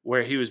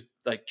where he was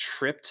like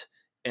tripped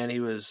and he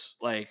was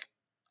like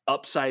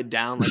upside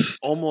down, like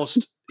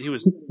almost he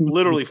was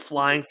literally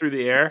flying through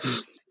the air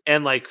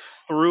and like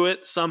threw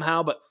it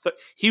somehow, but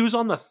he was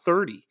on the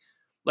 30.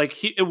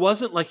 Like it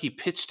wasn't like he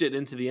pitched it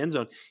into the end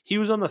zone. He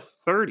was on the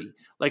 30.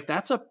 Like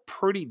that's a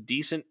pretty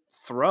decent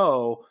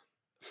throw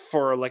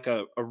for like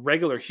a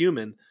regular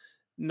human.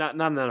 Not an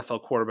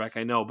NFL quarterback,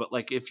 I know, but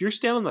like if you're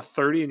standing on the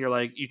 30 and you're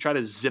like you try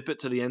to zip it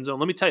to the end zone,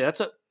 let me tell you,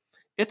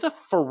 it's a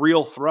for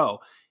real throw.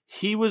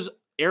 He was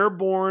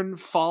airborne,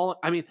 fall.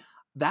 I mean,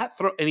 that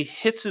throw, and he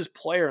hits his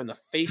player in the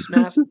face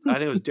mask. I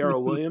think it was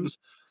Darrell Williams,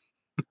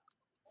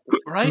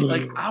 right?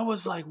 Like I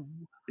was like,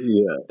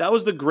 Yeah. that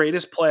was the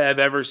greatest play I've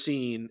ever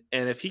seen.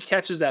 And if he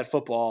catches that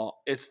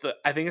football,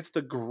 I think it's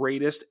the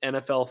greatest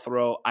NFL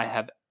throw I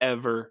have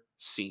ever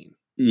seen.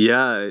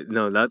 Yeah,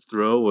 no, that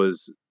throw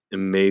was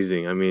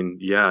amazing. I mean,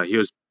 yeah, he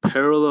was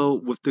parallel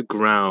with the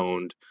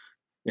ground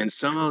and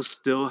somehow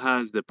still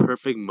has the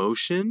perfect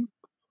motion.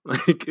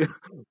 Like,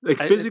 like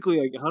physically,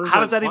 like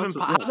How is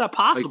that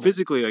possible? Like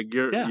physically, like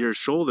your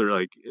shoulder,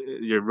 like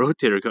your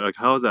rotator, like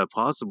how is that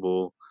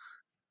possible?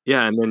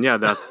 Yeah, and then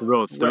that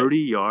throw, Right. 30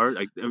 yards,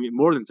 like I mean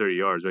more than 30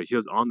 yards, right? He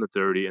was on the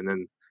 30, and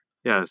then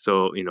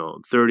so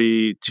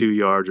 32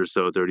 yards or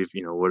so, 30,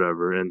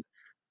 whatever, and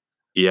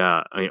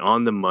yeah, I mean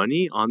on the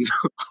money, on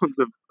on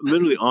the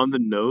literally on the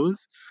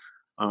nose,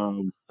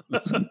 um,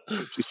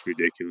 just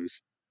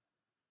ridiculous.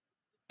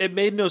 It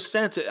made no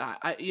sense.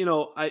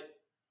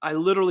 I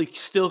literally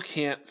still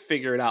can't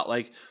figure it out.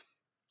 Like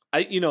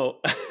I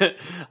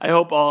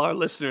hope all our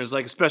listeners,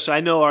 like especially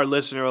I know our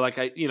listener, like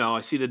I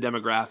see the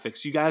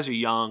demographics. You guys are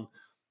young.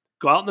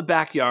 Go out in the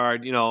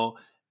backyard,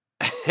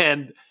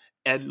 and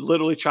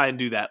literally try and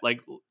do that.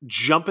 Like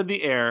jump in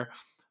the air,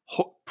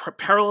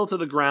 parallel to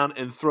the ground,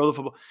 and throw the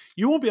football.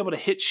 You won't be able to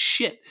hit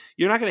shit.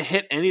 You're not going to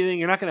hit anything.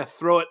 You're not going to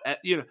throw it at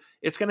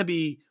It's going to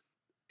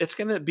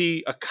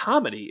be a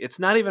comedy. It's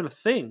not even a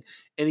thing.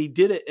 And he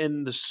did it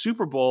in the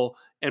Super Bowl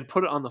and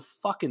put it on the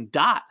fucking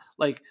dot.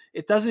 Like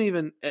it doesn't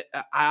even.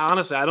 I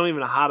honestly, I don't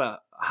even know how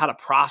to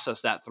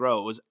process that throw.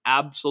 It was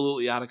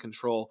absolutely out of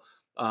control.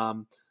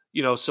 So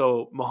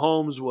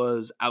Mahomes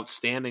was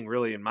outstanding,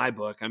 really, in my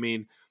book. I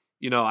mean,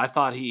 I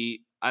thought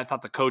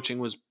the coaching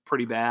was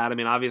pretty bad. I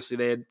mean,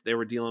 obviously they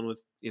were dealing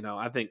with,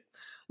 I think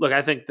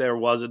there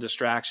was a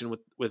distraction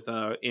with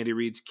Andy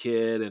Reid's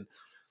kid, and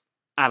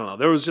I don't know.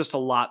 There was just a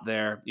lot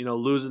there,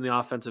 losing the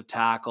offensive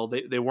tackle.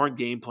 They weren't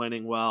game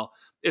planning well.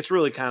 It's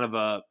really kind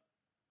of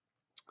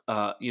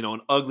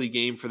an ugly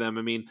game for them.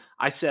 I mean,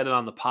 I said it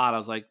on the pod. I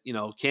was like,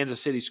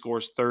 Kansas City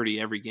scores 30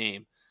 every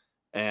game,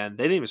 and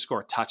they didn't even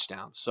score a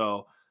touchdown.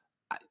 So,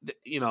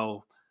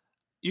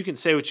 you can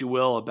say what you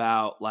will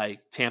about like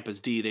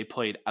Tampa's D. They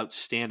played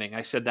outstanding.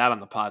 I said that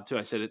on the pod too.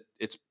 I said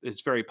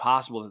it's very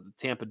possible that the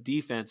Tampa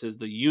defense is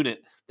the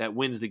unit that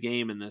wins the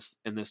game in this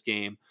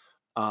game.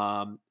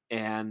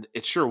 And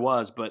it sure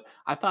was, but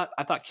I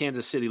thought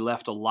Kansas City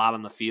left a lot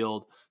on the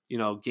field,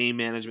 game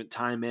management,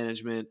 time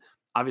management,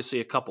 obviously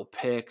a couple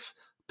picks,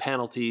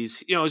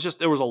 penalties, it's just,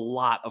 there was a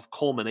lot of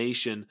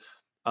culmination.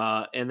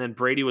 And then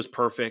Brady was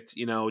perfect,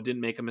 didn't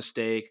make a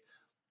mistake,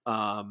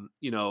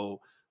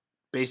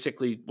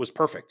 basically was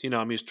perfect. I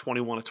mean, he was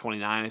 21 to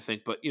 29, I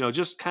think, but,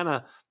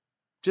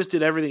 just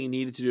did everything he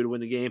needed to do to win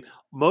the game.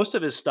 Most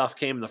of his stuff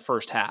came in the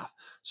first half.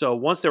 So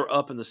once they were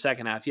up in the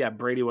second half,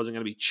 Brady wasn't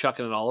going to be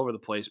chucking it all over the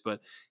place,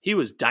 but he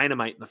was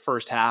dynamite in the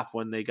first half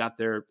when they got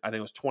their, I think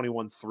it was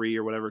 21-3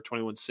 or whatever,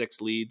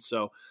 21-6 lead.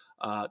 So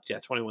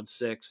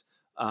 21-6.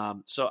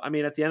 So, I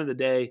mean, at the end of the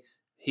day,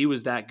 he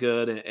was that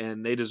good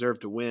and they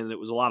deserved to win. It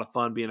was a lot of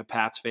fun being a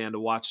Pats fan to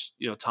watch,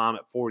 Tom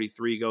at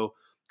 43 go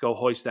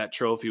hoist that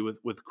trophy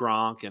with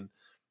Gronk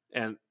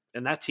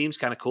and that team's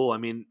kind of cool. I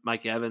mean,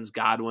 Mike Evans,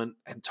 Godwin,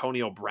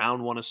 Antonio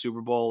Brown won a Super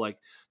Bowl. Like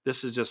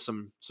this is just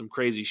some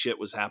crazy shit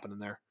was happening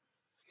there.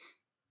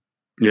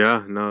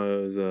 Yeah, no,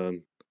 it was.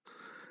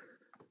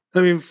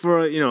 I mean,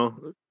 for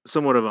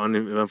somewhat of an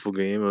uneventful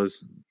game, it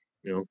was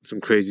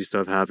some crazy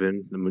stuff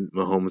happened. The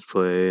Mahomes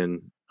play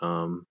and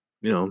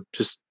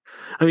just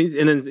I mean,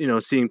 and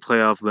then seeing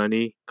playoff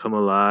Lenny come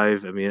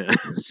alive. I mean,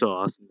 it's so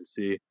awesome to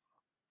see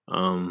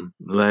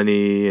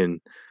Lenny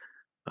and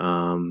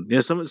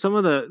some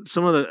of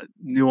the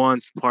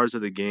nuanced parts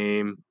of the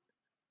game.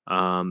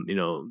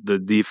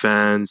 The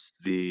defense,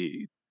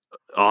 the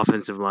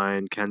offensive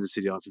line, Kansas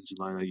City offensive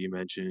line, like you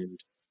mentioned.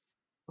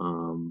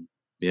 I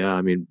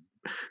mean,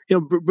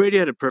 Brady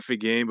had a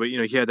perfect game, but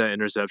he had that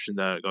interception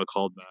that got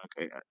called back.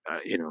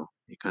 He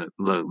kind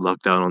of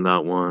lucked out on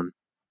that one.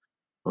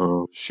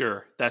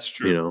 Sure, that's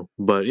true.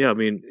 But yeah, I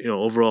mean,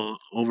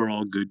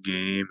 overall good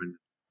game, and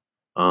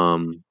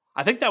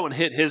I think that one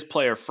hit his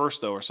player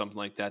first though, or something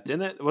like that,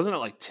 didn't it? Wasn't it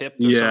like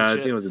tipped or some Yeah, I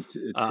think shit? it was a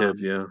tip.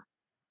 Yeah.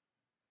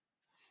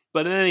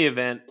 But in any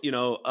event, you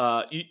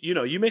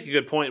make a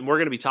good point, and we're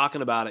going to be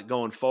talking about it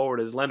going forward.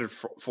 As Leonard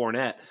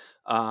Fournette,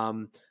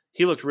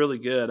 he looked really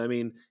good. I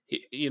mean,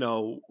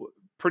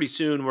 pretty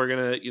soon we're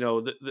gonna,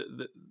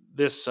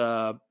 this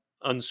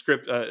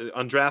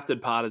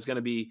undrafted pod is going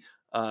to be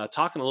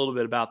talking a little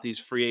bit about these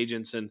free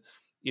agents and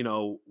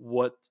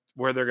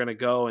where they're going to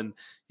go, and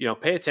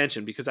pay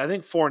attention, because I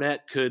think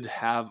Fournette could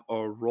have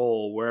a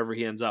role wherever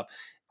he ends up.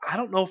 I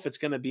don't know if it's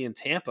going to be in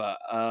Tampa.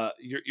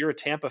 You're a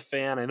Tampa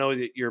fan. I know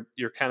that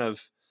you're kind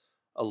of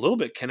a little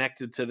bit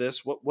connected to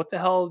this. What the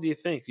hell do you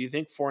think? Do you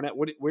think Fournette?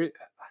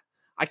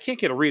 I can't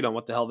get a read on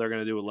what the hell they're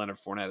going to do with Leonard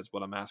Fournette. Is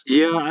what I'm asking.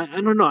 Yeah,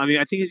 I don't know. I mean,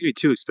 I think he's gonna be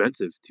too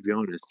expensive, to be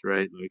honest,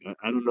 right? Like,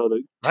 I don't know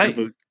the Right.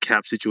 Tampa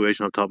cap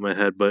situation off the top of my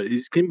head, but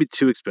he's gonna be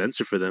too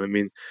expensive for them. I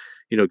mean,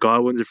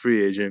 Godwin's a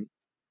free agent,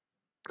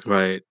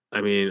 right?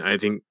 I mean, I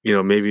think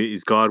maybe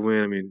he's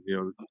Godwin. I mean,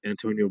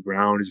 Antonio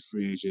Brown is a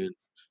free agent.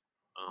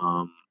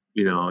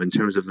 In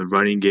terms of the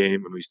running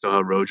game, and we still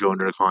have Rojo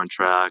under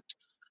contract.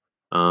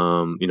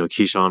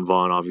 Keyshawn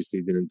Vaughn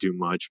obviously didn't do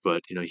much,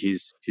 but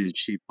he's a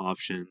cheap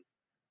option.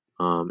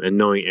 And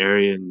knowing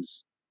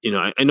Arians,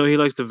 I know he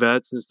likes the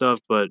vets and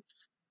stuff, but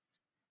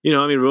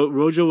I mean,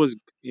 Rojo was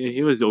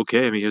he was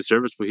okay. I mean, he was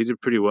serviceable. He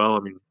did pretty well. I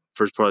mean,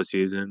 first part of the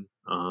season,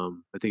 I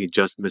think he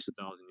just missed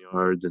 1,000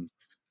 yards, and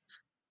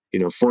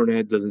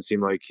Fournette doesn't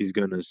seem like he's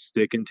gonna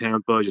stick in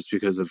Tampa just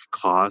because of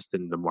cost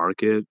and the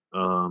market.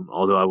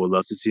 Although I would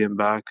love to see him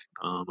back.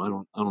 I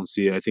don't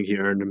see it. I think he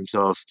earned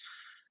himself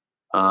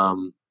at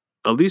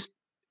least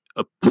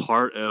a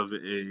part of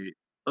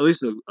at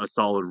least a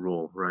solid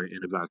role, right, in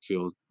the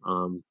backfield.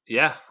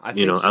 Yeah, I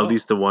think so. At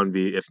least the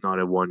 1B, if not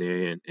a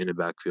 1A in the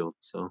backfield.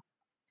 So.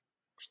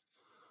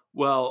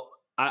 Well,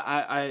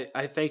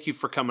 I thank you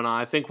for coming on.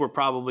 I think we're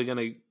probably going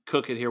to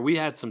cook it here. We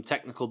had some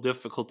technical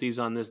difficulties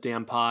on this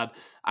damn pod.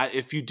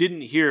 If you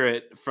didn't hear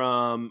it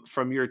from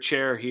your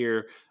chair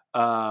here,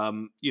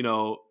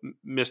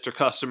 Mr.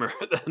 Customer,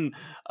 then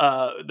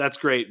that's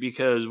great,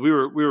 because we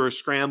were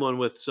scrambling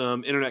with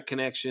some internet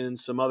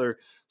connections, some other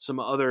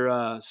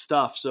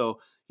stuff.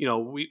 So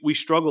we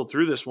struggled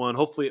through this one.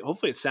 Hopefully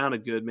it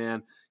sounded good,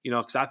 man.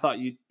 Because I thought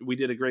we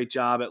did a great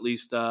job, at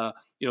least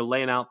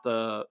laying out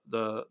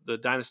the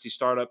Dynasty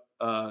startup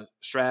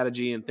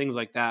strategy and things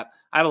like that.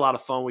 I had a lot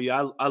of fun with you.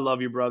 I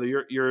love you, brother.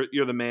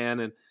 You're the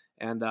man,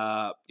 and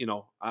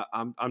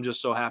I'm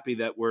just so happy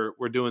that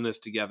we're doing this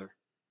together.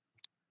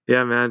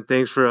 Yeah, man.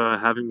 Thanks for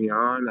having me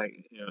on.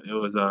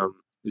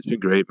 It's been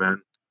great,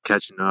 man.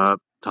 Catching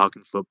up,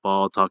 talking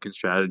football, talking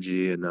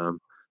strategy, and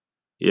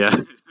yeah.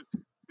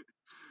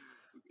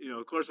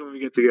 Of course, when we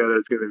get together,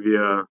 it's gonna be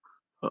a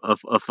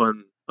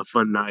fun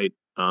night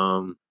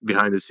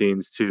behind the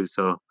scenes too.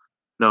 So,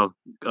 no,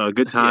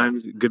 good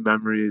times, good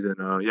memories, and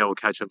yeah, we'll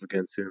catch up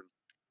again soon.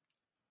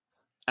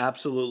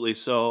 Absolutely.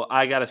 So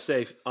I gotta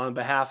say, on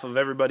behalf of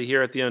everybody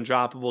here at the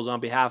Undroppables, on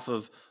behalf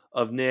of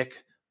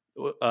Nick,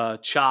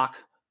 Chalk,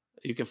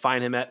 you can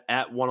find him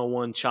at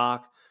 101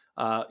 Chalk.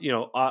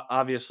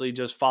 Obviously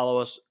just follow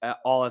us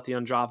all at the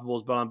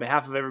Undroppables. But on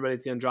behalf of everybody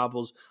at the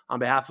Undroppables, on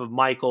behalf of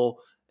Michael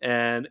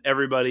and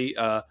everybody,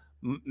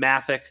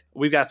 Mathic,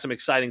 we've got some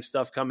exciting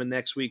stuff coming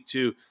next week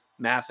too.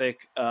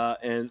 Mathic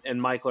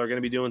and Michael are going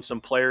to be doing some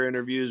player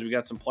interviews. We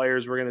got some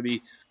players we're going to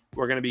be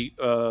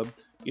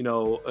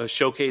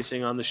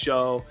showcasing on the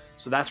show.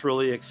 So that's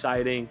really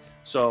exciting.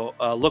 So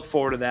look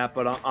forward to that.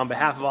 But on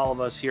behalf of all of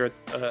us here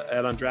at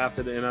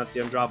Undrafted and at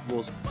the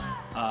Undroppables,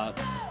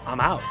 I'm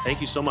out.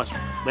 Thank you so much.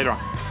 Later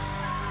on.